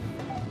 You...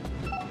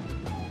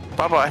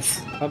 Bye-bye.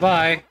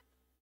 Bye-bye.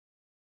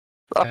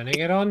 Turning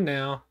it on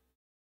now.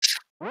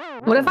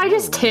 What if I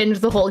just turned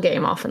the whole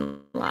game off and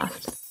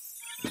left?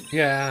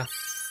 Yeah.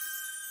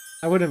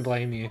 I wouldn't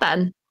blame you.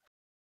 Then.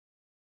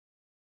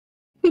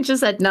 You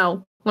just said,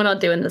 no, we're not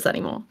doing this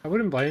anymore. I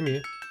wouldn't blame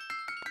you.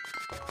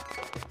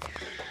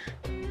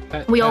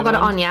 We all got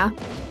it on, yeah?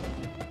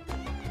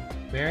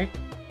 Mary?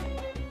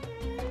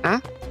 Huh?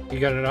 You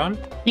got it on?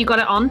 You got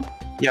it on?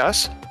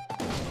 Yes.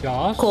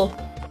 Yes. Cool.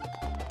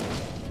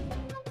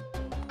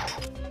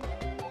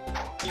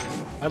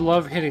 I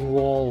love hitting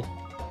wall.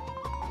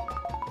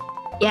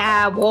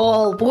 Yeah,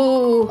 wall,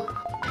 woo.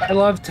 I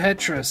love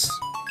Tetris.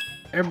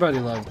 Everybody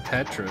loves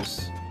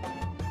Tetris.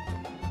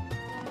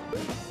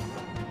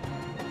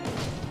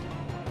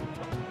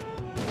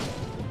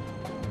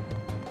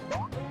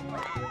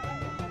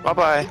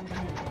 Bye-bye.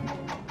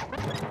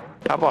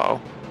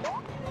 Hello.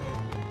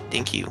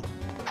 Thank you.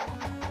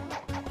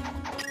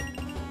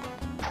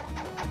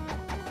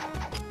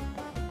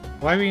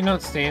 Why were you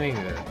not standing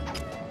there?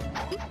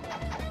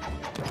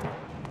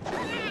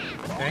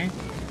 Okay.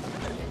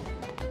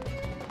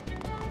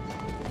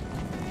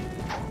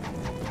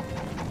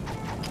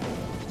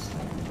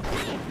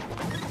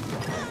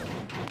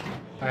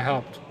 I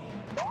helped.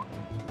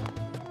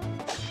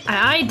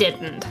 I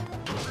didn't.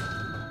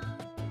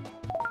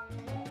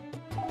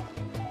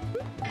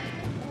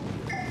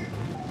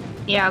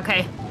 Yeah,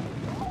 okay.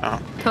 Oh.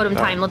 Totem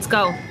time, let's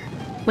go.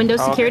 Windows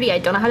Oh, okay. security, I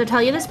don't know how to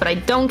tell you this, but I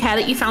don't care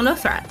that you found no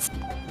threats.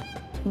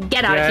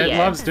 Get out Yeah, of it here.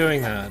 loves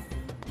doing that.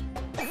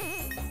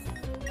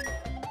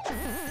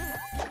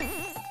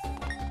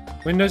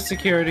 Windows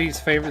Security's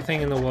favorite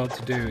thing in the world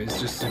to do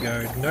is just to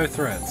go, no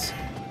threats.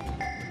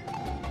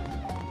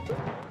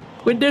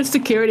 Windows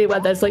security where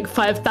there's like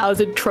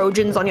 5,000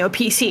 Trojans on your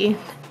PC.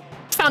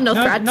 Found no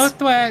threats. No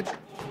threat!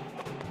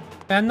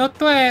 Found no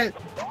threat!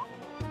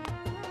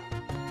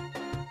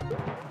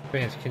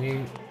 Vance, can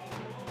you...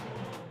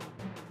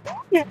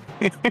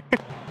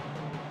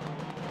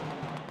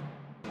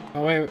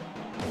 Oh, wait.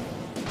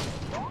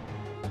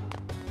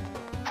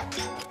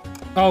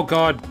 Oh,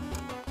 God.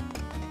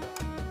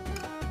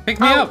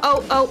 Pick me up!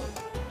 Oh.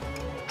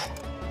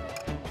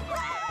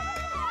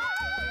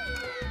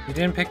 You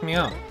didn't pick me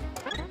up.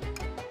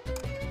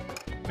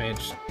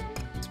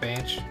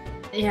 Spanch.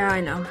 Yeah,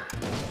 I know.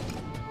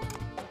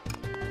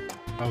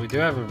 Oh, we do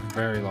have a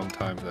very long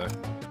time, though.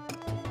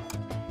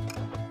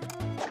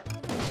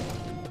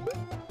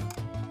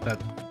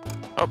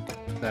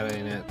 That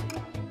ain't it.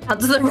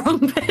 That's the wrong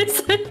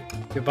person.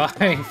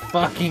 Goodbye,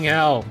 fucking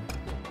hell.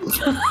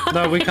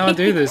 No, we can't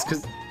do this,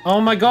 because... Oh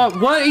my God,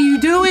 what are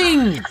you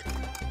doing?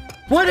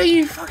 What are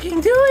you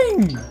fucking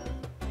doing?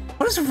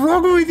 What is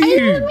wrong with you? I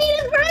didn't mean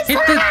to press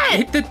that!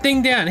 Hit the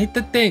thing down, hit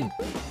the thing.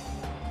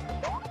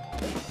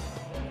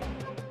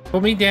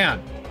 Put me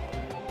down.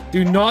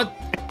 Do not...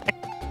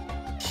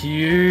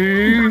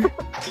 You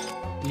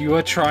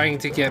are trying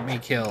to get me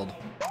killed.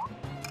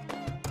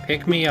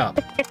 Pick me up.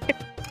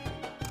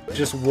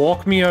 Just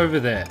walk me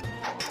over there.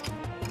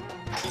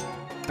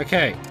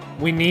 Okay,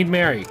 we need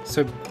Mary,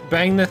 so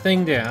bang the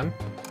thing down.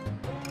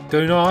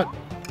 Do not...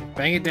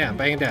 Bang it down,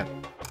 bang it down.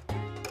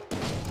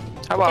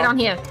 Hello. Get on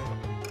here.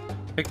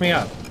 Pick me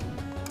up.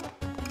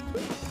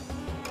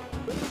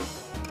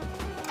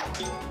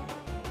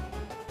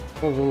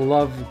 For the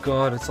love of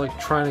God, it's like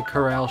trying to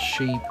corral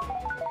sheep.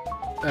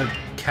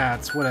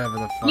 Cats, whatever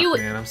the fuck,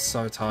 man. I'm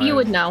so tired. You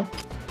would know.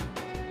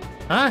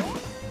 Huh?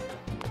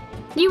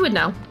 You would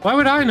know. Why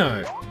would I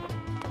know?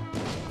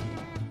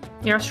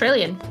 You're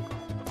Australian.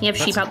 You have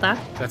sheep out there.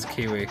 That's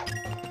Kiwi.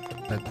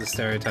 The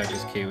stereotype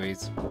is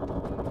Kiwis.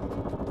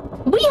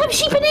 We have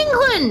sheep in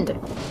England!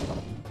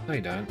 No,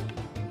 you don't.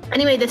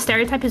 Anyway, the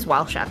stereotype is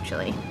Welsh,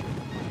 actually.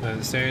 No,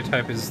 the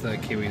stereotype is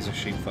that Kiwis are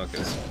sheep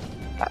fuckers.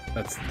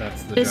 That's the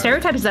The joke.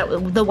 stereotype is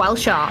that the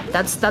Welsh are.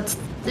 That's the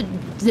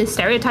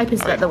stereotype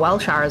is that the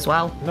Welsh are as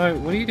well. No,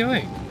 what are you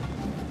doing?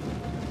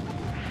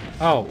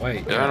 Oh,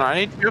 wait. Don't I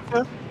need to go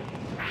there?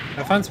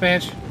 Have fun,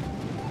 Spanch.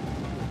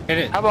 Hit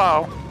it.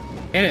 Hello.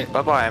 Hit it.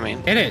 Bye-bye, I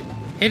mean. Hit it.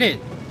 Hit it.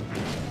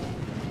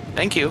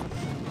 Thank you.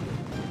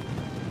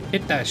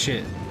 Hit that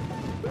shit.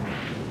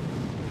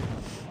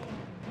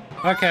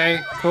 Okay,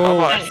 cool.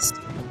 Bye-bye.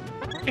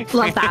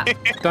 Love that.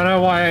 Don't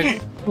know why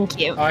Thank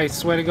you. I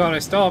swear to God I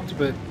stopped,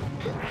 but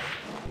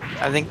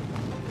I think...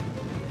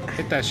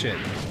 hit that shit.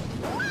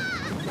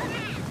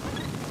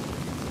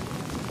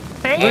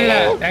 Look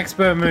at that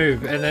expert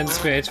move, and then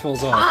Spanch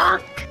falls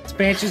off.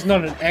 Spanch is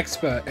not an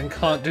expert and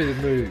can't do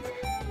the move.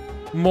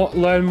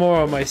 Learn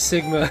more on my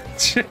Sigma,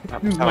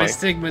 my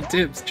Sigma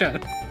tips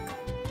channel.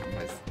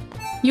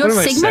 Your What am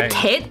I Sigma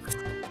saying? tits?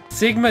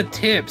 Sigma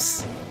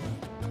tips.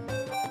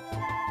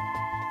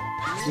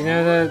 You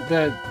know that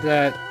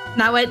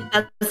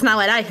That's not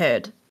what I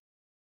heard.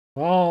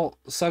 well,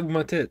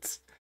 Sigma tits.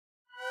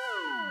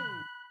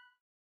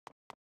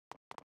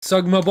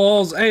 Sigma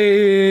balls,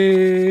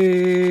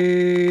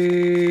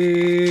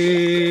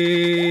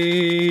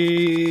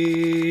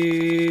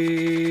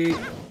 ayy.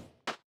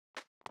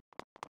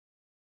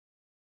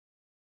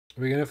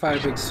 Are we gonna fight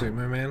a big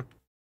sumo man?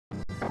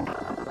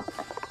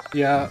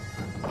 Yeah.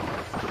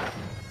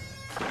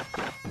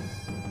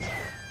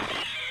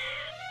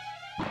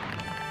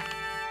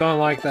 Don't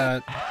like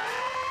that.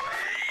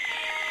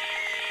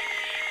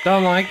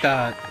 Don't like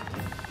that.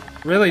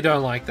 Really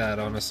don't like that,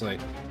 honestly.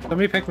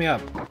 Somebody pick me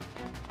up.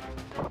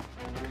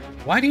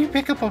 Why do you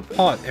pick up a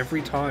pot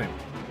every time?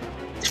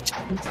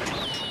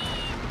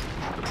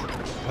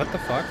 What the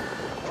fuck?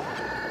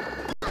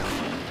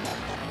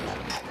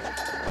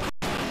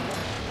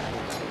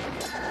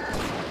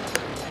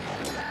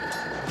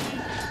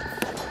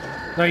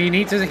 No, you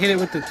need to hit it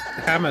with the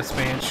hammer,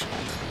 Spanch.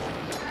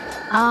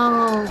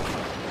 Oh.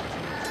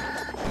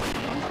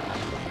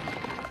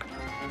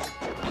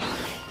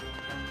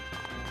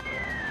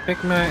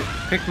 Pick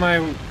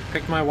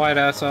my white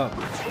ass up.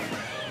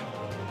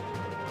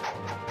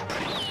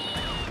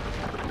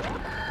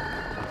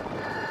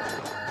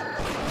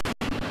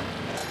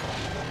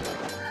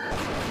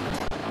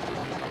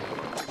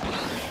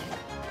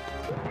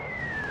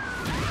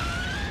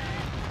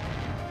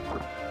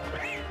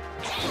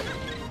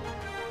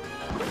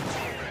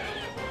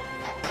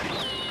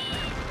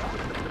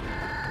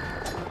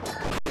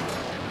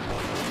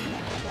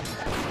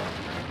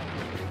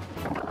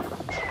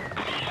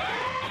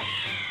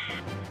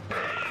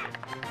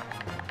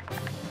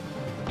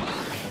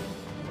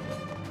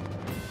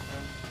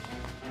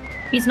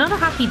 He's not a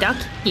happy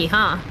ducky,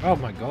 huh? Oh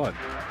my god.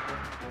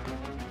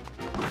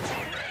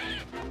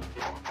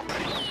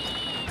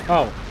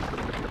 Oh.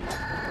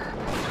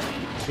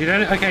 You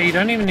don't- okay, you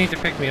don't even need to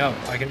pick me up.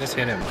 I can just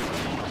hit him.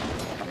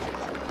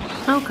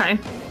 Okay.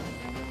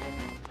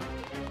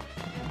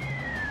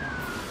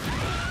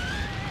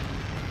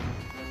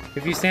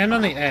 If you stand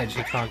on the edge,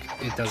 he can't-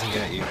 it doesn't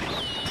get you.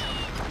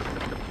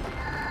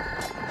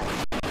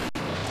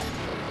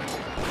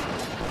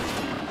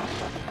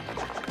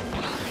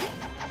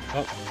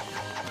 Oh.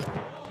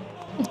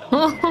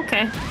 Oh,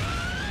 okay.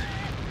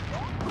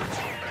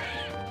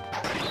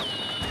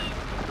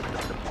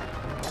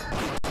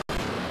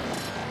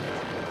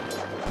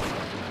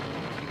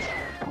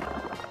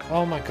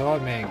 Oh my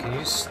god, man, can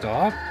you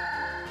stop?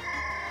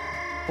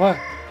 What?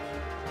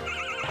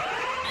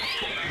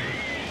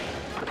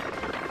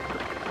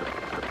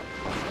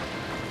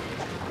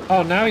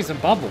 Oh, now he's a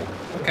bubble.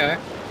 Okay.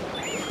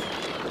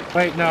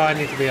 Wait, no, I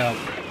need to be up.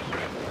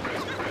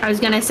 I was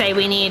gonna say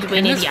we need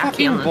Can this Yaki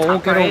fucking on the ball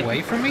top get right.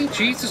 away from me?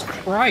 Jesus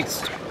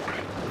Christ!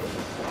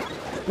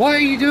 What are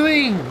you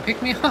doing?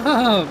 Pick me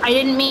up! I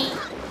didn't mean.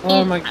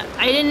 Oh my-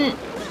 I didn't.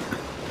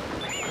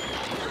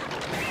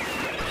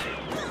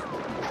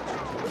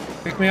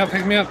 Pick me up,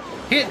 pick me up!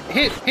 Hit,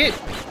 hit, hit!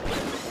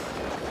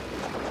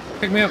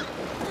 Pick me up!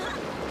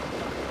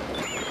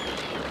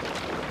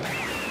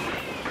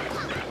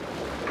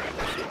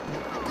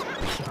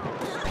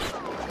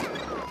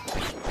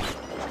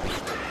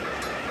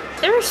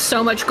 There is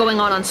so much going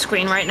on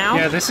screen right now.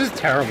 Yeah, this is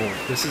terrible.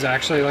 This is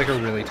actually like a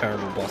really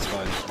terrible boss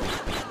fight.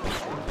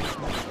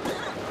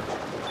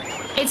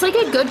 It's like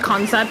a good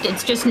concept,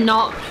 it's just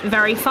not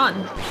very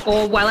fun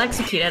or well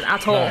executed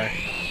at all. No,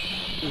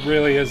 it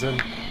really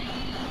isn't.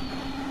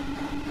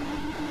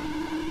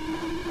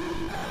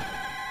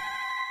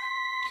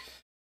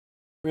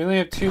 We only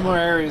have 2 more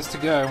areas to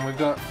go, and we've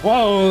got-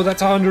 Whoa,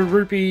 that's 100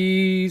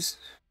 rupees!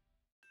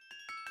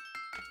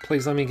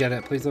 Please let me get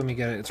it, please let me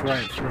get it. It's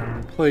right from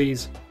me,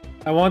 please.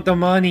 I want the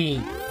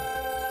money!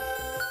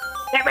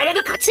 Get rid of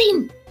the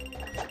cutscene!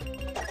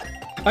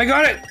 I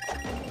got it!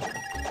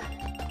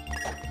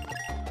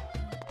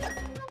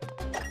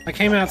 I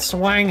came out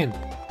swanging.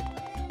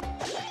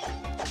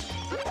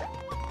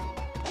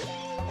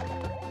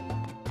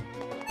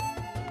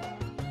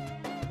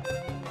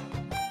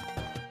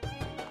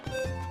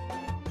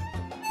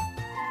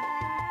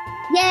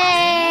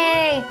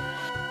 Yay!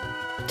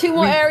 2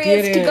 more We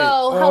areas did to it.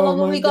 go. How Oh long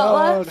have my we got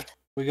God. left?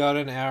 We got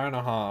an hour and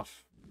a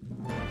half.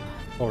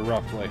 Or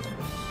roughly.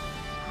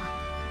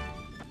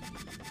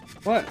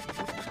 What?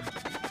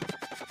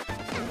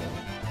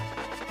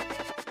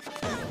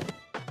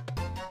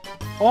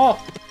 Oh!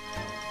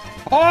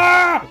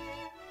 Ah!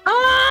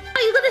 Oh,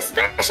 you got a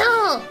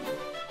special!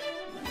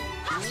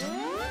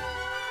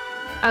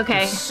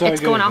 Okay, So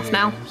it's good going at off video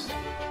now. games.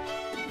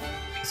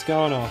 It's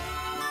going off.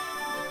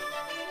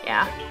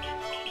 Yeah.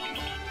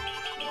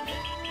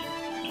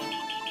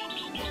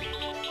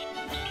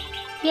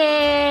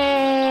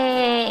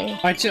 Yay!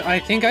 I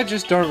think I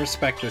just don't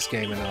respect this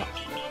game enough.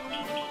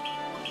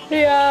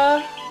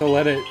 Yeah. To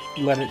let it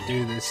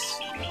do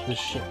this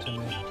shit to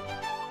me.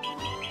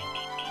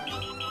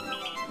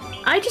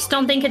 I just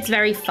don't think it's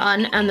very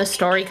fun, and the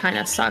story kind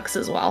of sucks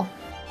as well.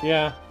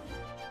 Yeah.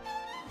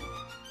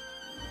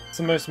 It's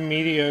the most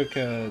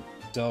mediocre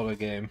Zelda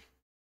game.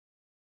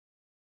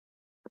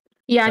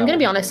 Yeah, I'm gonna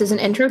be honest, as an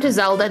intro to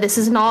Zelda, this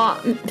is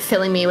not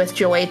filling me with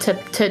joy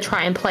to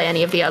try and play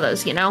any of the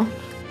others, you know?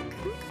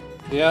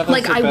 Yeah, that's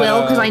like, I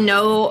will, because I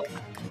know...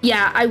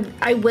 Yeah,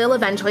 I will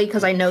eventually,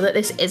 because I know that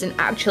this isn't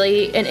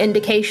actually an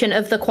indication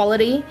of the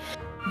quality.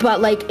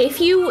 But, like, if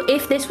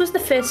this was the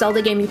first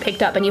Zelda game you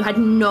picked up and you had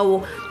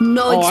no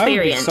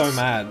experience... I would be so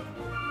mad.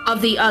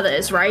 Of the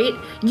others, right?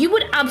 You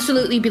would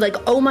absolutely be like,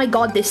 oh my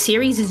god, this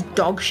series is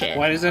dog shit.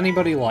 Why does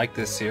anybody like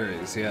this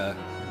series? Yeah.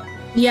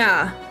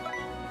 Yeah.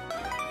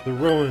 The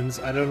ruins,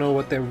 I don't know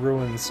what they're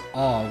ruins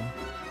of.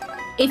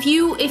 If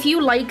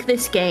you like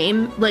this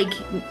game, like,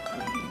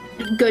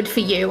 good for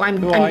you. I'm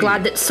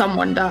glad that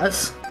someone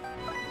does.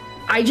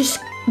 I just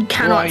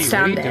cannot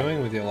stand it. What are you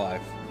doing with your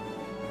life?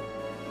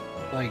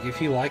 Like,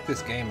 if you like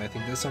this game, I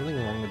think there's something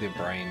wrong with your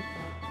brain.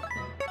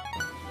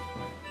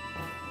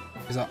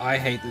 Because I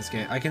hate this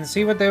game. I can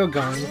see what they were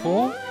going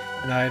for,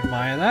 and I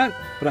admire that,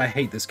 but I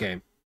hate this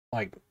game.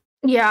 Like...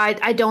 Yeah,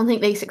 I don't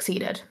think they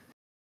succeeded.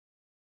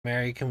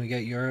 Mary, can we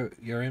get your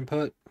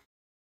input?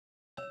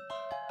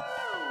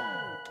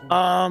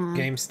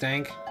 Game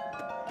stank?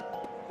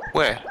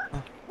 Where?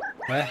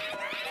 Where?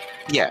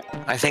 Yeah,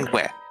 I think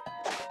where.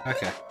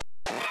 Okay.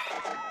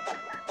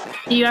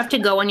 You have to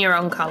go in your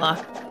own color.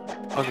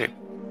 Okay.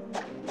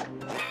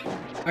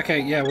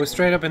 Okay, yeah, we're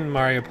straight up in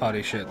Mario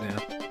Party shit now.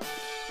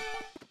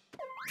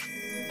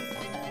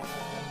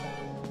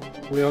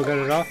 We all got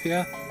it off,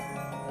 yeah?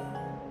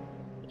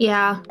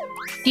 Yeah.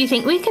 Do you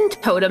think we can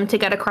totem to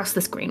get across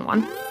this green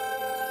one?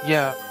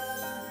 Yeah.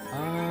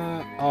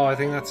 Oh, I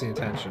think that's the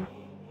intention.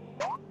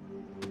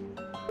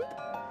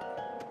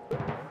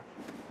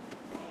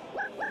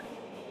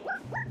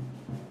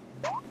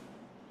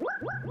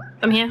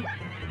 Come here.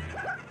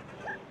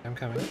 I'm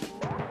coming.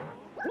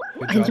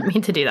 Good I job. didn't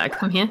mean to do that.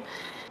 Come here.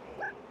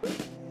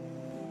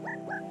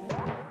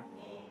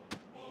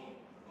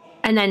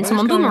 And then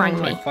someone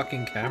boomeranged me. My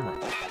fucking camera.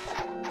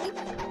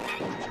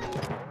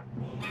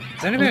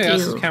 Is anybody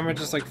else's camera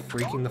just like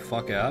freaking the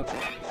fuck out?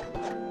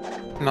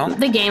 No?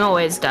 The game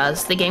always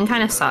does. The game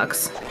kind of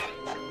sucks.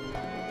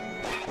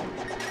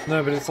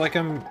 No, but it's like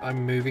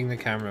I'm moving the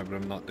camera, but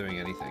I'm not doing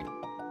anything.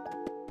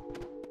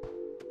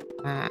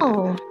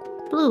 Oh,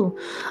 blue.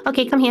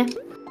 Okay, come here.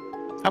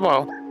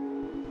 Hello.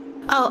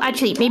 Oh,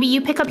 actually, maybe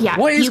you pick up Yak.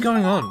 What is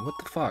going on? What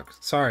the fuck?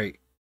 Sorry.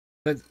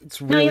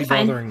 It's really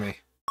bothering me.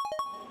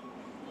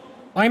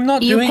 I'm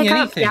not doing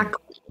anything. Yak.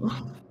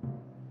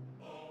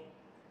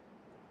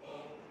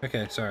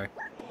 Okay, sorry.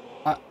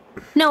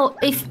 No,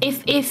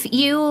 if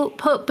you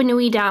put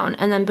Banui down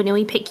and then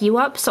Banui pick you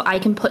up, so I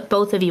can put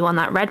both of you on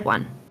that red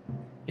one.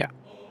 Yeah.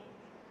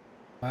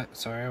 What?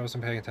 Sorry, I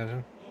wasn't paying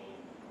attention.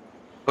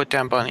 Put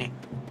down Bunny.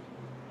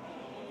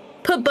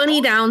 Put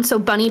Bunny down so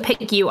Bunny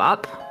pick you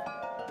up.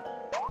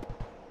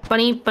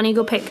 Bunny,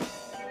 go pick.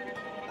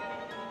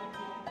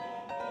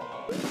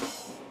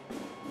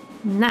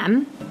 And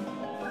then...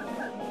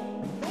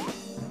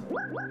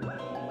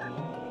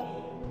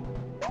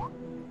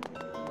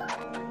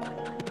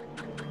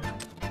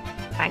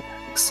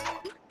 Thanks.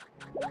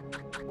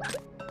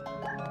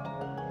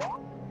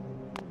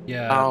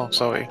 Yeah. Oh,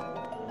 sorry.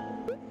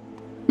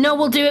 No,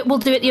 we'll do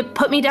it. You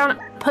put me down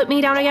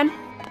again.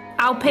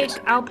 I'll pick.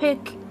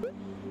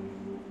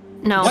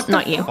 No, What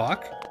not the you.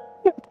 Fuck?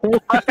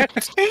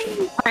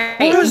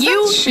 Alright,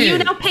 you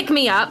now pick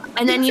me up,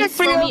 and then you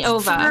throw me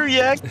over.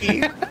 You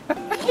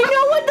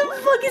know what the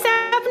fuck is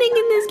happening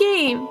in this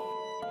game?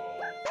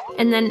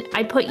 And then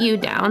I put you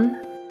down.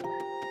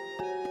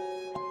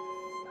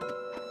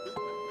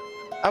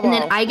 And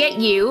then I get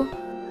you.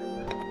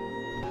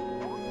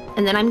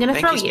 And then I'm gonna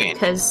throw you,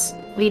 because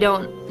we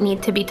don't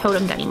need to be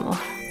totemed anymore.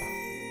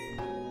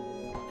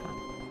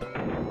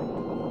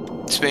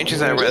 Spanch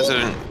is our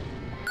resident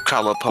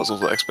color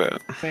puzzles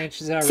expert.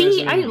 Spanch is our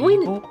See, resident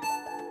evil?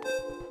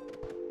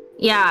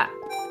 Yeah.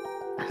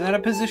 Is that a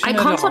position I in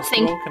the can't stop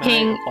hospital? Can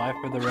thinking- I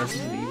apply for the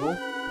Resident Evil?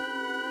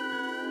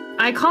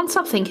 I can't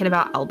stop thinking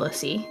about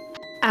Albussy.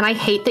 And I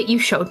hate that you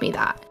showed me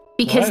that.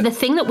 Because What? the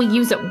thing that we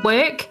use at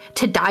work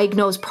to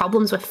diagnose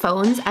problems with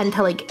phones and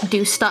to like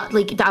do stuff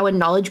like our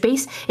knowledge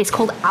base is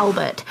called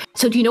Albert.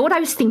 So do you know what I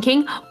was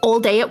thinking all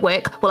day at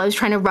work while I was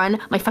trying to run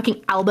my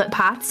fucking Albert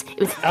paths? It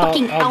was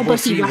fucking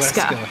Alberty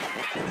Wesker.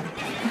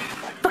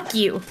 Fuck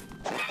you.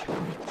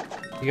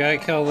 You gotta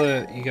kill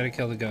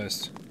the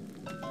ghost.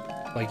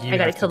 Like you I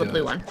gotta have kill to the do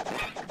blue it. one.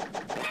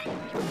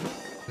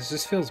 This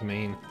just feels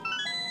mean.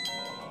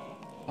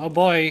 Oh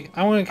boy,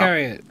 I want to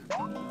carry it.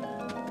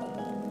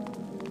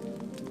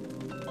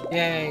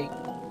 Yay.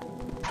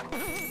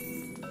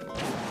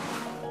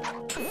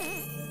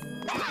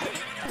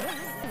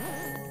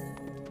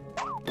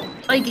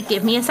 Like,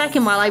 give me a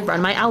second while I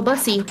run my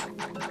Albussy.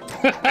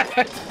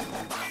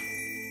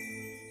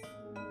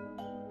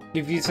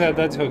 If you said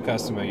that to a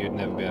customer, you'd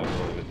never be able to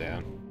live it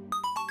down.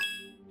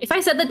 If I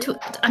said that to,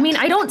 I mean,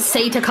 I don't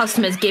say to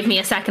customers, give me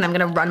a second, I'm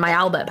gonna run my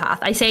Albert path.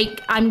 I say,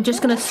 I'm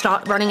just gonna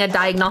start running a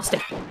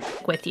diagnostic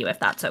with you, if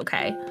that's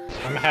okay.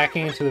 I'm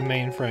hacking into the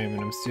mainframe and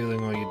I'm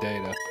stealing all your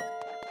data.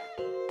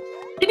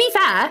 To be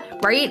fair,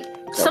 right?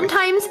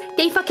 Sometimes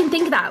they fucking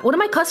think that. One of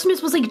my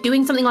customers was like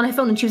doing something on her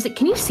phone and she was like,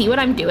 can you see what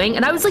I'm doing?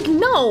 And I was like,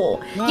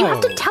 no, you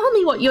have to tell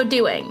me what you're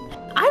doing.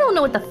 I don't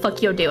know what the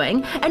fuck you're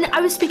doing. And I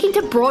was speaking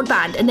to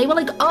broadband and they were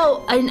like,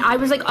 oh, and I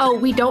was like, oh,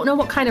 we don't know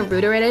what kind of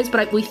router it is,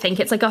 but we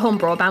think it's like a home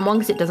broadband one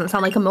because it doesn't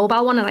sound like a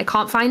mobile one and I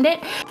can't find it.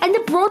 And the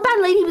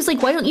broadband lady was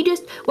like, why don't you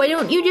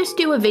just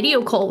do a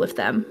video call with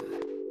them?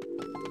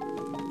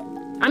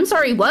 I'm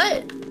sorry,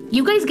 what?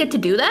 You guys get to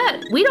do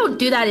that? We don't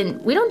do that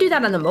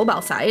on the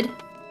mobile side.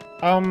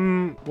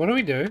 What do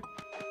we do?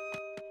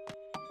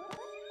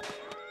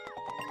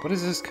 What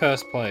is this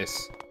cursed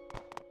place?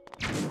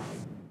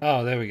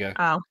 Oh, there we go.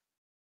 Oh.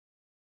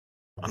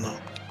 Oh no.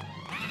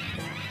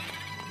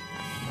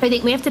 I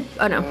think we have to,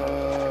 oh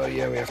no.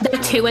 Yeah, we have to.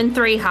 They're 2 and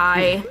 3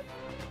 high.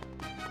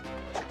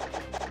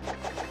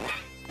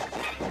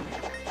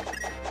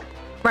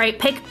 Right,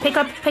 pick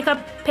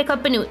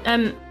up a new,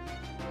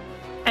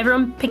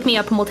 everyone pick me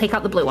up and we'll take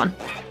out the blue one.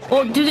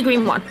 Or do the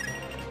green one.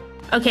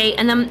 Okay,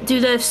 and then do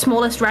the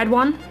smallest red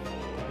one.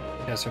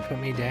 Yeah, so put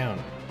me down.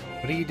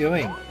 What are you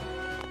doing?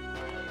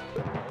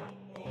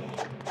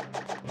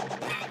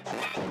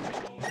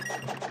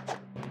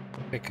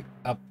 Pick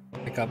up.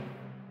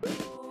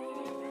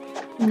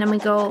 And then we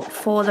go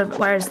for the,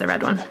 where's the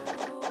red one?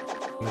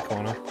 In the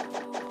corner.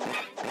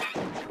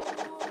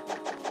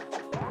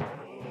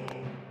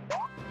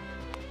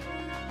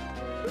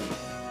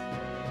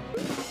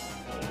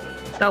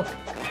 Go.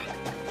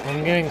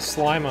 I'm getting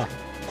Slimer.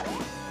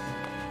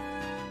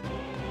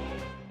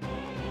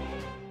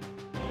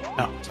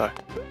 Oh, sorry.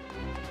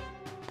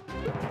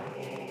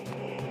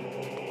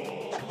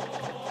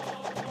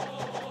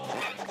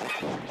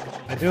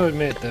 I do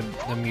admit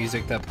the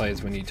music that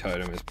plays when you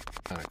totem is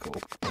kind of cool.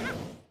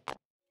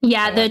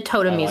 Yeah, the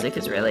totem I like music it.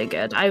 is really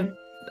good. I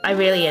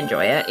really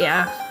enjoy it,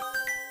 yeah.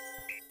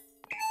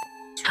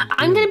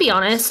 I'm gonna be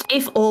honest,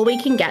 if all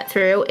we can get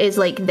through is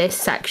like this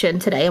section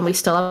today and we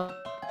still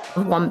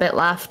have 1 bit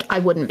left, I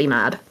wouldn't be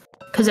mad.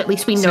 Because at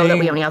least we know that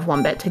we only have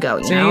 1 bit to go,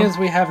 you Seeing know? as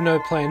we have no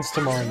plans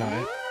tomorrow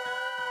night.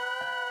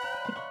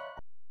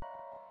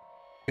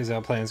 Because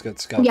our plans got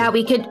scuppered. Yeah,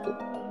 we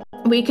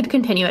could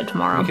continue it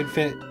tomorrow. We could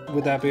fit.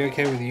 Would that be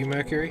okay with you,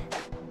 Mercury?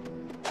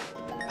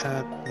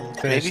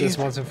 Finish Maybe. this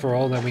once and for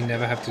all, then we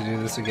never have to do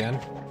this again.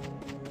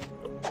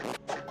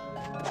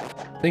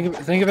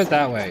 Think of it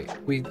that way.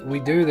 We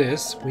do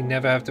this, we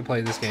never have to play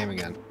this game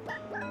again.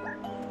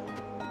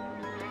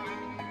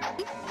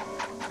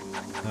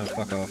 Oh,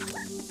 fuck off.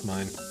 It's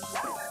mine.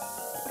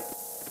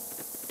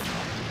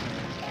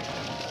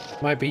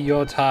 Might be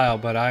your tile,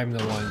 but I'm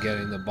the one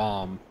getting the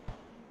bomb.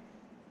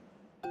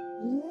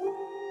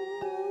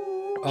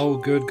 Oh,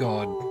 good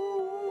God.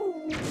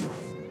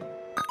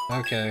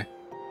 Okay.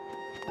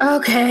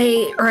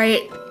 Okay,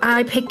 right.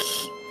 I pick...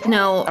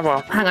 No, Oh,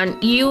 well. hang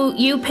on.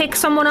 You pick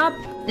someone up?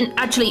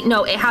 Actually,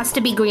 no, it has to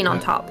be green on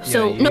top.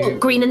 So, yeah, no, you-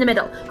 green in the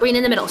middle. Green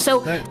in the middle.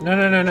 So,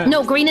 No.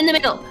 no, green in the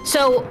middle.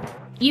 So,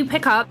 you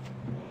pick up,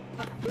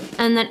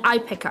 and then I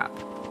pick up.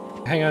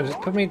 Hang on,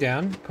 just put me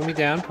down. Put me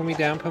down.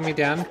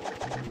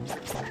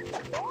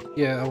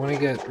 Yeah, I want to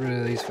get rid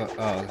of these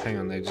oh, hang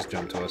on, they just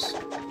jumped to us.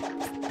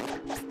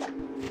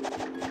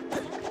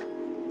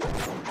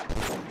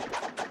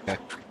 Okay.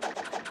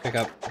 Pick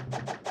up.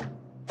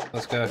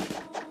 Let's go.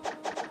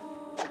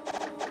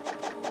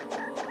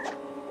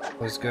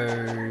 Let's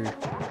go.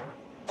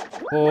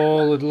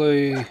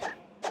 Forwardly.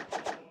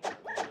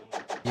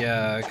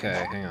 Yeah,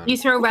 okay, hang on. You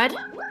throw red?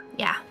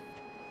 Yeah.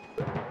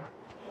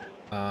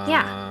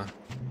 Yeah.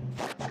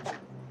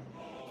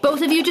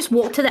 Both of you just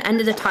walk to the end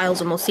of the tiles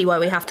and we'll see where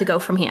we have to go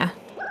from here.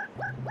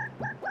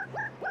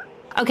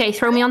 Okay,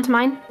 throw me onto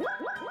mine.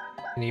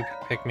 Can you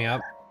pick me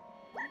up?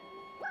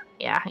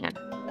 Yeah, hang on.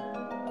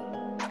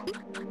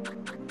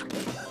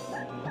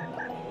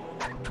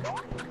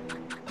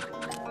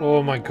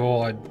 Oh my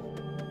God.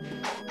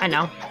 I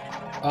know.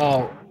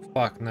 Oh,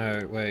 fuck,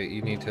 no, wait,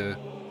 you need to...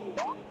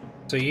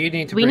 So you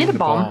need to We bring need a the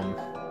bomb.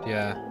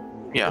 Yeah.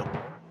 Yeah.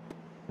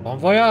 Bon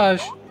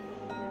voyage!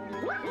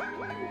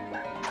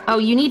 Oh,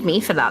 you need me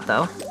for that,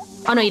 though.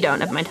 Oh, no, you don't.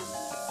 Never mind.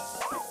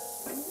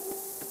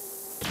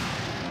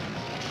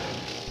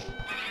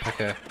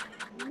 Okay.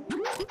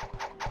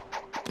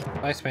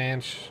 Bye,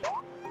 Spanch.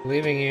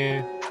 Leaving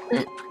you.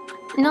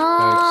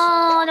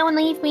 No, don't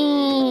leave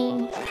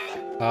me.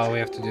 Oh, we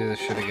have to do this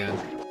shit again.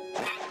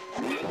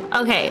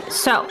 Okay,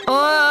 so,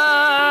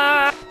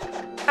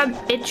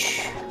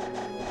 bitch.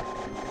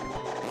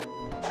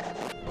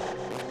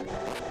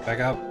 Back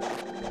up.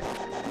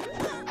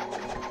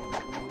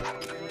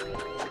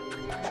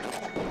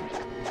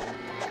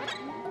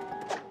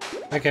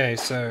 Okay,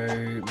 so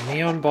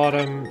Neon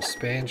bottom,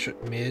 Spanch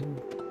mid.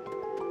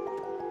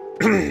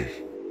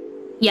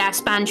 Yeah,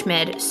 Spanch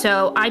mid.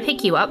 So I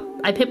pick you up.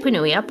 I pick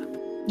Punui up.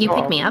 You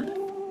pick me up.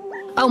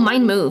 Oh,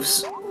 mine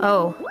moves.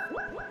 Oh.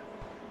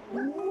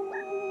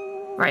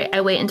 Right,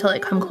 I wait until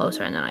it come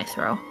closer and then I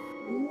throw.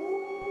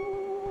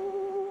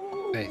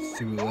 I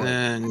threw up.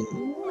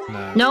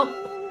 No. Nope.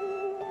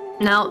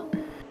 Nope.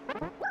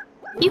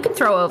 You can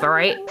throw over,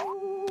 right?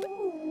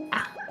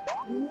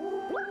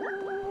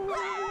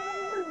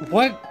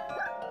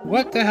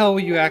 What the hell were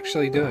you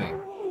actually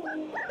doing?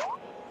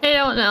 I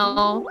don't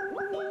know.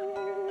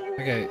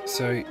 Okay,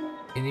 so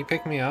can you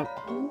pick me up?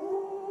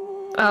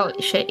 Oh,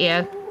 shit,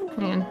 yeah.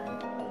 Hang on.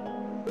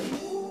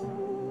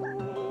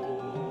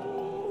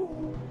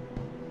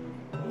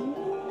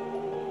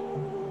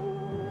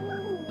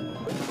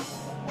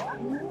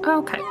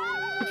 Okay.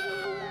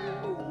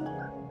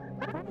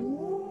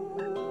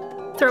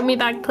 Throw me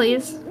back,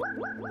 please.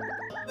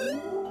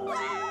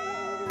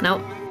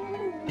 Nope.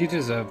 You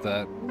deserve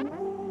that.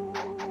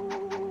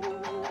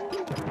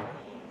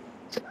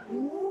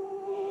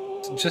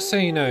 Just so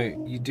you know,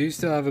 you do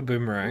still have a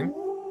boomerang,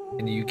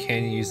 and you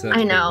can use that.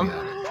 I know.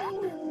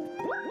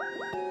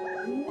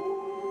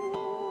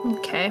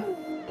 Okay.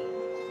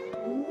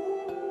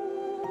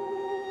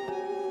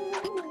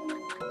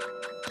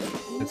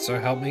 And so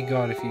help me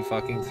God, if you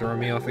fucking throw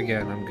me off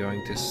again, I'm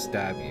going to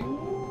stab you.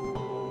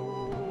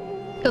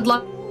 Good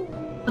luck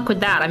with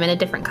that. I'm in a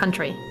different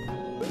country.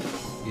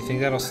 You think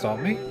that'll stop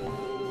me?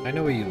 I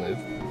know where you live.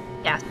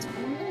 Yes.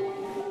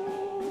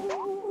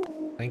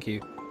 Thank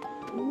you.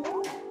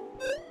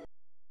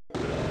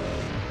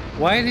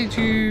 Why did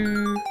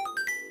you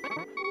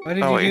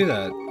do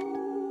that?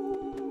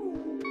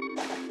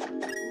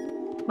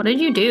 What did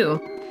you do?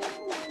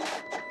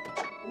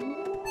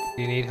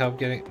 Do you need help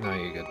getting? No,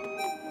 you're good.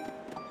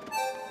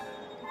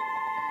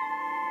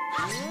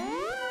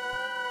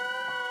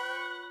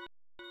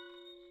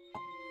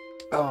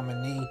 Oh, my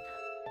knee.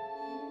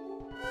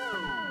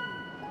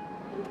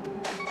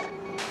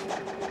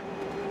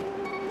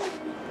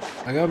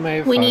 I got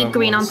Maeve. We need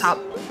green on top.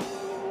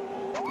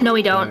 No,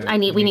 we don't. No,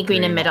 we need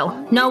green in middle.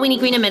 No, we need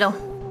green in middle.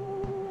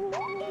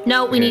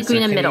 No, we need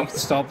green in middle. Can you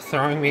stop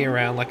throwing me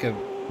around like a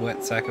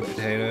wet sack of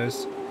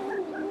potatoes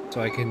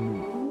so I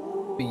can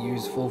be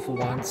useful for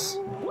once?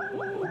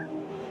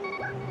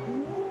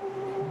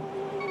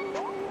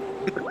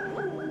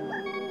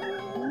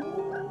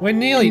 We're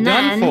nearly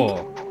done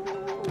for.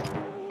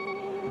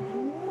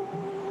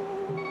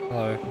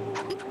 Hello.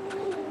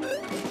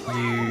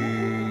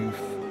 You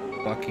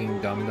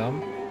fucking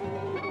dum-dum.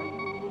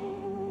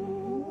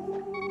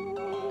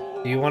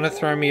 Do you want to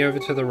throw me over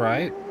to the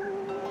right?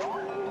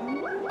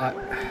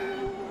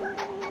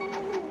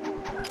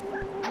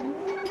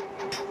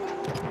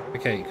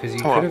 Okay, because you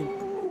could have...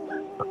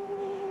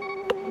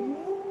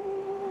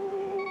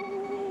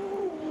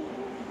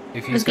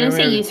 If you I was gonna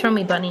say you throw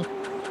me, bunny.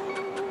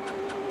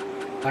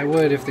 I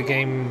would if the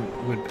game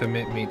would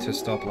permit me to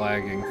stop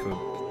lagging for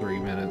 3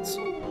 minutes.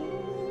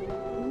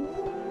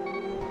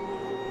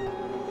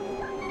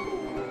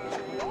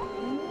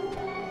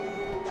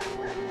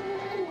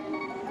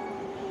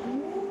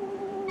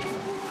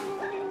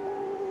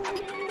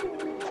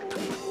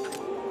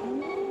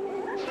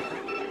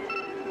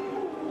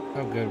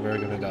 Oh good, we're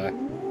gonna die.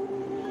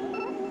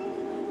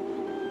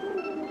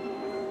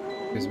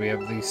 Because we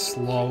have the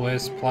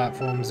slowest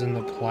platforms in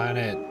the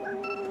planet.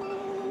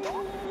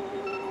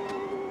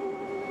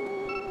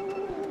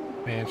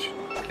 Manch,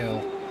 kill.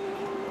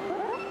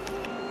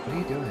 What are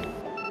you doing?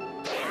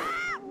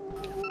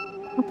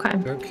 Okay.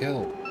 Go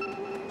kill.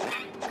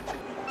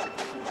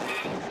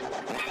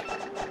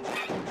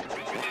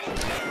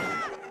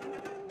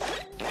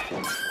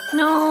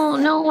 No,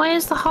 no, why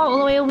is the heart all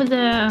the way over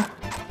there?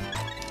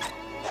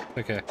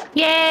 Okay.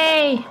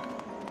 Yay!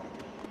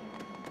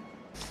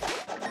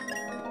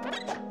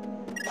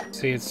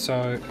 See, it's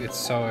so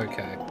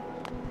okay.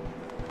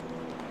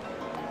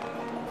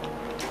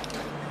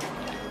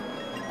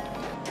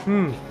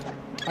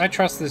 I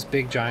trust this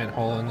big giant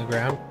hole in the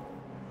ground.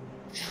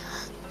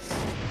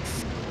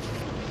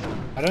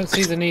 I don't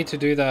see the need to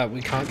do that.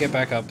 We can't get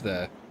back up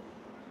there.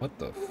 What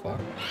the fuck?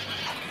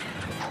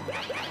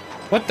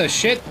 What the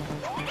shit?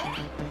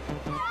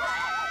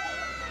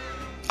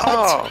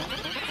 Oh!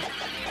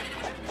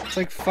 It's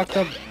like fucked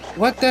up.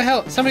 What the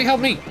hell? Somebody help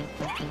me!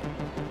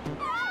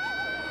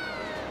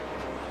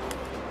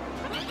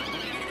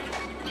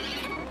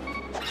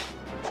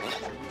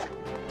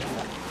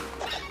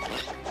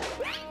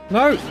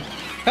 No!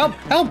 Help!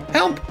 Help!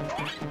 Help!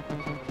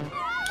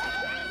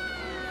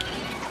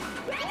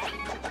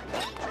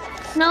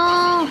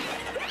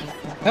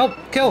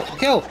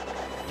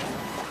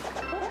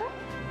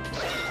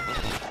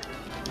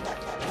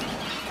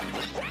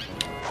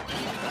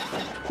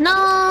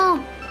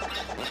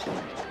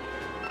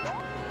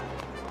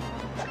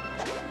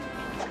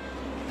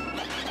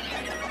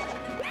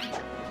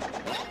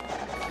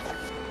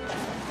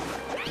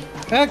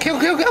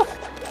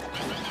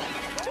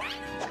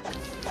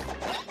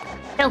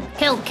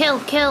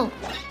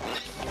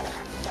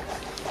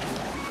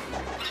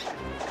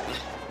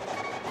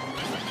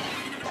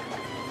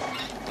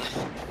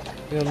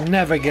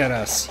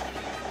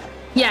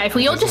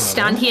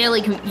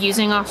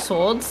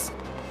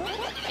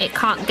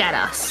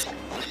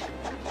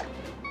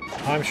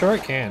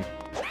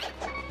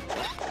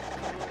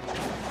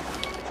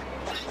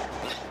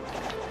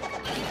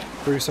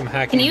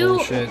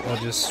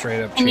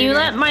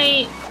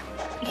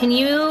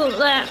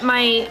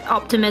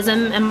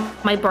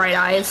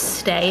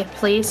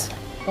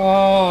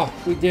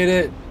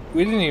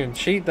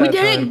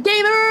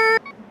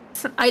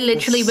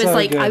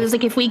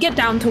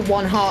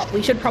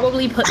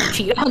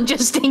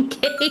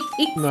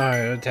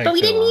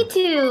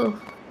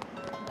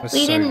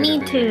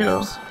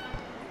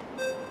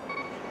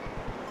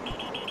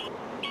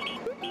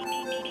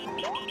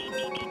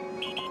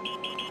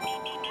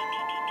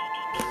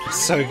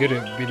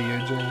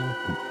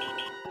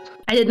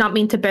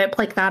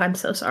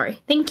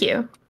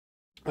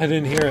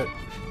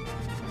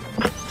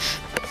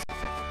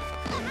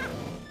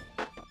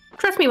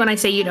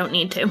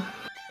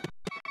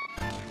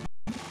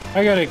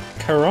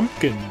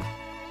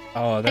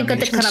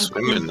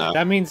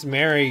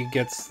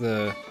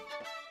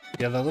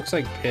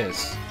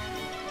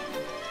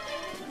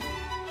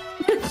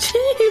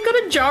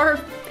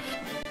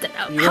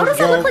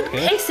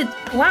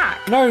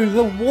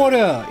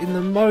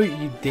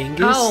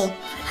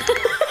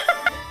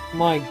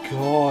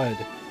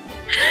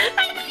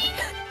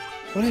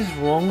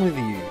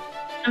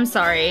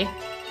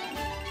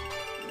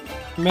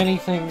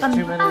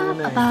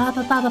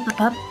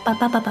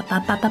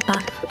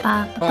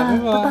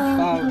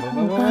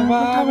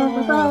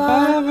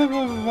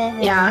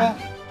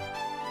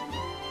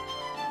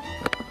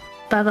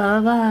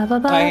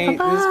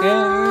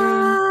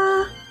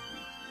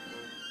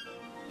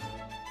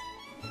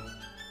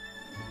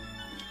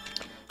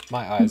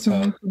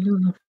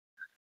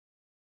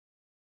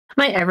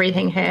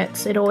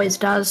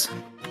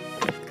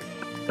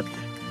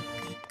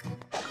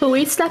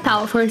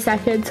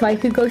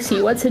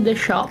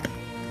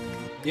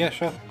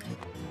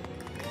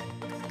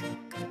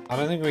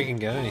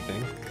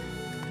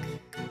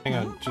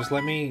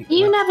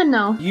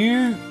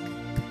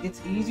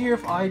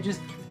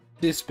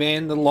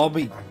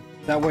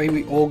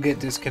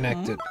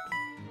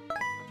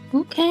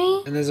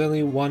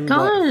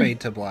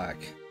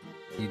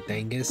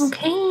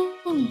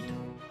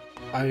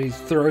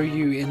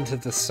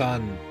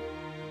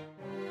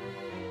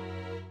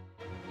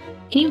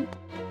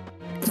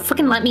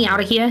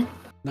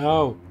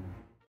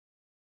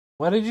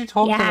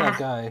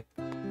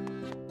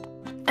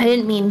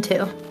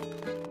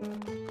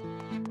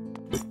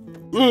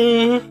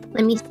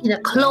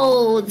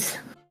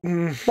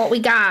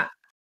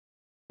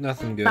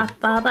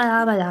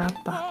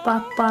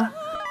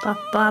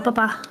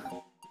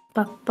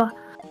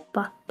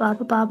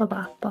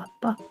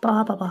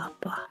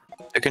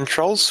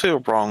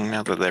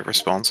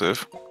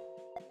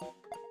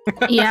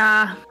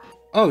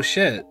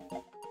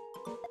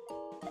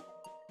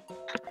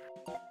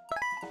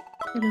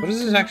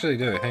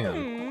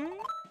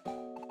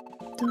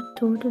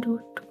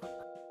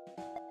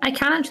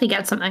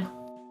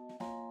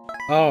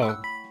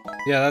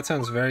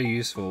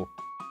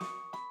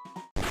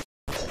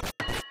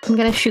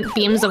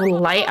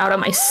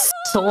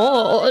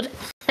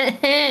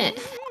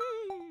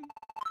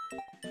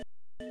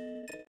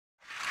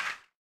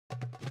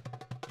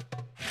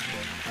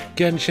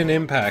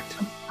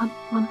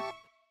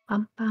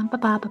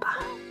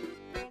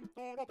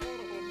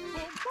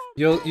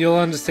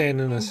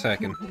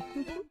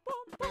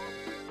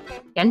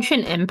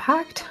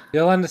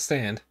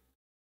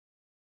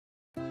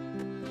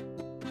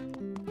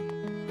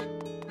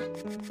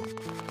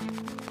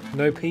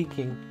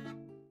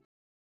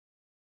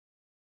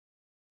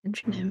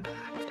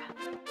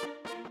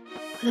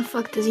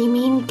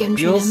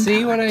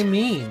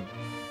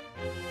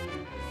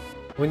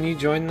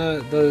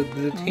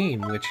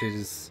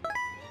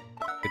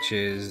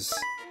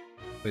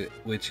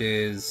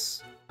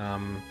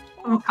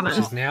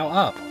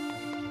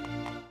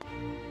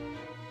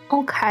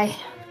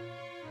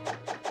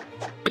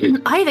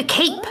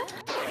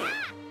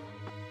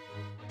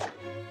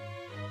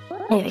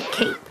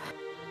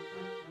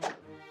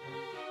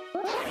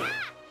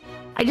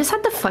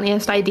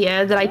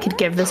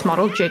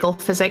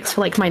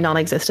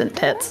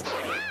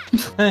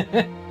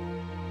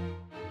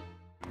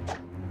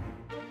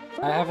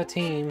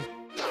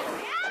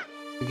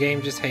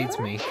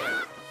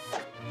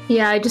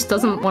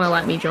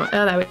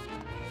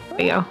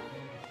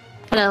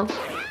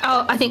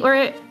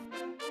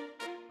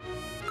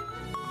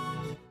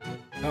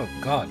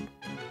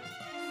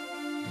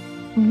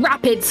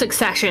 rapid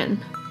succession.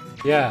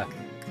 Yeah.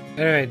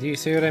 Anyway, do you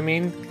see what I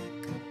mean?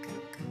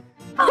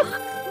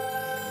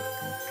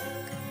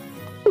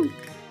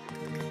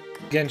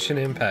 Genshin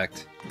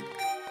Impact.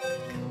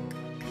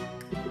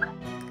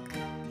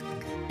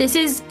 This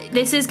is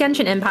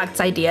Genshin Impact's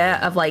idea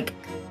of like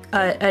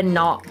a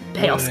not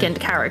pale-skinned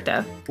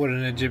character. What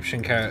an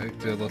Egyptian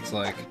character looks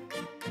like.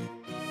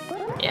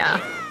 Yeah.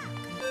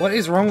 What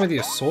is wrong with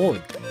your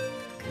sword?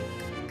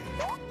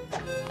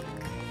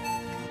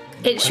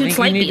 It shoots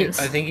light beams.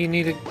 I think you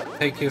need to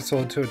take your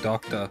sword to a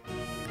doctor.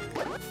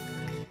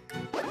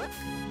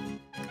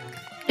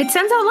 It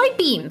sends out light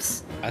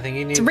beams. I think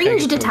you need It's to take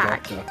ranged it to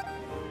attack. a doctor.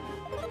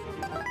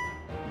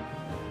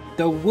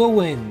 The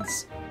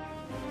Wooins.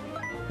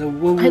 The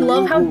woo. I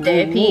love how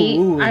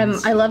derpy.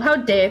 I love how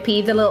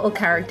derpy the little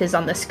characters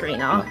on the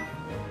screen are.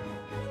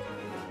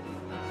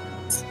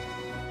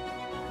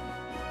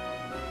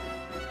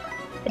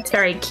 It's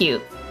very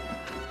cute.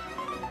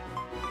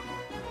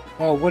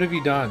 Oh, what have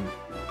you done?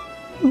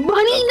 Bunny,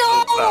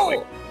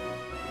 no!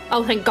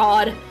 Oh, thank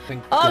God.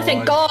 Thank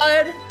Thank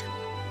God.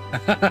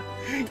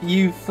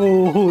 You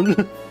fool.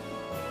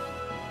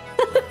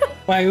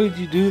 Why would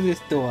you do this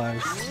to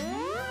us?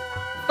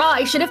 Oh,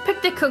 I should have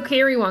picked a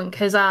Kokiri one,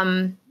 because,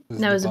 that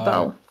was a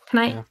bow. Can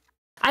I? Yeah.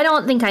 I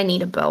don't think I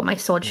need a bow. My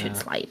sword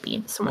shoots light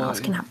beam. Someone else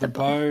can have the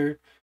bow.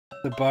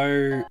 The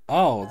bow.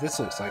 Oh, this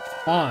looks like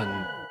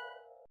fun.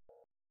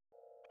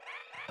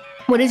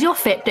 What does your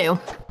fit do?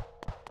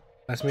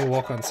 Lets me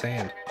walk on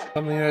sand.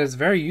 Something that is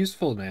very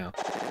useful now.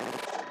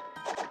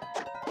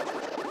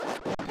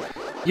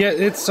 Yeah,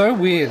 it's so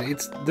weird.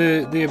 It's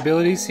the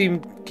abilities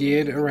seem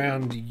geared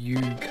around you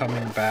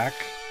coming back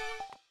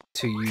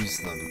to use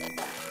them,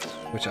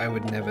 which I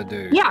would never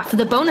do. Yeah, for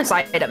the bonus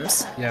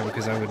items. Yeah,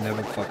 because I would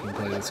never fucking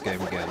play this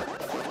game again.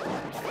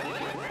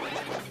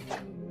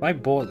 I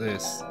bought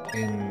this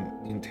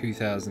in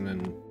 2000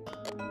 and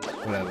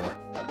whatever.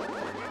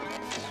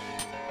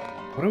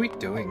 What are we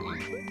doing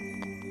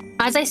here?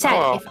 As I said,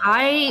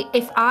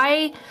 if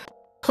I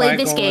played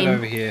this game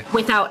over here.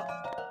 without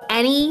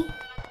any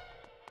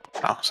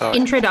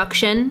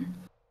introduction,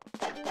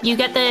 you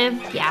get the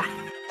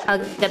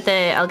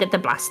I'll get the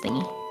blast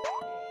thingy.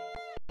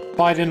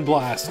 Biden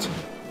blast.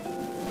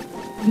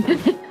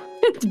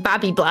 It's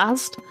Babby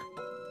blast.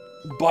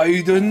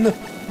 Biden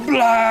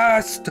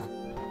blast.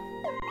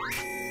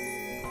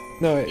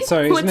 No, wait,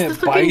 sorry, isn't it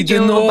Biden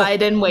Joe or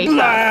Biden wake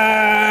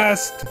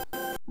blast? up?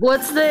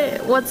 What's the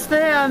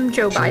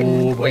Joe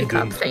Biden wake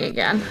up thing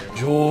again?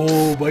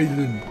 Joe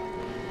Biden,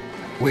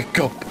 wake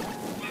up.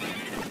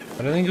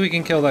 I don't think we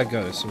can kill that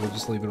ghost, so we'll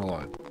just leave it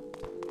alone.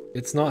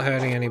 It's not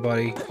hurting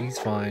anybody. He's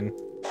fine.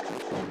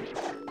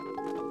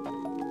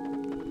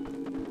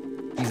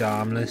 He's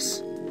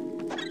harmless.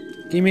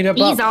 Give me the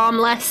buff. He's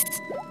armless.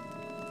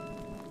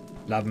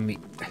 Love me.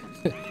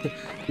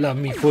 Love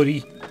me, footy.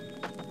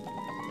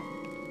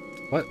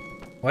 What?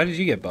 Why did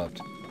you get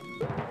buffed?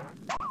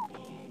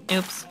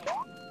 Oops.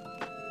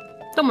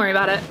 Don't worry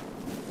about it.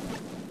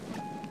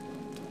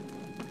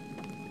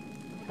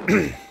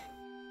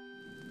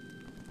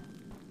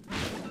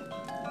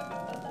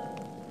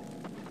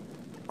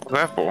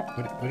 Therefore.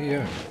 What are you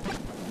doing?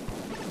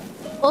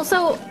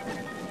 Also,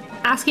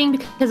 asking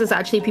because there's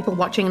actually people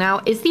watching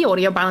now, is the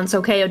audio balance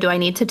okay, or do I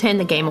need to turn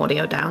the game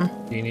audio down?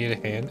 Do you need a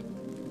hand?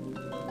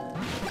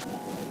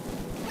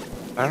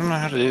 I don't know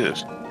how to do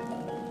this.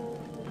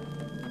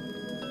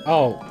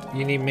 Oh,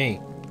 you need me.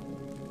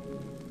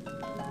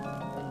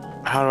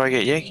 How do I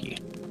get Yeki?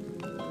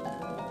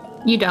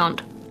 You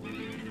don't.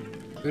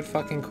 Good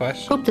fucking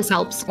question. Hope this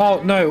helps.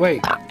 Oh, no,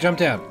 wait. Jump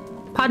down.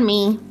 Pardon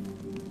me.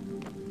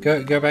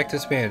 Go back to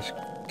Spanish.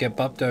 Get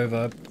bumped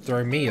over,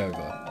 throw me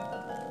over.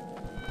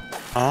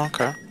 Oh,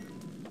 okay.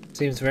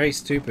 Seems very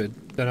stupid.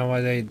 Don't know why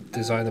they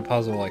designed the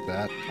puzzle like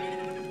that.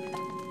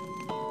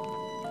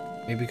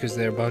 Maybe because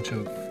they're a bunch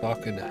of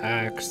fucking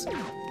hacks.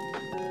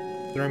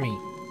 Throw me.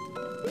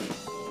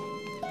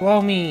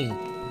 Throw me!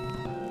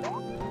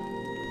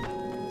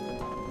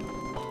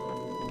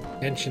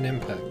 Genshin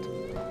Impact.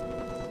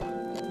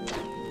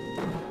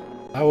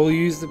 I will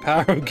use the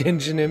power of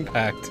Genshin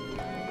Impact.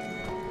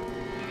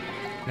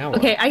 Now what?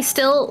 Okay, I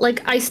still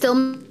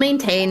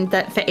maintain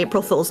that for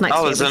April Fool's next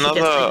year we should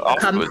just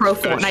become pro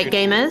Fortnite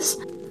gamers.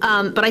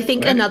 But I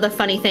think another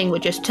funny thing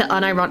would just to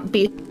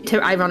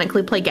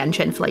ironically play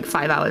Genshin for like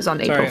 5 hours on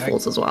April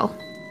Fool's as well.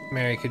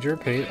 Mary, could you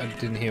repeat? I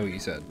didn't hear what you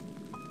said.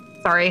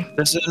 Sorry.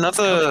 There's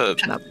another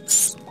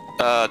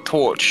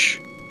torch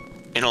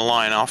in a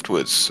line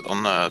afterwards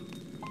on the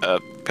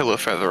pillar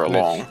further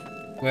along.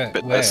 Where?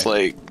 That's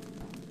like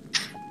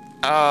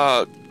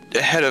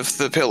ahead of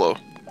the pillar.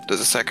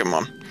 There's a second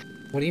one.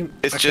 What do you?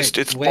 It's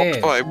it's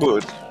blocked by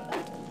wood.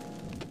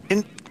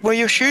 In where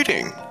you're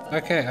shooting.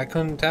 Okay, I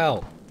couldn't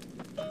tell.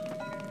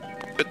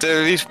 But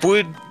there is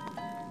wood.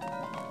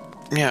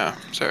 Yeah,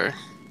 sorry.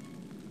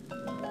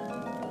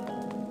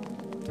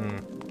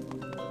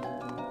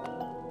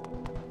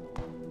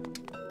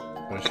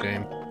 What a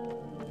shame.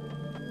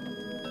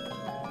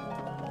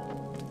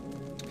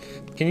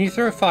 Can you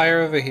throw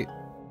fire over here?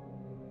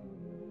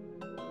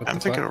 I'm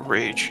thinking of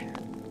rage.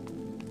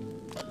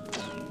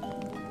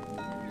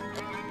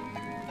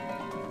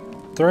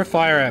 Throw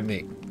fire at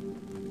me.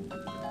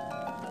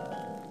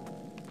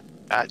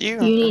 At you? You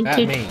need At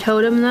to me.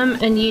 totem them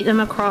and yeet them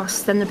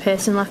across, then the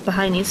person left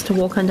behind needs to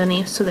walk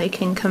underneath so they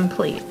can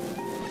complete.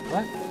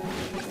 What?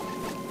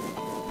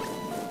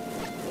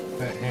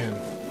 That hand.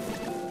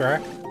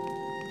 Correct?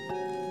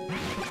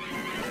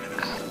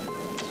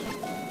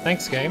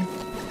 Thanks, game.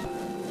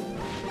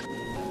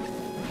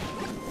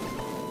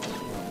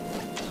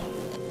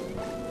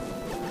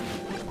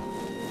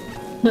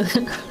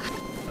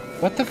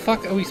 What the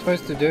fuck are we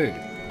supposed to do?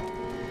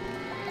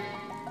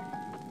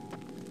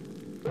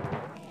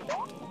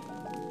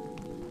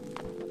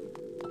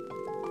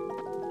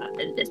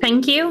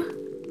 Thank you.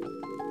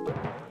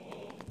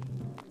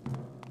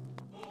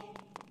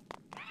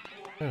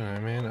 I don't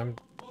know, man. I'm.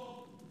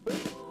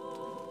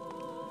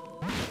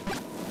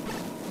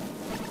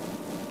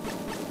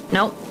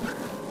 Nope.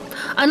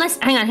 Unless,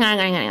 hang on.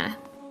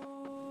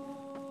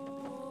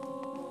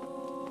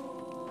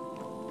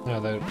 No, I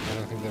don't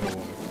think that'll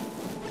work.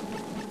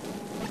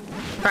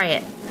 Try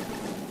it.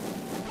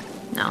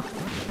 No.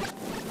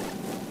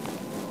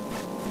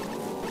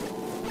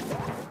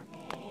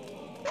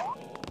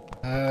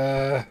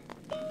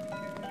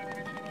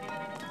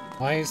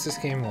 Why is this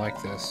game like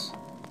this?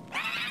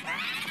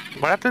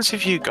 What happens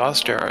if you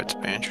ghost arrow its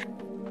bench?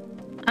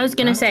 I was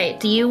gonna say,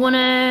 do you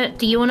wanna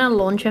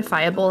launch a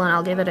fireball and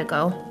I'll give it a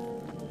go?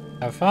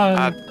 Have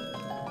fun!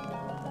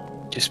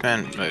 Just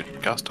meant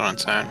ghost on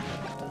its own.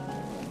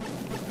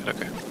 But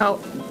okay.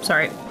 Oh,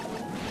 sorry.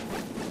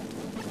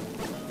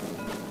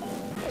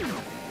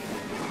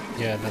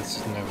 Yeah,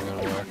 that's never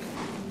gonna work.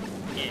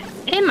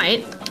 It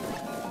might.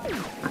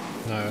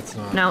 No, it's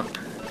not. No.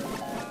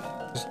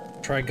 Just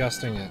try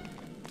gusting it.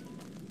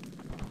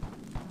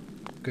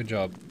 Good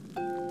job.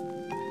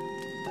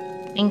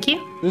 Thank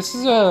you. This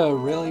is a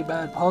really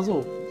bad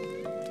puzzle.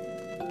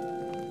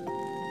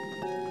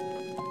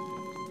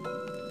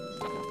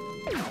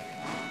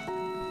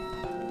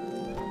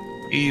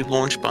 You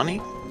launch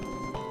bunny?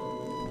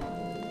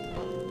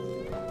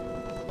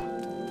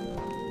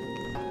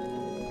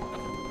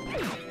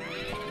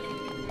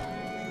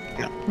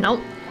 Nope.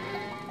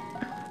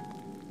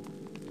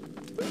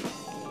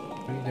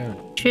 What are you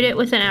doing? Shoot it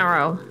with an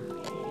arrow.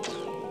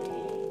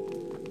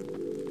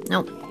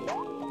 Nope.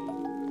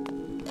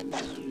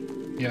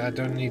 Yeah, I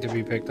don't need to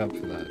be picked up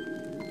for that.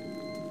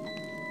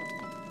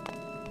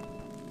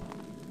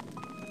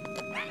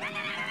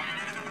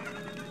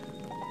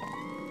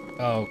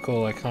 Oh,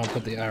 cool, I can't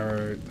put the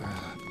arrow...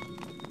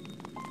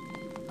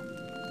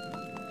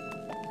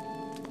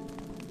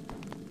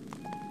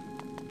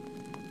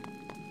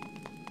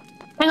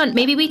 Hang on,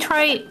 maybe we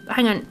try...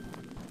 Hang on.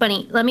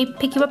 Bunny, let me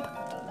pick you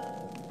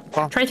up.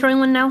 Oh. Try throwing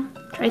one now.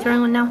 Try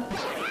throwing one now.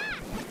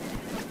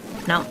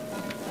 No.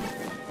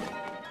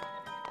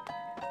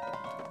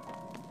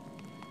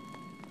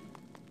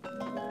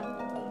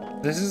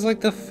 This is like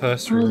the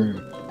first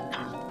room.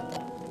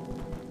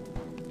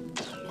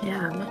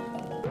 Yeah.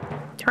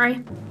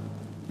 Try.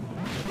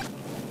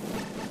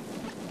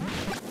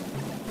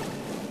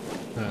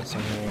 No, it's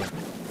not gonna work.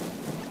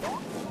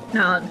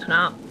 No, it's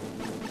not.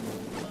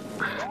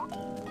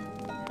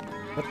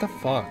 What the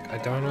fuck? I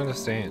don't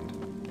understand.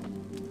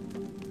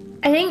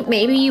 I think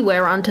maybe you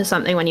were onto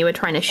something when you were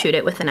trying to shoot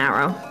it with an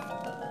arrow.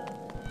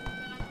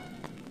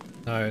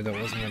 No, that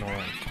wasn't gonna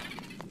work.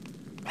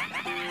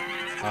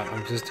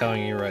 I'm just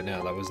telling you right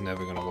now, that was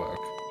never gonna work.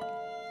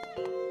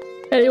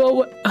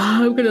 Anyone?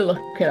 I'm gonna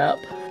look it up.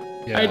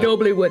 Yeah. I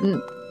normally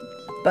wouldn't,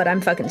 but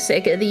I'm fucking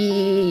sick of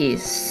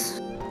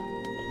these.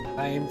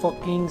 I am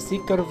fucking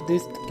sick of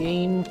this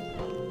game.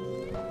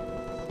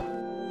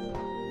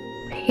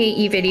 Hate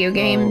you, video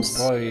games.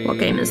 boy. What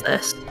game is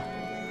this?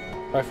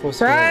 Triforce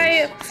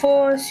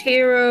Triforce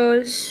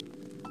Heroes.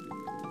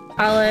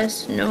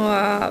 Alice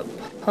Noah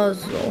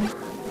Puzzle.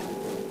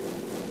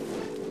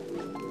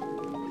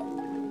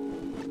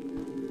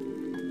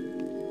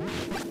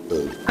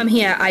 I'm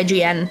here,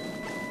 IGN.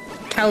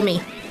 Tell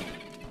me.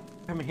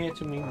 I'm here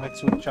to meet my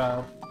sweet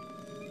child.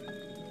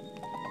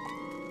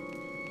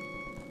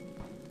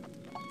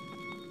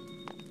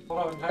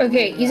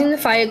 Okay, using the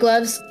fire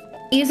gloves.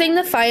 Using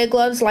the fire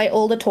gloves, light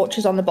all the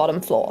torches on the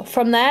bottom floor.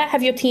 From there,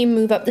 have your team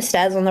move up the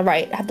stairs on the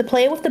right. Have the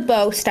player with the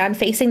bow stand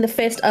facing the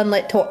first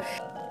unlit torch.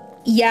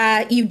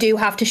 Yeah, you do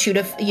have to shoot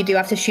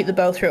the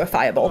bow through a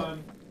fireball. I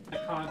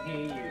can't hear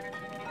you.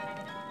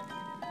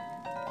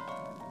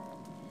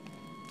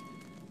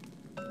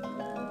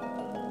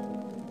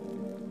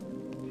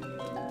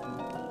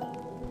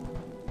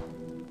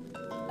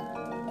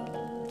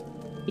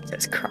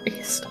 Jesus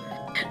Christ.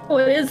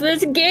 What is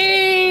this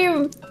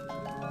game?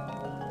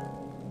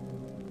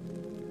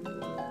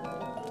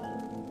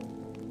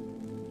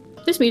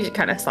 This music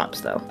kind of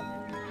slaps though.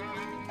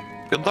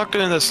 Good luck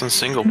doing this in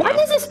single Why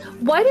player.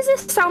 does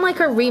this sound like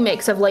a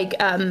remix of like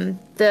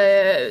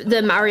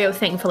the Mario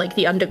thing for like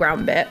the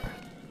underground bit?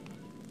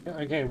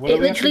 Okay, what It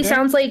do we have to literally do?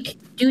 sounds like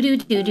do do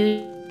do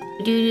do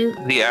do.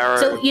 The arrow.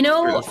 So you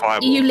know through the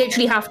fireball. you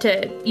literally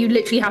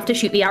have to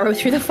shoot the arrow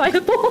through the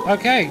fireball.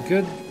 Okay,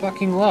 good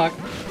fucking luck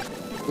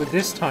with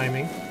this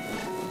timing.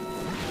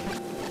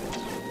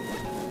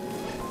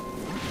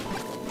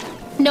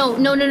 No.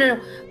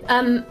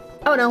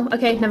 Oh no.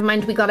 Okay, never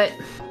mind. We got it.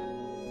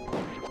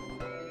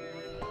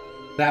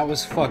 That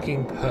was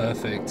fucking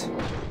perfect.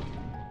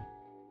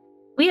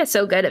 We are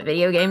so good at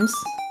video games.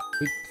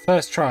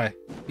 First try.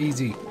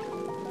 Easy.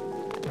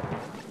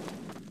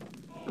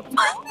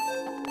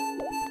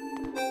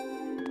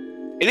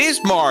 It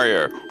is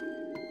Mario.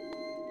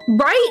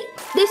 Right?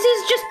 This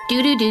is just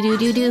do do do do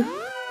do do.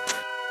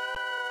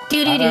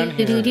 Do do do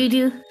do do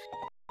do.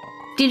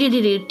 Do do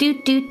do do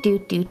do do do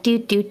do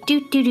do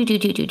do do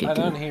do do do. I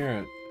don't hear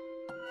it.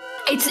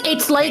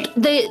 It's like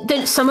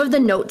the some of the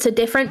notes are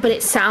different, but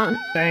it sound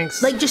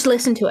Thanks. like just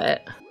listen to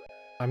it.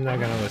 I'm not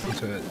gonna listen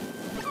to it.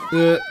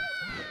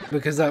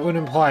 Because that would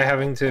imply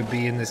having to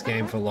be in this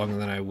game for longer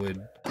than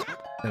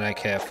I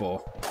care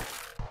for.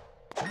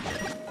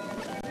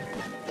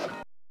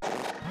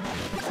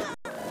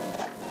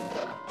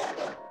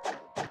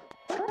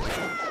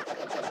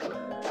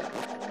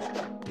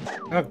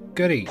 Oh,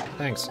 goody.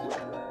 Thanks.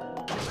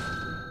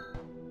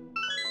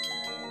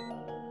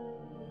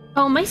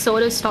 Oh, my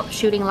soda stopped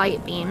shooting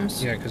light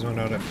beams. Yeah, because we're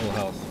not at full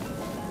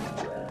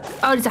health.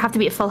 Oh, does it have to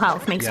be at full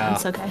health? Makes Yeah.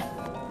 sense, okay.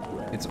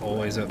 It's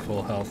always at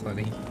full health,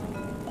 honey.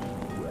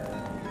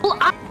 Well,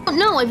 I don't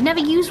know. I've never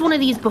used one of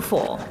these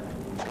before.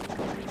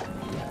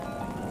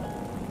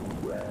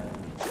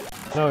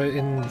 No,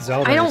 in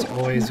Zelda, I don't- it's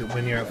always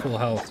when you're at full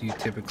health, you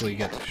typically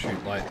get to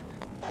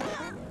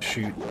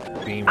shoot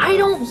beam. I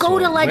don't go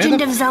to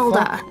Legend of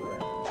Zelda.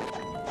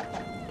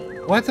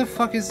 What the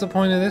fuck is the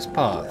point of this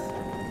path?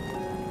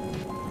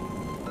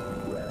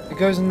 It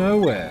goes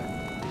nowhere.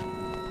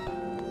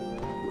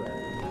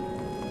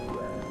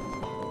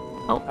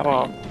 Oh,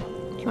 Hello.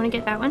 do you want to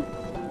get that one?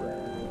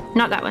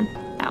 Not that one.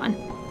 That one.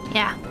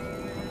 Yeah.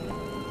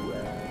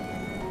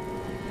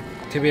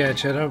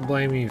 TBH, I don't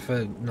blame you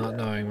for not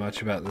knowing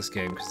much about this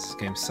game, because this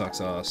game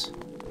sucks ass.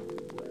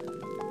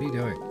 What are you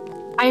doing?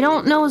 I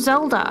don't know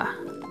Zelda.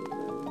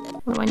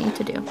 What do I need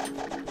to do?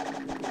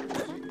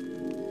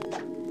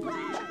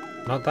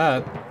 Not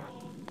that.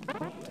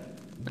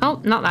 Oh,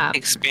 not that.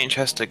 Explain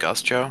Chester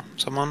Gustjo,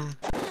 someone.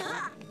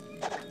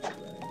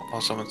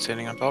 While someone's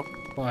sitting on top.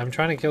 Well, I'm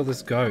trying to kill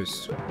this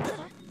ghost.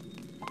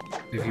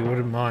 If you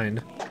wouldn't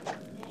mind.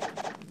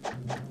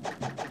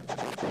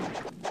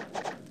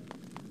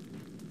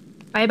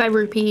 Bye-bye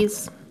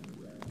rupees.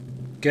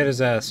 Get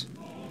his ass.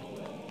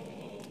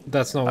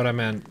 That's not what I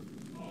meant.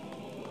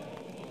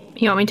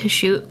 You want me to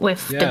shoot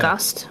with the Yeah.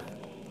 gust?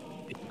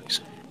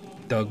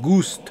 The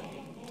ghost.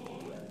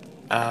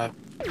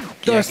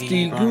 Dusty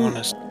you might want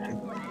to stand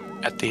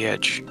at the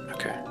edge.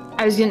 Okay.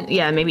 I was gonna,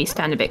 yeah, maybe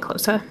stand a bit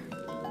closer.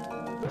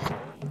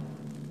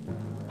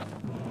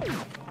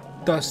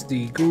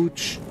 Dusty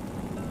Gooch.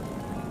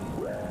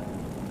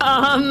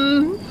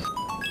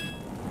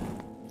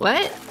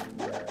 What?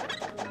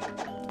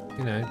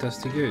 You know,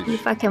 Dusty You Gooch.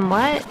 fucking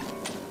what?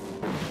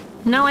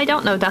 No, I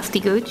don't know Dusty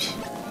Gooch.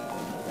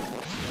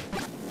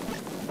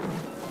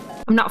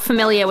 I'm not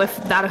familiar with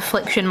that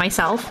affliction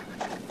myself.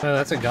 No,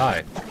 that's a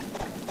guy.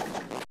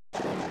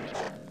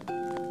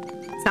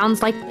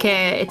 Sounds like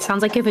it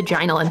sounds like a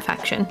vaginal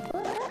infection.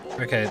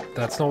 Okay,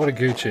 that's not what a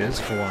gooch is,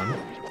 for one.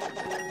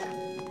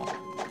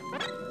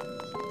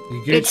 Your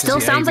gooch It is still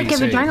the sounds like a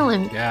ABC.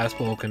 vaginal Gas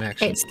ball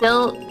connection. It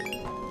still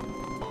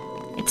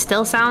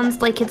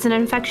sounds like it's an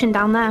infection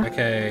down there.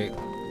 Okay,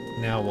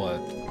 now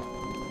what?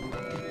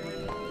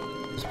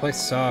 This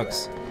place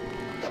sucks.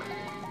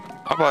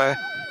 Bye-bye.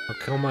 I'll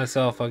kill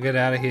myself, I'll get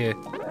out of here.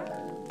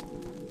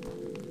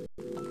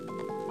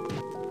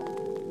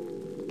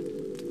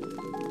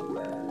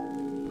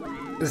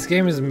 This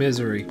game is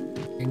misery.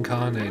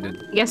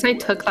 Incarnated. I guess I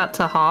took that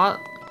to heart.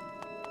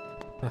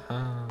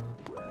 Haha.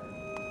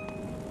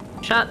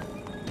 Shut.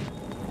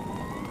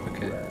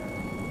 Okay.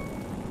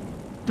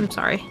 I'm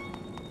sorry.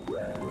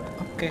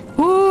 Okay.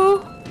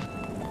 Woo!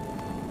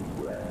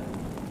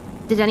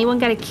 Did anyone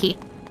get a key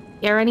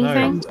or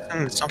anything?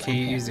 The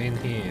key is in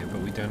here,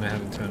 but we don't know how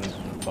to turn the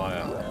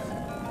fire off.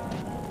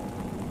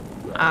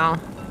 Oh.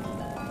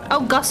 Oh,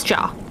 Gust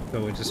Jaw.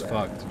 So we're just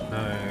fucked. No,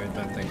 I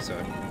don't think so.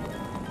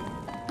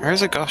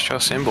 Where's a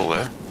Gustjo symbol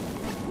there?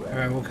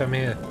 Alright, we'll come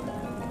here.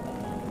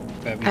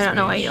 I don't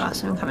know why you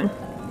asked me. I'm coming.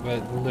 We're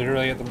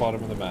literally at the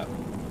bottom of the map.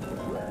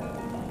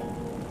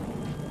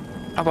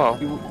 Oh well.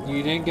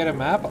 You didn't get a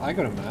map? I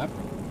got a map.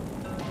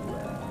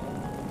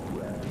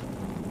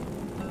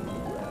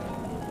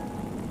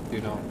 Do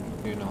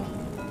not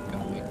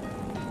kill me.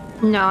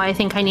 No, I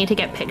think I need to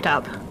get picked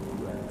up.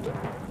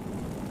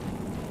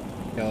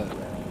 Kill it.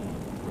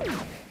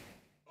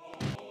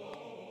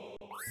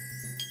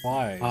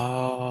 Why?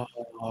 Oh,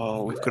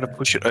 we've got to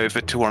push it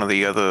over to one of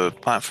the other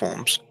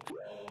platforms.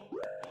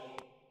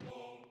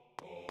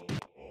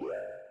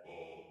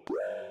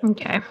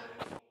 Okay.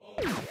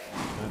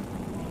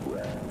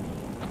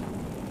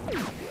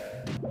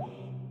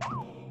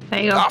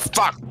 There you go. Oh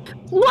fuck!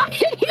 What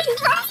did you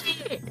drop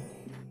it?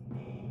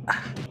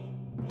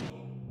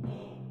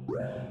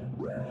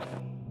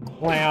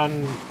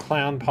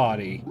 Clown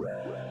party.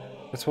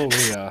 That's what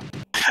we are.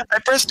 I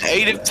pressed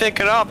A to pick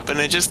it up and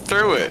it just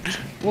threw it.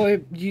 Well,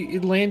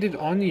 it landed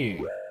on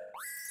you.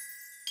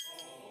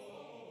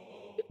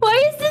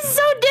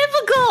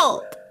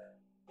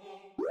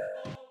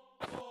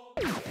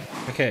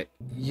 Okay,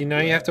 you know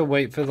you have to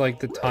wait for like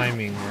the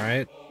timing,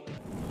 right?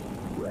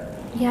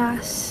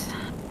 Yes.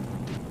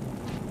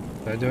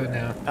 So I do it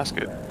now. That's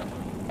good.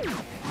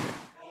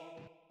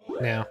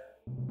 Now.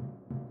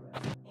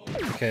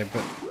 Okay,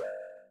 but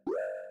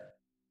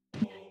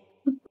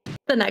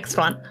The next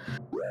one.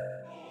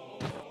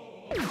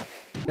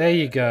 there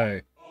you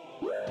go.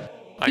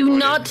 Do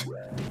not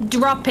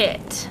drop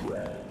it.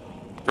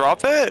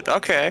 Drop it?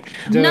 Okay.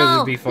 Do No,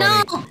 it'd be funny.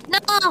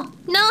 no,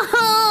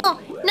 no,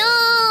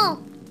 no.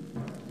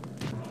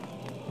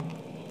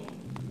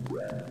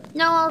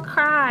 No, I'll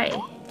cry.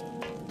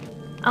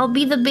 I'll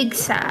be the big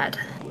sad.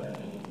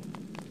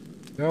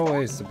 You're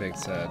always the big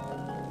sad.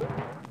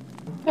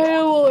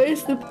 I'm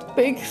always the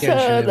big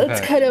sad. That's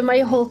Impact. kind of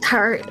my whole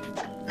character.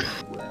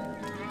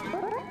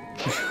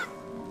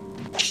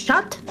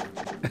 Shut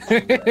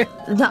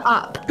the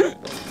up.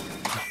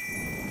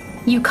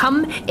 You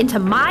come into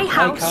my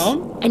house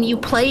and you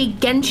play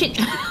Genshin.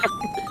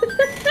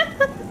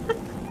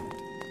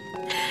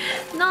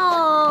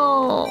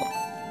 No.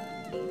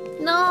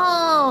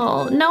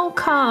 No. No,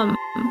 come.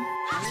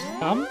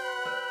 Come?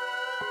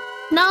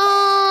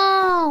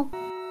 No.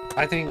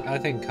 I think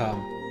come.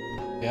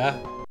 Yeah?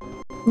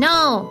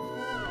 No.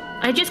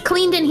 I just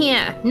cleaned in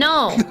here.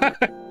 No.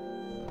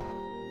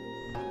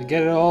 You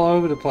get it all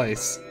over the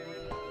place.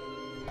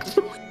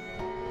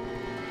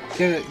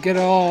 Get it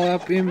all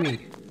up in me.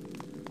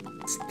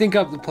 Stink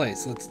up the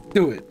place. Let's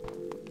do it.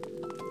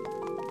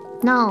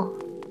 No.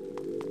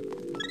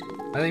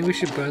 I think we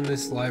should burn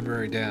this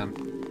library down.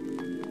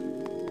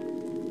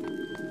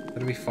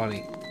 That'd be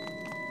funny.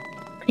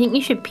 I think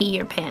you should pee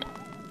your pants.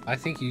 I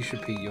think you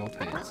should pee your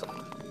pants.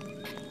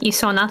 You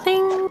saw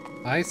nothing?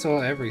 I saw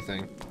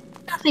everything.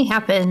 Nothing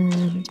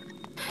happened.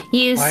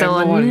 You I am saw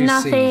the one who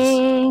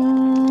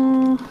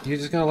nothing. You're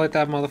just gonna let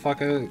that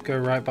motherfucker go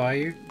right by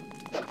you?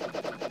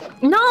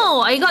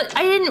 No, I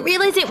didn't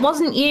realize it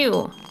wasn't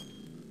you.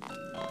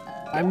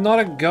 I'm not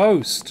a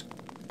ghost.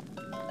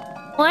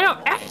 Well, I don't.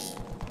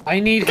 I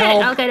need Okay,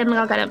 help. I'll get him.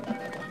 I'll get him.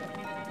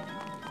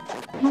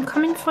 I'm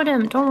coming for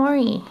them. Don't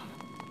worry.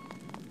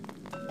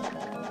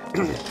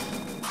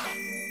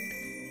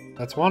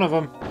 That's one of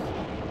them.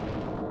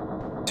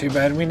 Too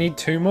bad we need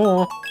 2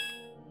 more.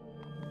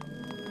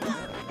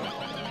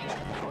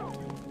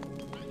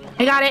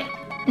 I got it.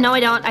 No, I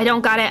don't. I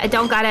don't got it. I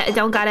don't got it. I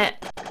don't got it.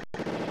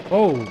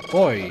 Oh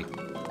boy.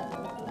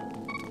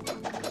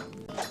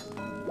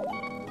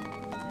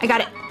 I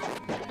got it.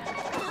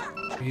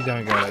 You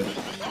don't get it.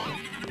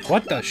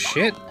 What the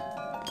shit?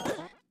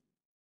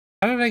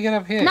 How did I get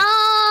up here? No.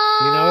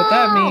 You know what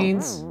that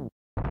means.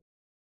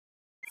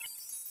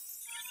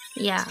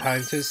 Yeah.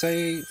 Time to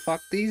say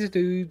fuck these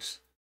dudes.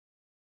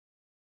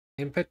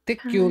 In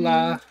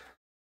particular.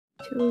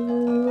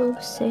 To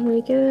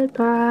say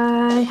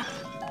goodbye.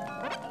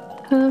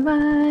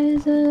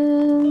 Horizons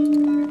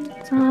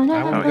on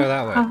I wanna go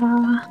that way. I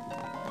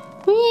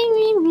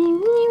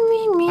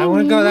I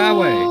wanna go that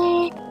way.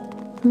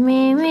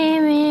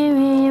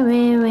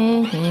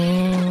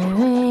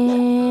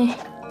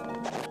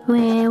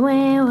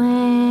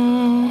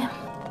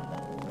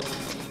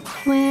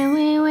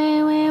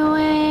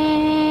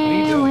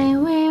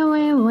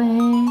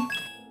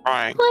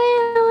 Right.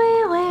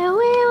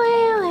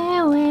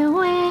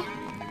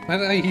 What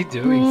are you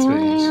doing,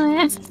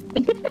 Speech?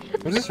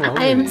 What is wrong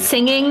I am with you?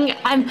 singing.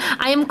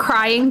 I am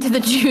crying to the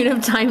tune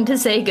of "Time to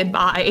Say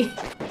Goodbye."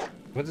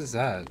 What is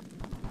that?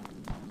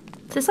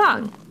 It's a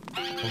song.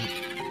 From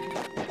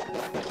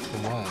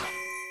what?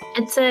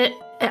 It's a.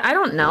 I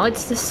don't know.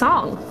 It's the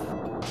song,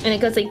 and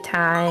it goes like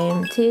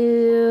 "Time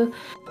to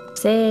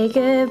say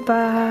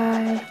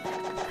goodbye."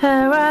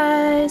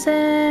 Horizons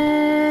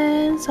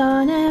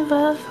are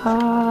never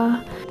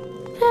far.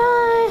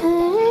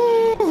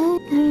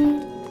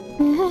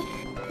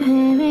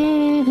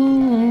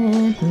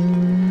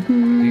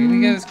 Are you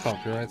gonna get his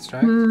copyright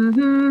strike? Are you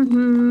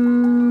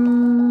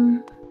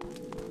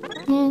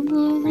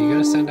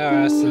gonna send our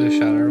ass to the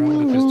shadow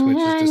realm because Twitch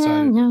has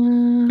decided?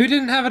 Who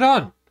didn't have it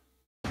on?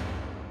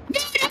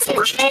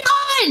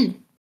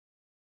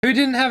 Who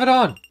didn't have it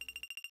on?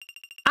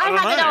 I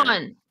have it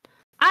on.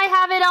 I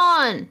have it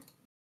on.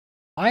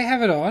 I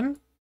have it on.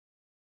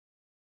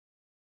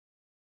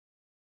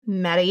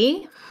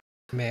 Maddie.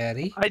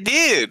 Maddie, I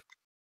did.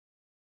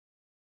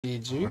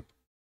 did you?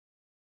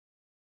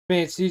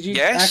 Mitch, did you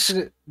Yes.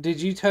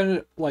 Did you turn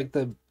it like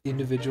the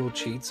individual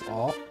cheats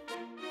off?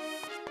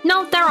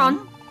 No, they're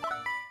on.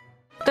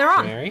 They're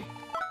on. Mary?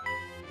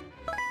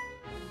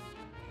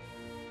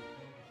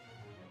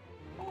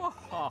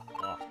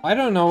 I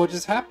don't know what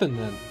just happened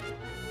then.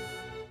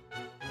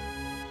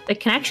 The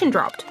connection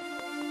dropped.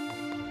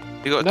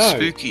 You got No.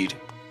 spookied.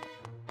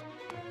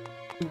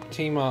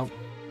 Team up.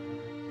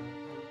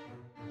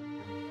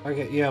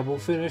 Okay, yeah, we'll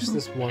finish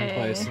this one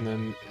place and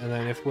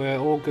then if we're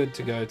all good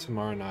to go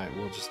tomorrow night,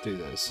 we'll just do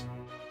this.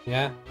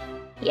 Yeah?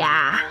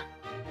 Yeah.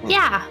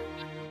 Yeah.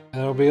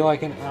 And it'll be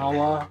like an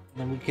hour,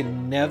 and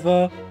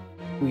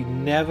we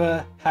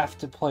never have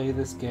to play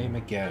this game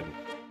again.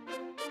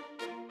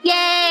 Yay!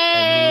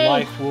 And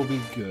life will be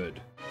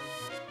good.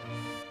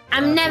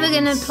 I'm never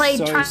gonna play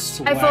so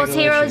Triforce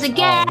Heroes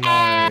again!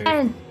 Oh,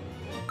 no.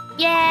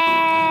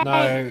 Yay!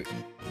 No.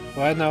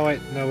 Well, no, wait.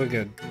 No, we're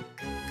good.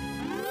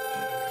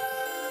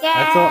 Yay!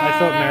 I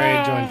thought Mary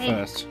had joined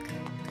first.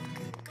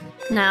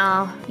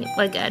 No,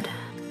 we're good.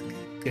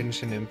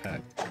 Genshin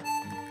Impact.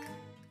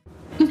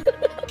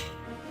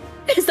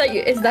 Is that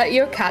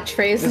your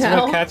catchphrase It's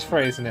now? my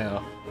catchphrase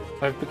now.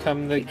 I've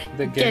become the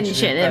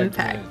Genshin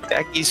Impact.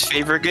 Jackie's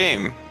favorite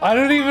game. I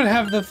don't even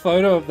have the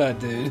photo of that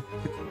dude.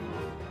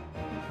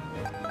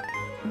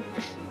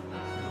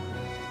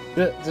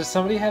 Does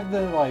somebody have the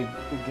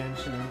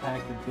Genshin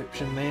Impact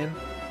Egyptian man?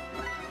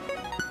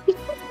 The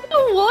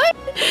what?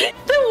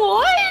 The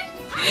what?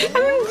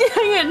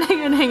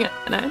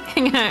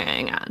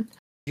 Hang on.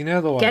 You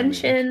know the one.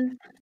 Genshin.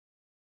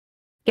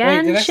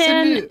 Wait, did I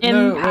send Genshin it?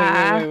 No,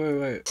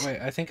 Impact. wait.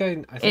 I think I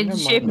might know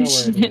where it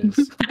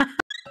is.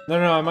 No,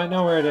 I might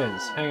know where it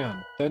is. Hang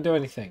on. Don't do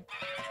anything.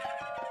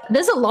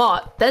 There's a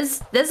lot.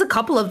 There's a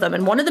couple of them,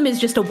 and one of them is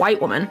just a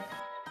white woman.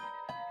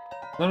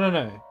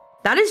 No.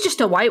 That is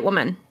just a white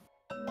woman.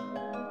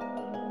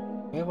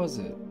 Where was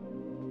it?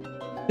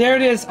 There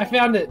it is! I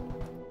found it!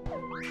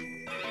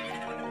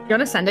 You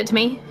wanna send it to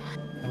me?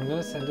 I'm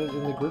gonna send it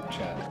in the group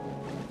chat.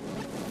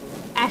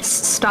 S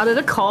started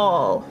a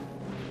call.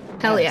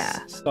 Hell Yes,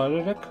 yeah.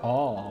 Started a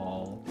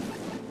call.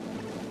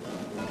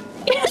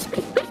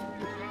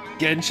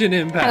 Genshin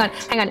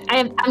Impact. Hang on.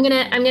 I'm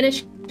gonna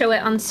show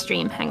it on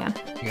stream. Hang on.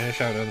 You're gonna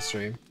show it on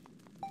stream.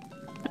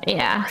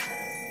 Yeah.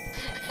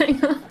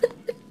 Hang on.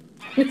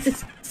 This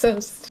is so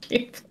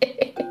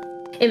stupid.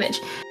 Image.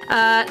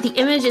 The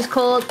image is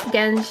called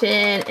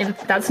Genshin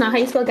Impact. That's not how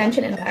you spell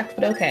Genshin Impact,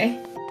 but okay.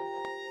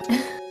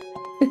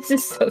 This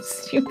is so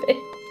stupid.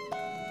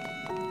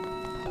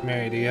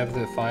 Mary, do you have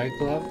the fire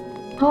glove?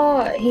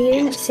 Oh, he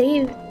didn't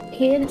save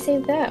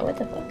that. What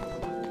the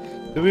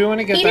fuck? Do we want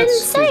to get He that? didn't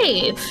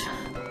save.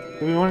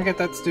 Do we want to get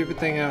that stupid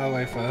thing out of the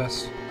way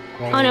first?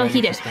 Oh no,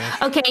 he did.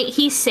 Okay,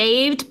 he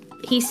saved,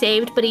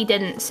 but he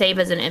didn't save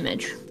as an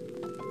image,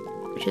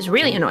 which is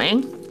really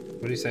annoying.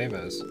 What did he save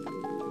as?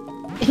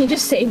 He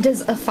just saved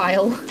as a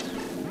file.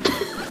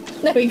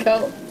 There we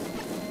go.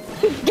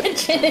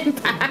 Genshin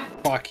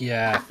Impact. Fuck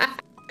yeah.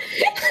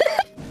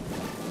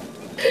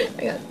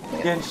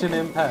 Genshin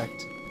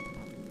Impact.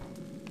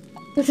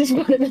 Just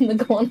put him in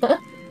the corner.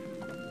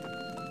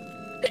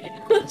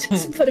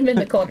 Just put him in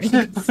the corner.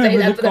 Stay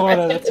there for the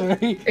rest of the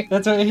stream.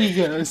 That's where he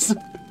goes.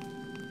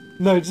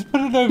 No, just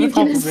put it over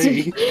top of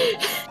me.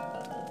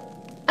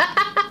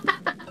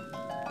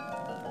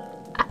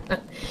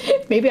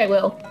 Maybe I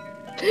will.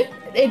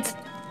 It's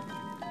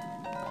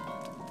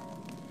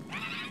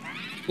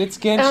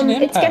Genshin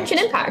Impact. It's Genshin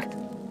Impact.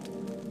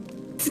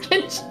 It's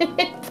Genshin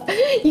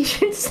Impact. You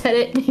should set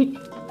it.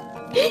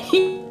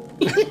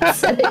 You should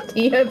set it to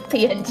your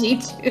PNG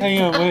too.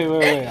 Hang on,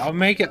 wait. I'll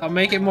make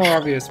it more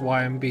obvious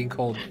why I'm being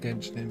called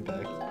Genshin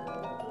Impact.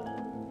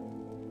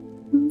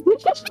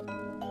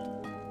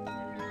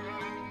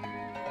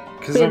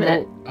 Because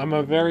I'm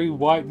a very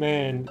white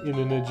man in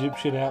an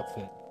Egyptian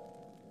outfit.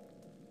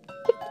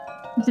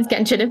 This is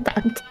Genshin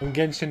Impact. I'm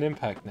Genshin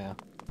Impact now.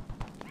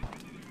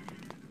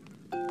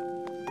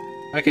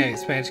 Okay,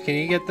 Spanch, can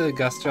you get the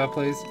Gust jar,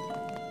 please?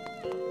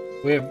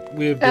 We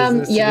have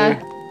business to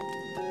do.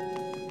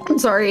 I'm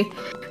sorry.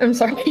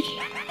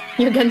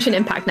 You're Genshin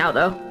Impact now,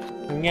 though.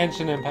 I'm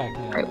Genshin Impact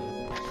now. Right.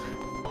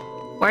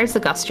 Where's the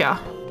Gust jar?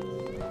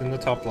 In the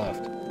top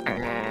left.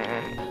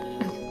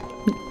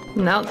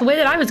 No, the way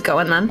that I was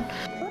going then.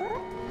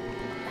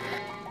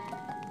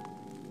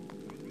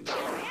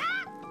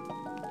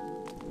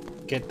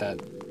 Get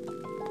that.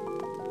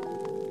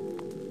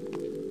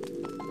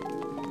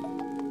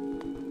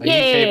 Are you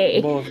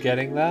capable of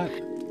getting that?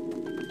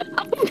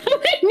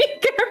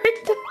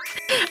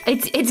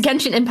 It's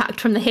Genshin Impact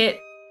from the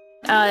hit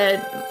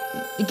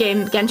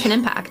game Genshin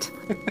Impact.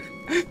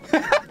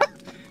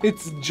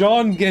 It's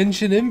John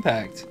Genshin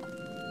Impact.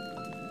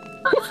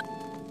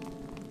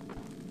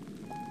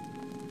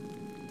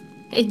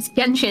 It's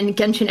Genshin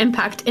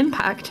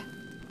Impact.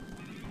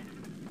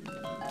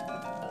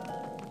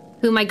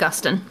 Who am I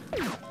gusting?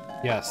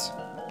 Yes.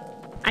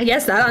 I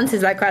guess that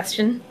answers that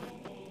question.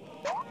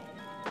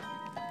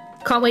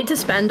 Can't wait to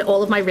spend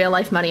all of my real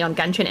life money on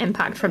Genshin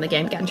Impact from the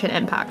game Genshin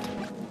Impact.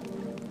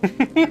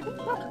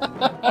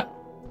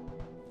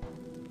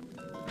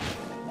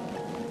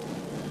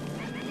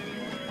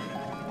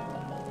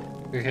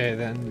 Okay,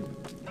 then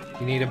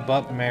you need to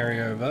butt Mary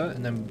over,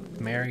 and then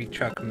Mary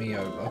chuck me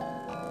over.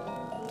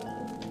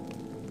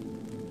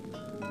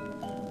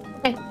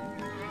 Okay.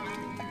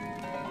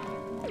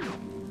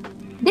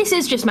 This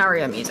is just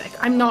Mario music.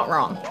 I'm not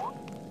wrong.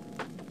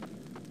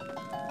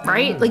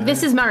 Right? Like,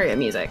 this is Mario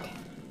music.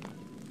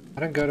 I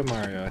don't go to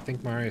Mario. I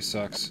think Mario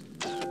sucks.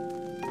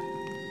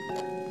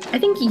 I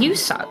think you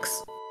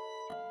sucks.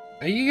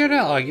 Are you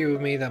gonna argue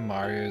with me that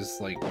Mario's,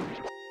 like,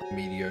 a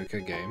mediocre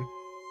game?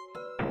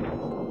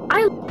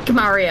 I like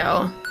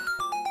Mario.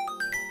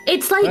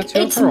 It's like,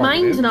 it's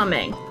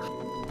mind-numbing.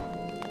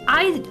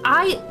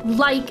 I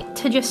like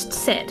to just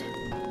sit.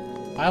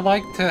 I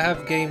like to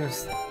have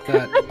games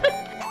that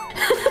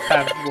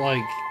have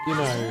like, you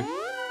know,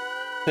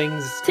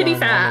 things. To be going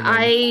fair,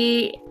 on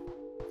in them.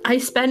 I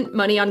spent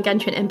money on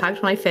Genshin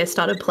Impact when I first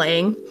started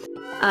playing.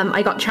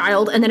 I got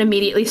Child and then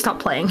immediately stopped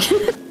playing.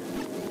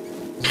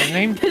 His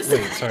name? Wait,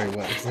 sorry,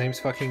 what? His name's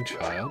fucking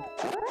Child?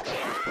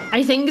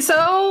 I think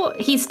so.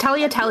 He's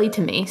Tagliatelle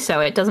to me, so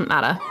it doesn't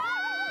matter.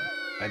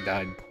 I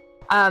died.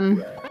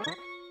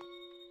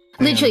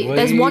 Literally,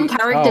 there's one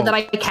character that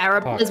I care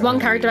about. Fuck, There's one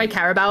character I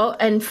care about,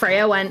 and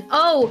Freya went,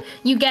 "Oh,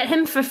 you get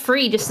him for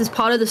free just as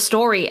part of the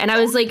story." And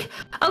I was like,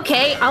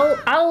 "Okay,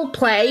 I'll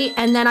play."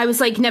 And then I was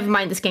like, "Never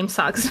mind, this game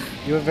sucks."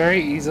 You were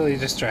very easily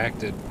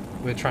distracted.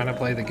 We're trying to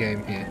play the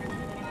game here.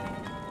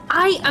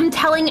 I am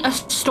telling a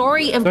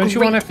story of. Don't you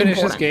want to great finish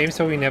this importance. game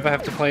so we never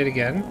have to play it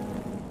again?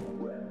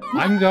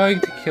 I'm going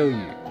to kill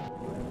you.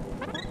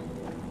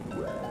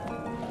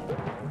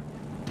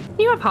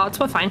 You have hearts.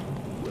 We're fine.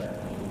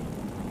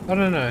 Oh,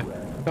 no, no.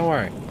 Don't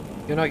worry.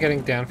 You're not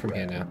getting down from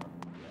here now.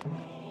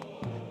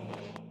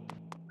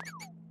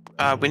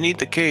 We need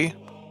the key.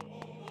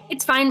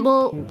 It's fine.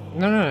 Well,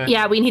 No, no, no.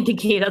 yeah, we need the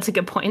key. That's a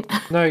good point.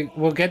 No,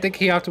 we'll get the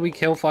key after we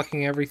kill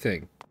fucking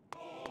everything.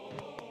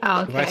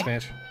 Oh, Goodbye, okay.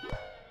 Smash.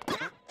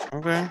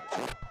 Okay.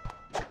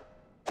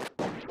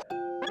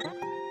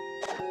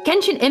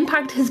 Genshin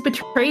Impact has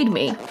betrayed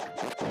me.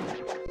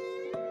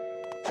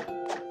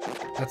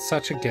 That's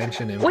such a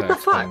Genshin What the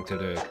Impact fuck? thing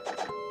to do.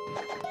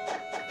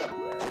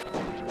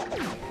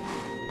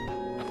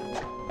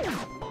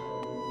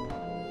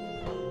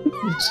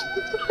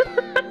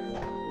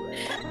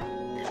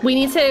 We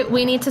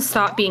need to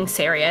start being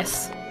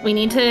serious. We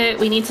need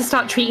to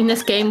start treating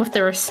this game with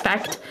the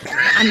respect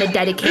and the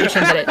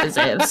dedication that it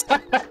deserves.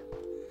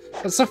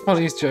 That's the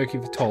funniest joke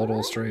you've told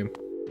all stream.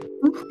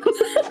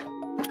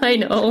 I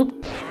know.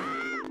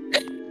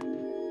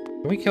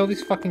 Can we kill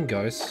these fucking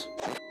ghosts?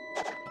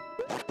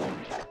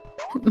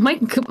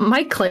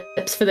 My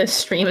clips for this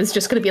stream is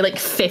just gonna be like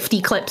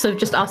 50 clips of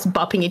just us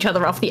bopping each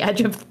other off the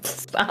edge of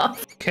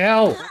stuff.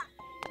 Kill!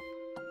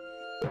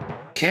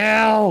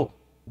 Kill!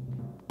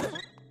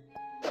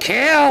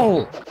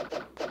 Kill!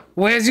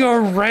 Where's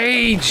your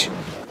rage?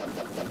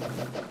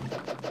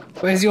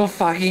 Where's your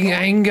fucking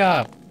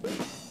anger?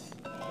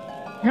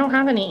 I don't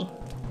have any.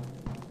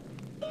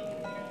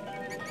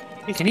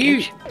 Can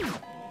you?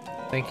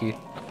 Thank you.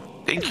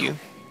 Thank you.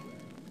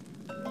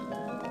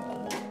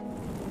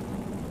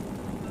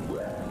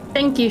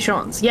 Thank you,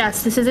 Shawns.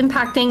 Yes, this is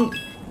impacting.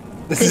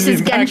 This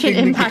is Genshin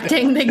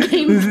impacting the This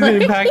is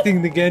gameplay.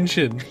 impacting the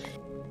Genshin.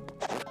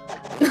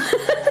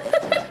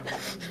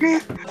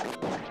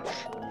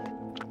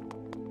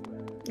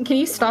 Can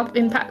you stop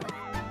impact?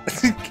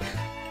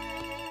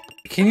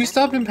 Can you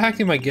stop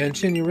impacting my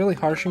Genshin? You're really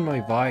harshing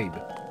my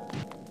vibe.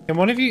 Can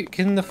one of you,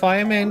 can the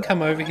fireman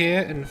come over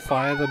here and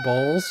fire the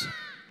balls?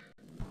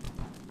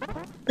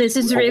 This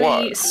is For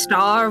really what?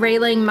 star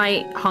railing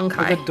my For the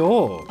Honkai.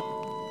 door.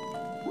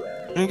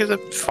 Can you get the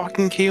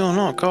fucking key or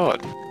not?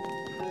 God.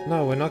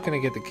 No, we're not gonna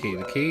get the key.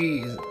 The key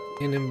is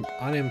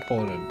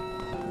unimportant.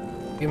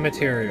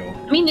 Immaterial.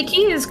 I mean, the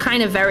key is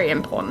kind of very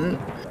important.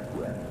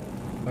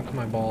 Fuck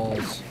my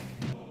balls.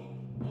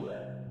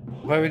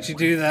 Why would you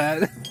do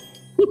that?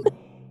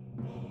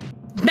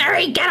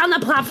 Mary, get on the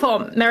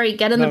platform! Mary,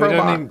 get in the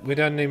robot. We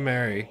don't need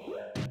Mary.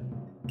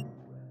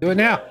 Do it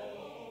now!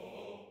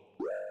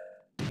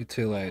 You're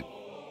too late.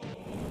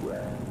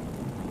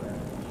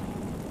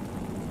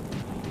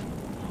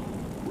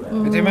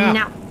 Get him out!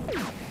 Now.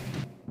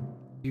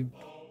 You...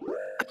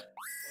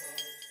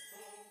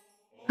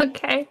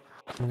 Okay.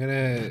 I'm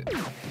gonna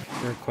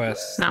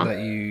request No. that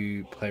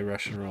you play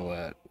Russian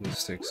roulette with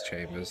 6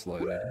 chambers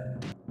loaded.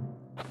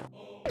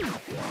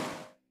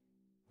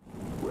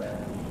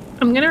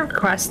 I'm gonna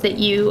request that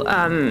you,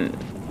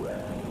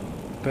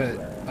 But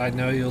I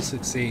know you'll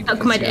succeed.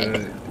 Suck my 'cause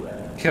dick.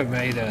 you're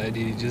Kameda and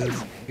you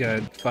just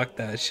go, fuck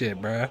that shit,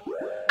 bruh.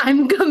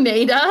 I'm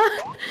Gameda.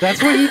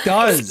 That's what he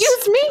does!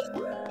 Excuse me?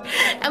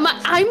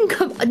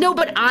 No,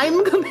 but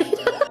I'm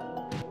Gameda.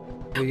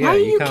 Well, yeah, Why are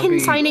you can't be-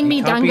 consigning me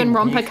you can't be-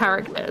 Danganronpa you-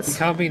 characters? You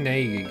can't be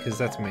Nagi, because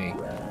that's me.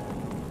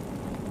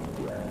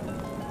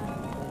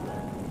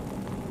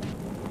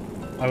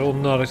 I will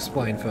not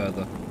explain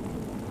further.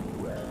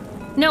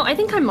 No, I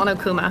think I'm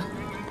Monokuma.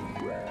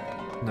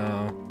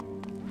 No.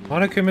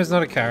 Monokuma's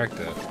not a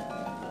character.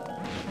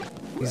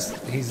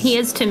 He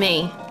is to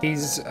me.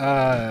 He's,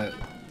 I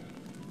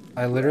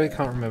literally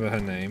can't remember her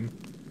name.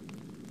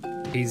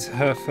 He's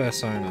her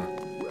persona.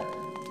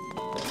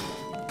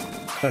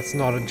 That's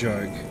not a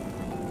joke.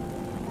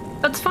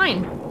 That's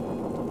fine.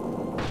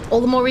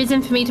 All the more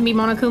reason for me to be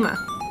Monokuma.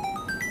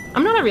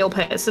 I'm not a real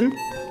person.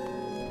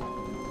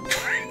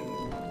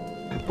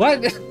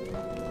 What?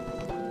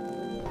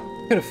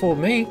 Could have fooled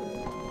me.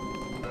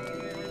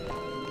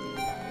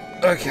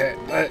 Okay,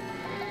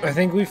 I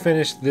think we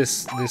finished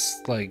this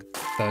like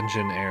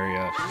dungeon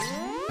area,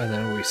 and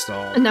then we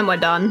stop. And then we're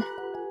done.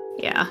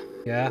 Yeah.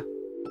 Yeah,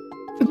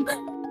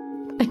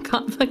 I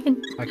can't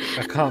fucking... I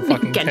can't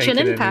fucking take Genshin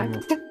it Impact.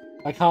 anymore.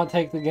 I can't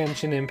take the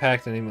Genshin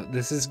Impact anymore.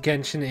 This is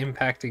Genshin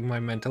impacting my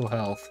mental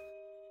health.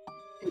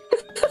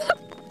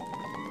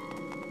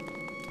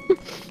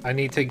 I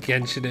need to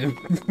Genshin him.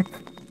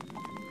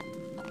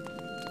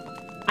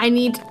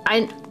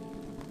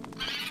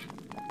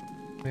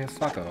 Man,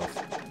 fuck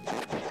off.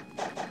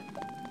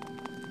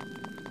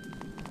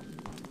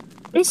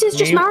 This is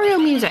just Mario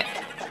music.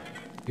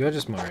 You're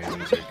just Mario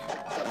music.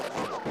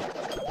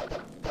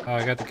 Oh,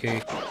 I got the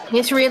key.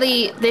 This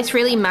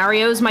really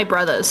Mario's my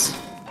brothers.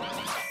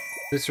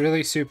 This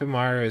really Super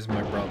Mario is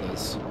my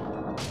brothers.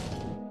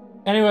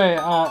 Anyway,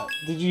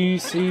 did you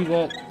see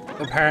that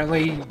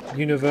apparently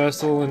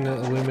Universal and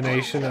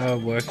Illumination are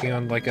working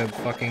on like a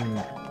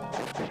fucking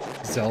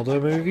Zelda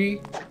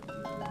movie?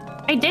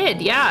 I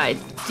did, yeah.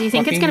 Do you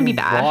think it's gonna be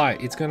bad? Why?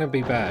 It's gonna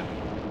be bad.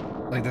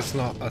 Like, that's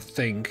not a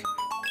thing.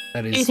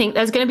 That is. Do you think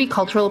there's gonna be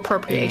cultural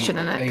appropriation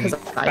in it? Because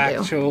I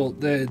do.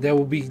 There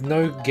will be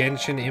no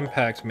Genshin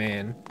Impact,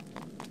 man,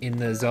 in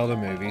the Zelda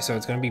movie, so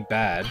it's gonna be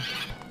bad,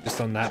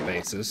 just on that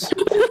basis.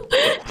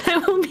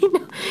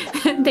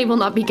 They will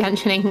not be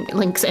Genshining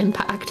Link's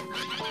Impact.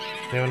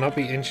 They will not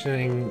be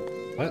inching.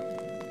 What?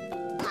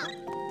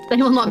 They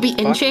will not be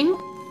inching?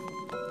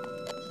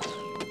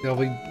 They'll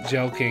be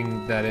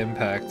joking that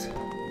Impact.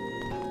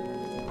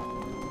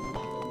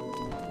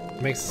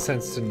 Makes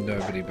sense to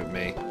nobody but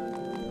me.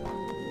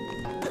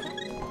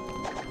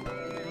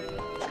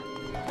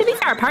 To be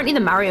fair, apparently the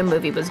Mario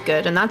movie was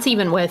good, and that's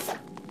even with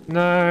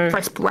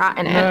Chris Pratt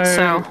in it,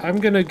 so... I'm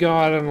gonna go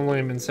out on a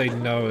limb and say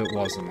no, it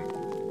wasn't.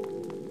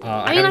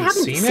 I mean, I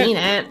haven't seen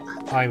it.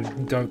 I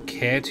don't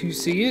care to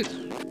see it.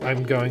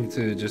 I'm going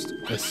to just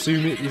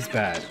assume it is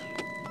bad.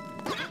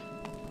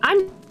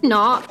 I'm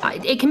not.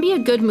 It can be a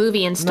good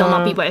movie and still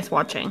not be worth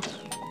watching.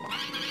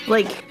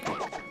 Like...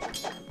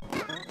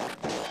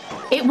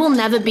 It will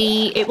never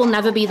be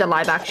the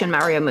live-action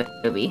Mario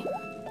movie.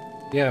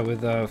 Yeah,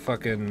 with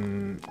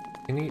fucking...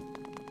 And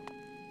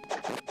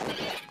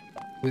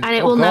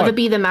it will never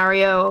be the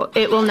Mario.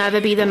 It will never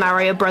be the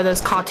Mario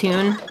Brothers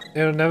cartoon.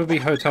 It'll never be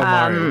Hotel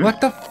Mario.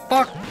 What the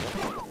fuck?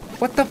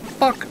 What the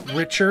fuck,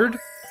 Richard?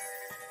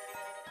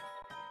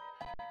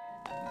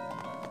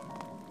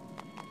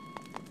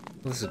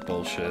 This is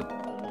bullshit.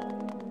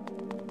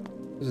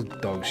 This is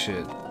dog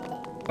shit.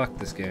 Fuck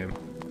this game.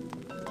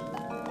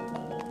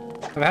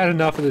 I've had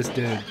enough of this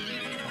dude.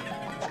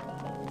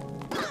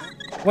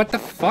 What the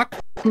fuck?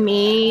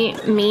 Me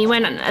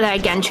when they're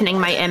Genshining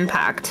my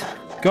Impact.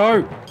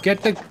 Go!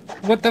 Get the...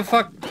 What the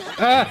fuck?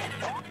 Ah!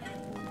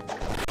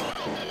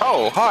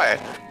 Oh, hi.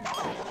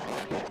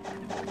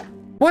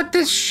 What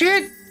the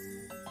shit?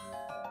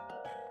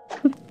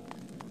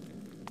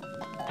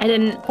 I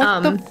didn't,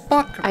 What the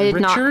fuck, I did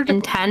Richard? not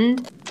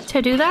intend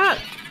to do that.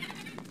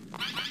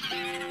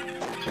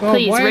 Oh,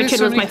 Please,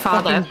 Richard was my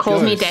father.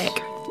 Calls me Dick.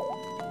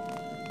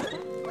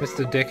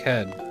 Mr.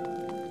 Dickhead.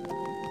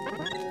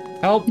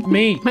 Help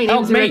me! My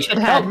Help name's me! Richard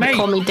Help Head. me!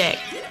 Call me Dick.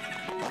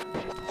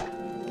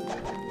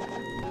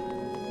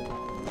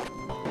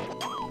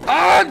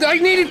 Ah! I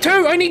needed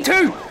two! I need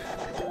two!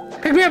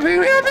 Pick me up! Pick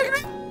me up! Pick me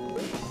up!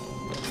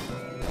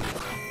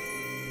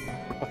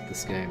 Fuck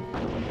this game.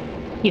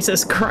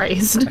 Jesus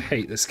Christ. I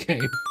hate this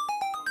game.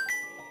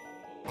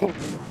 Don't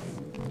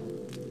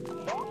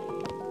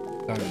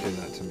do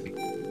that to me.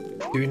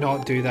 Do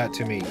not do that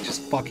to me.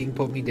 Just fucking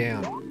put me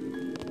down.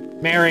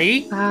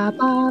 Mary! I'm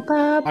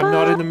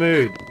not in the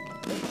mood.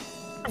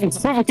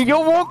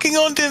 You're walking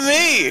onto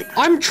me!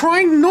 I'm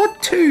trying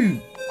not to!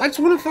 I just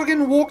want to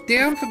fucking walk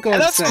down for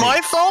God's sake. And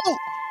that's my fault?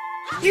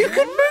 You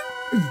can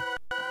move!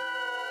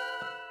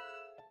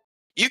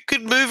 You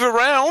could move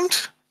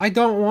around. I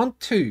don't want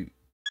to.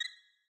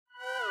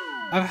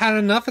 I've had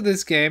enough of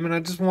this game and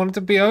I just want it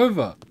to be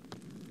over.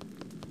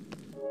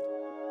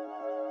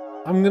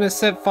 I'm gonna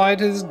set fire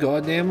to this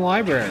goddamn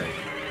library.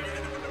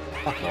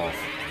 Fuck off.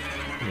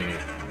 Yeah.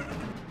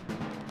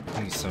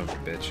 You son of a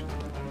bitch.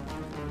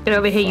 Get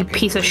over here, you Fucking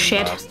piece of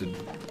shit. bastard.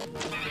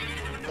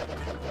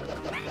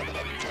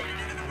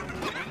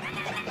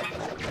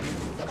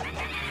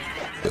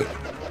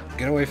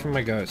 Get away from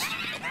my ghost.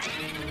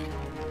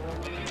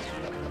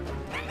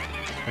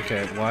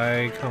 Okay,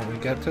 why can't we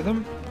get to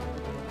them?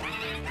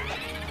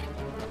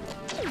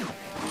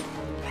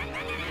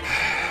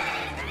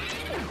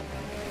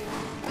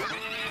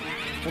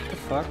 What the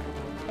fuck?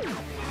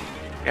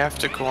 You have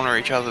to corner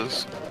each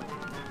other's.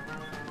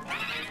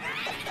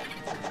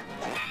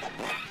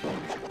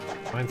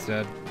 Mine's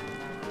dead.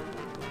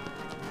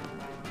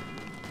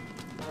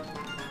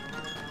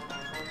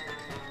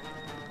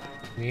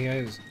 You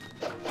guys...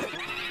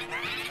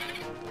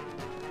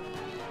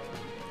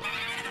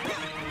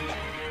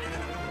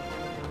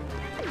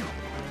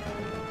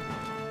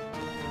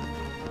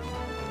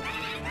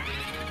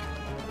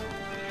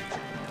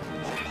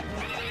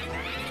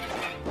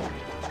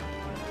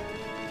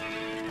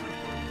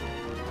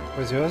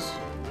 Where's yours?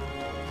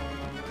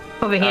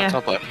 Over here.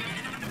 Top left.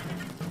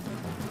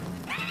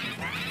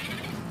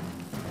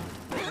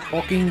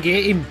 Fucking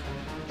get him!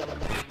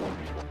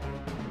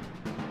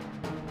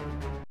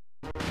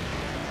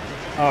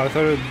 Oh, I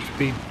thought it would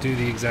be do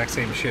the exact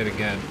same shit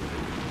again.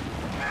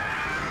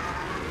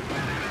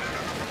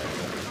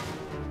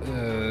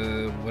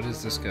 What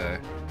is this guy?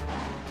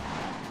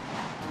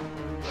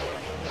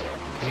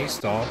 Can you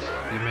stop?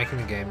 You're making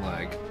the game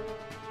lag.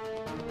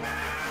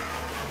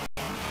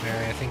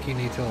 Mary, I think you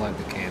need to light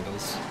the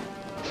candles.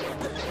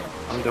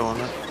 I'm doing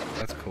it.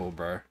 That's cool,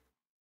 bro.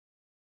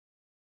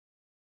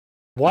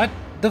 What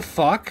the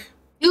fuck?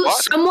 Dude,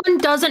 someone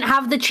doesn't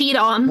have the cheat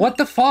on. What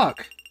the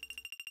fuck?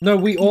 No,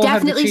 we all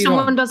Definitely have the cheat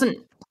someone on. doesn't.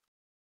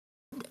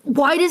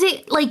 Why does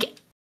it, like...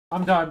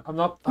 I'm done. I'm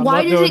not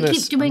Why does doing it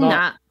this. keep doing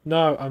that?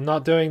 No, I'm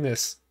not doing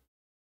this.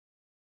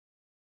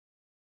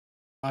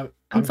 I'm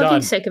fucking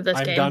done. sick of this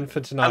game. I'm done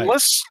for tonight.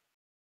 Unless...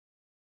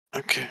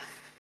 Okay.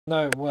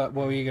 No, what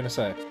were you gonna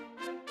say?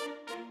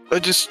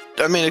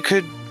 I mean,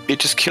 it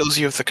just kills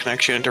you if the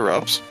connection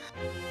interrupts.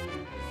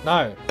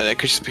 No. And it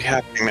could just be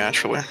happening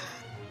naturally.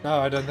 No,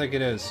 I don't think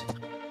it is.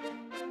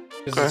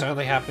 Because it's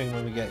only happening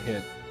when we get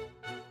hit.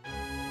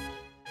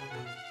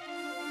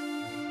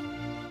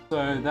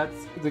 So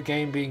that's the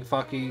game being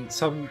fucky.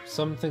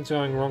 Something's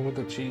going wrong with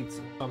the cheats.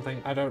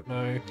 Something, I don't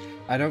know.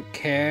 I don't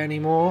care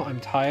anymore.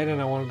 I'm tired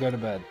and I want to go to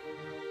bed.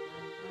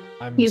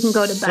 You can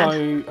go to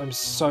bed. I'm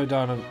so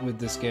done with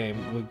this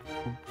game.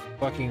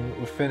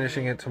 We're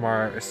finishing it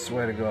tomorrow. I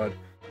swear to God.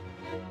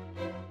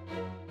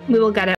 We will get it.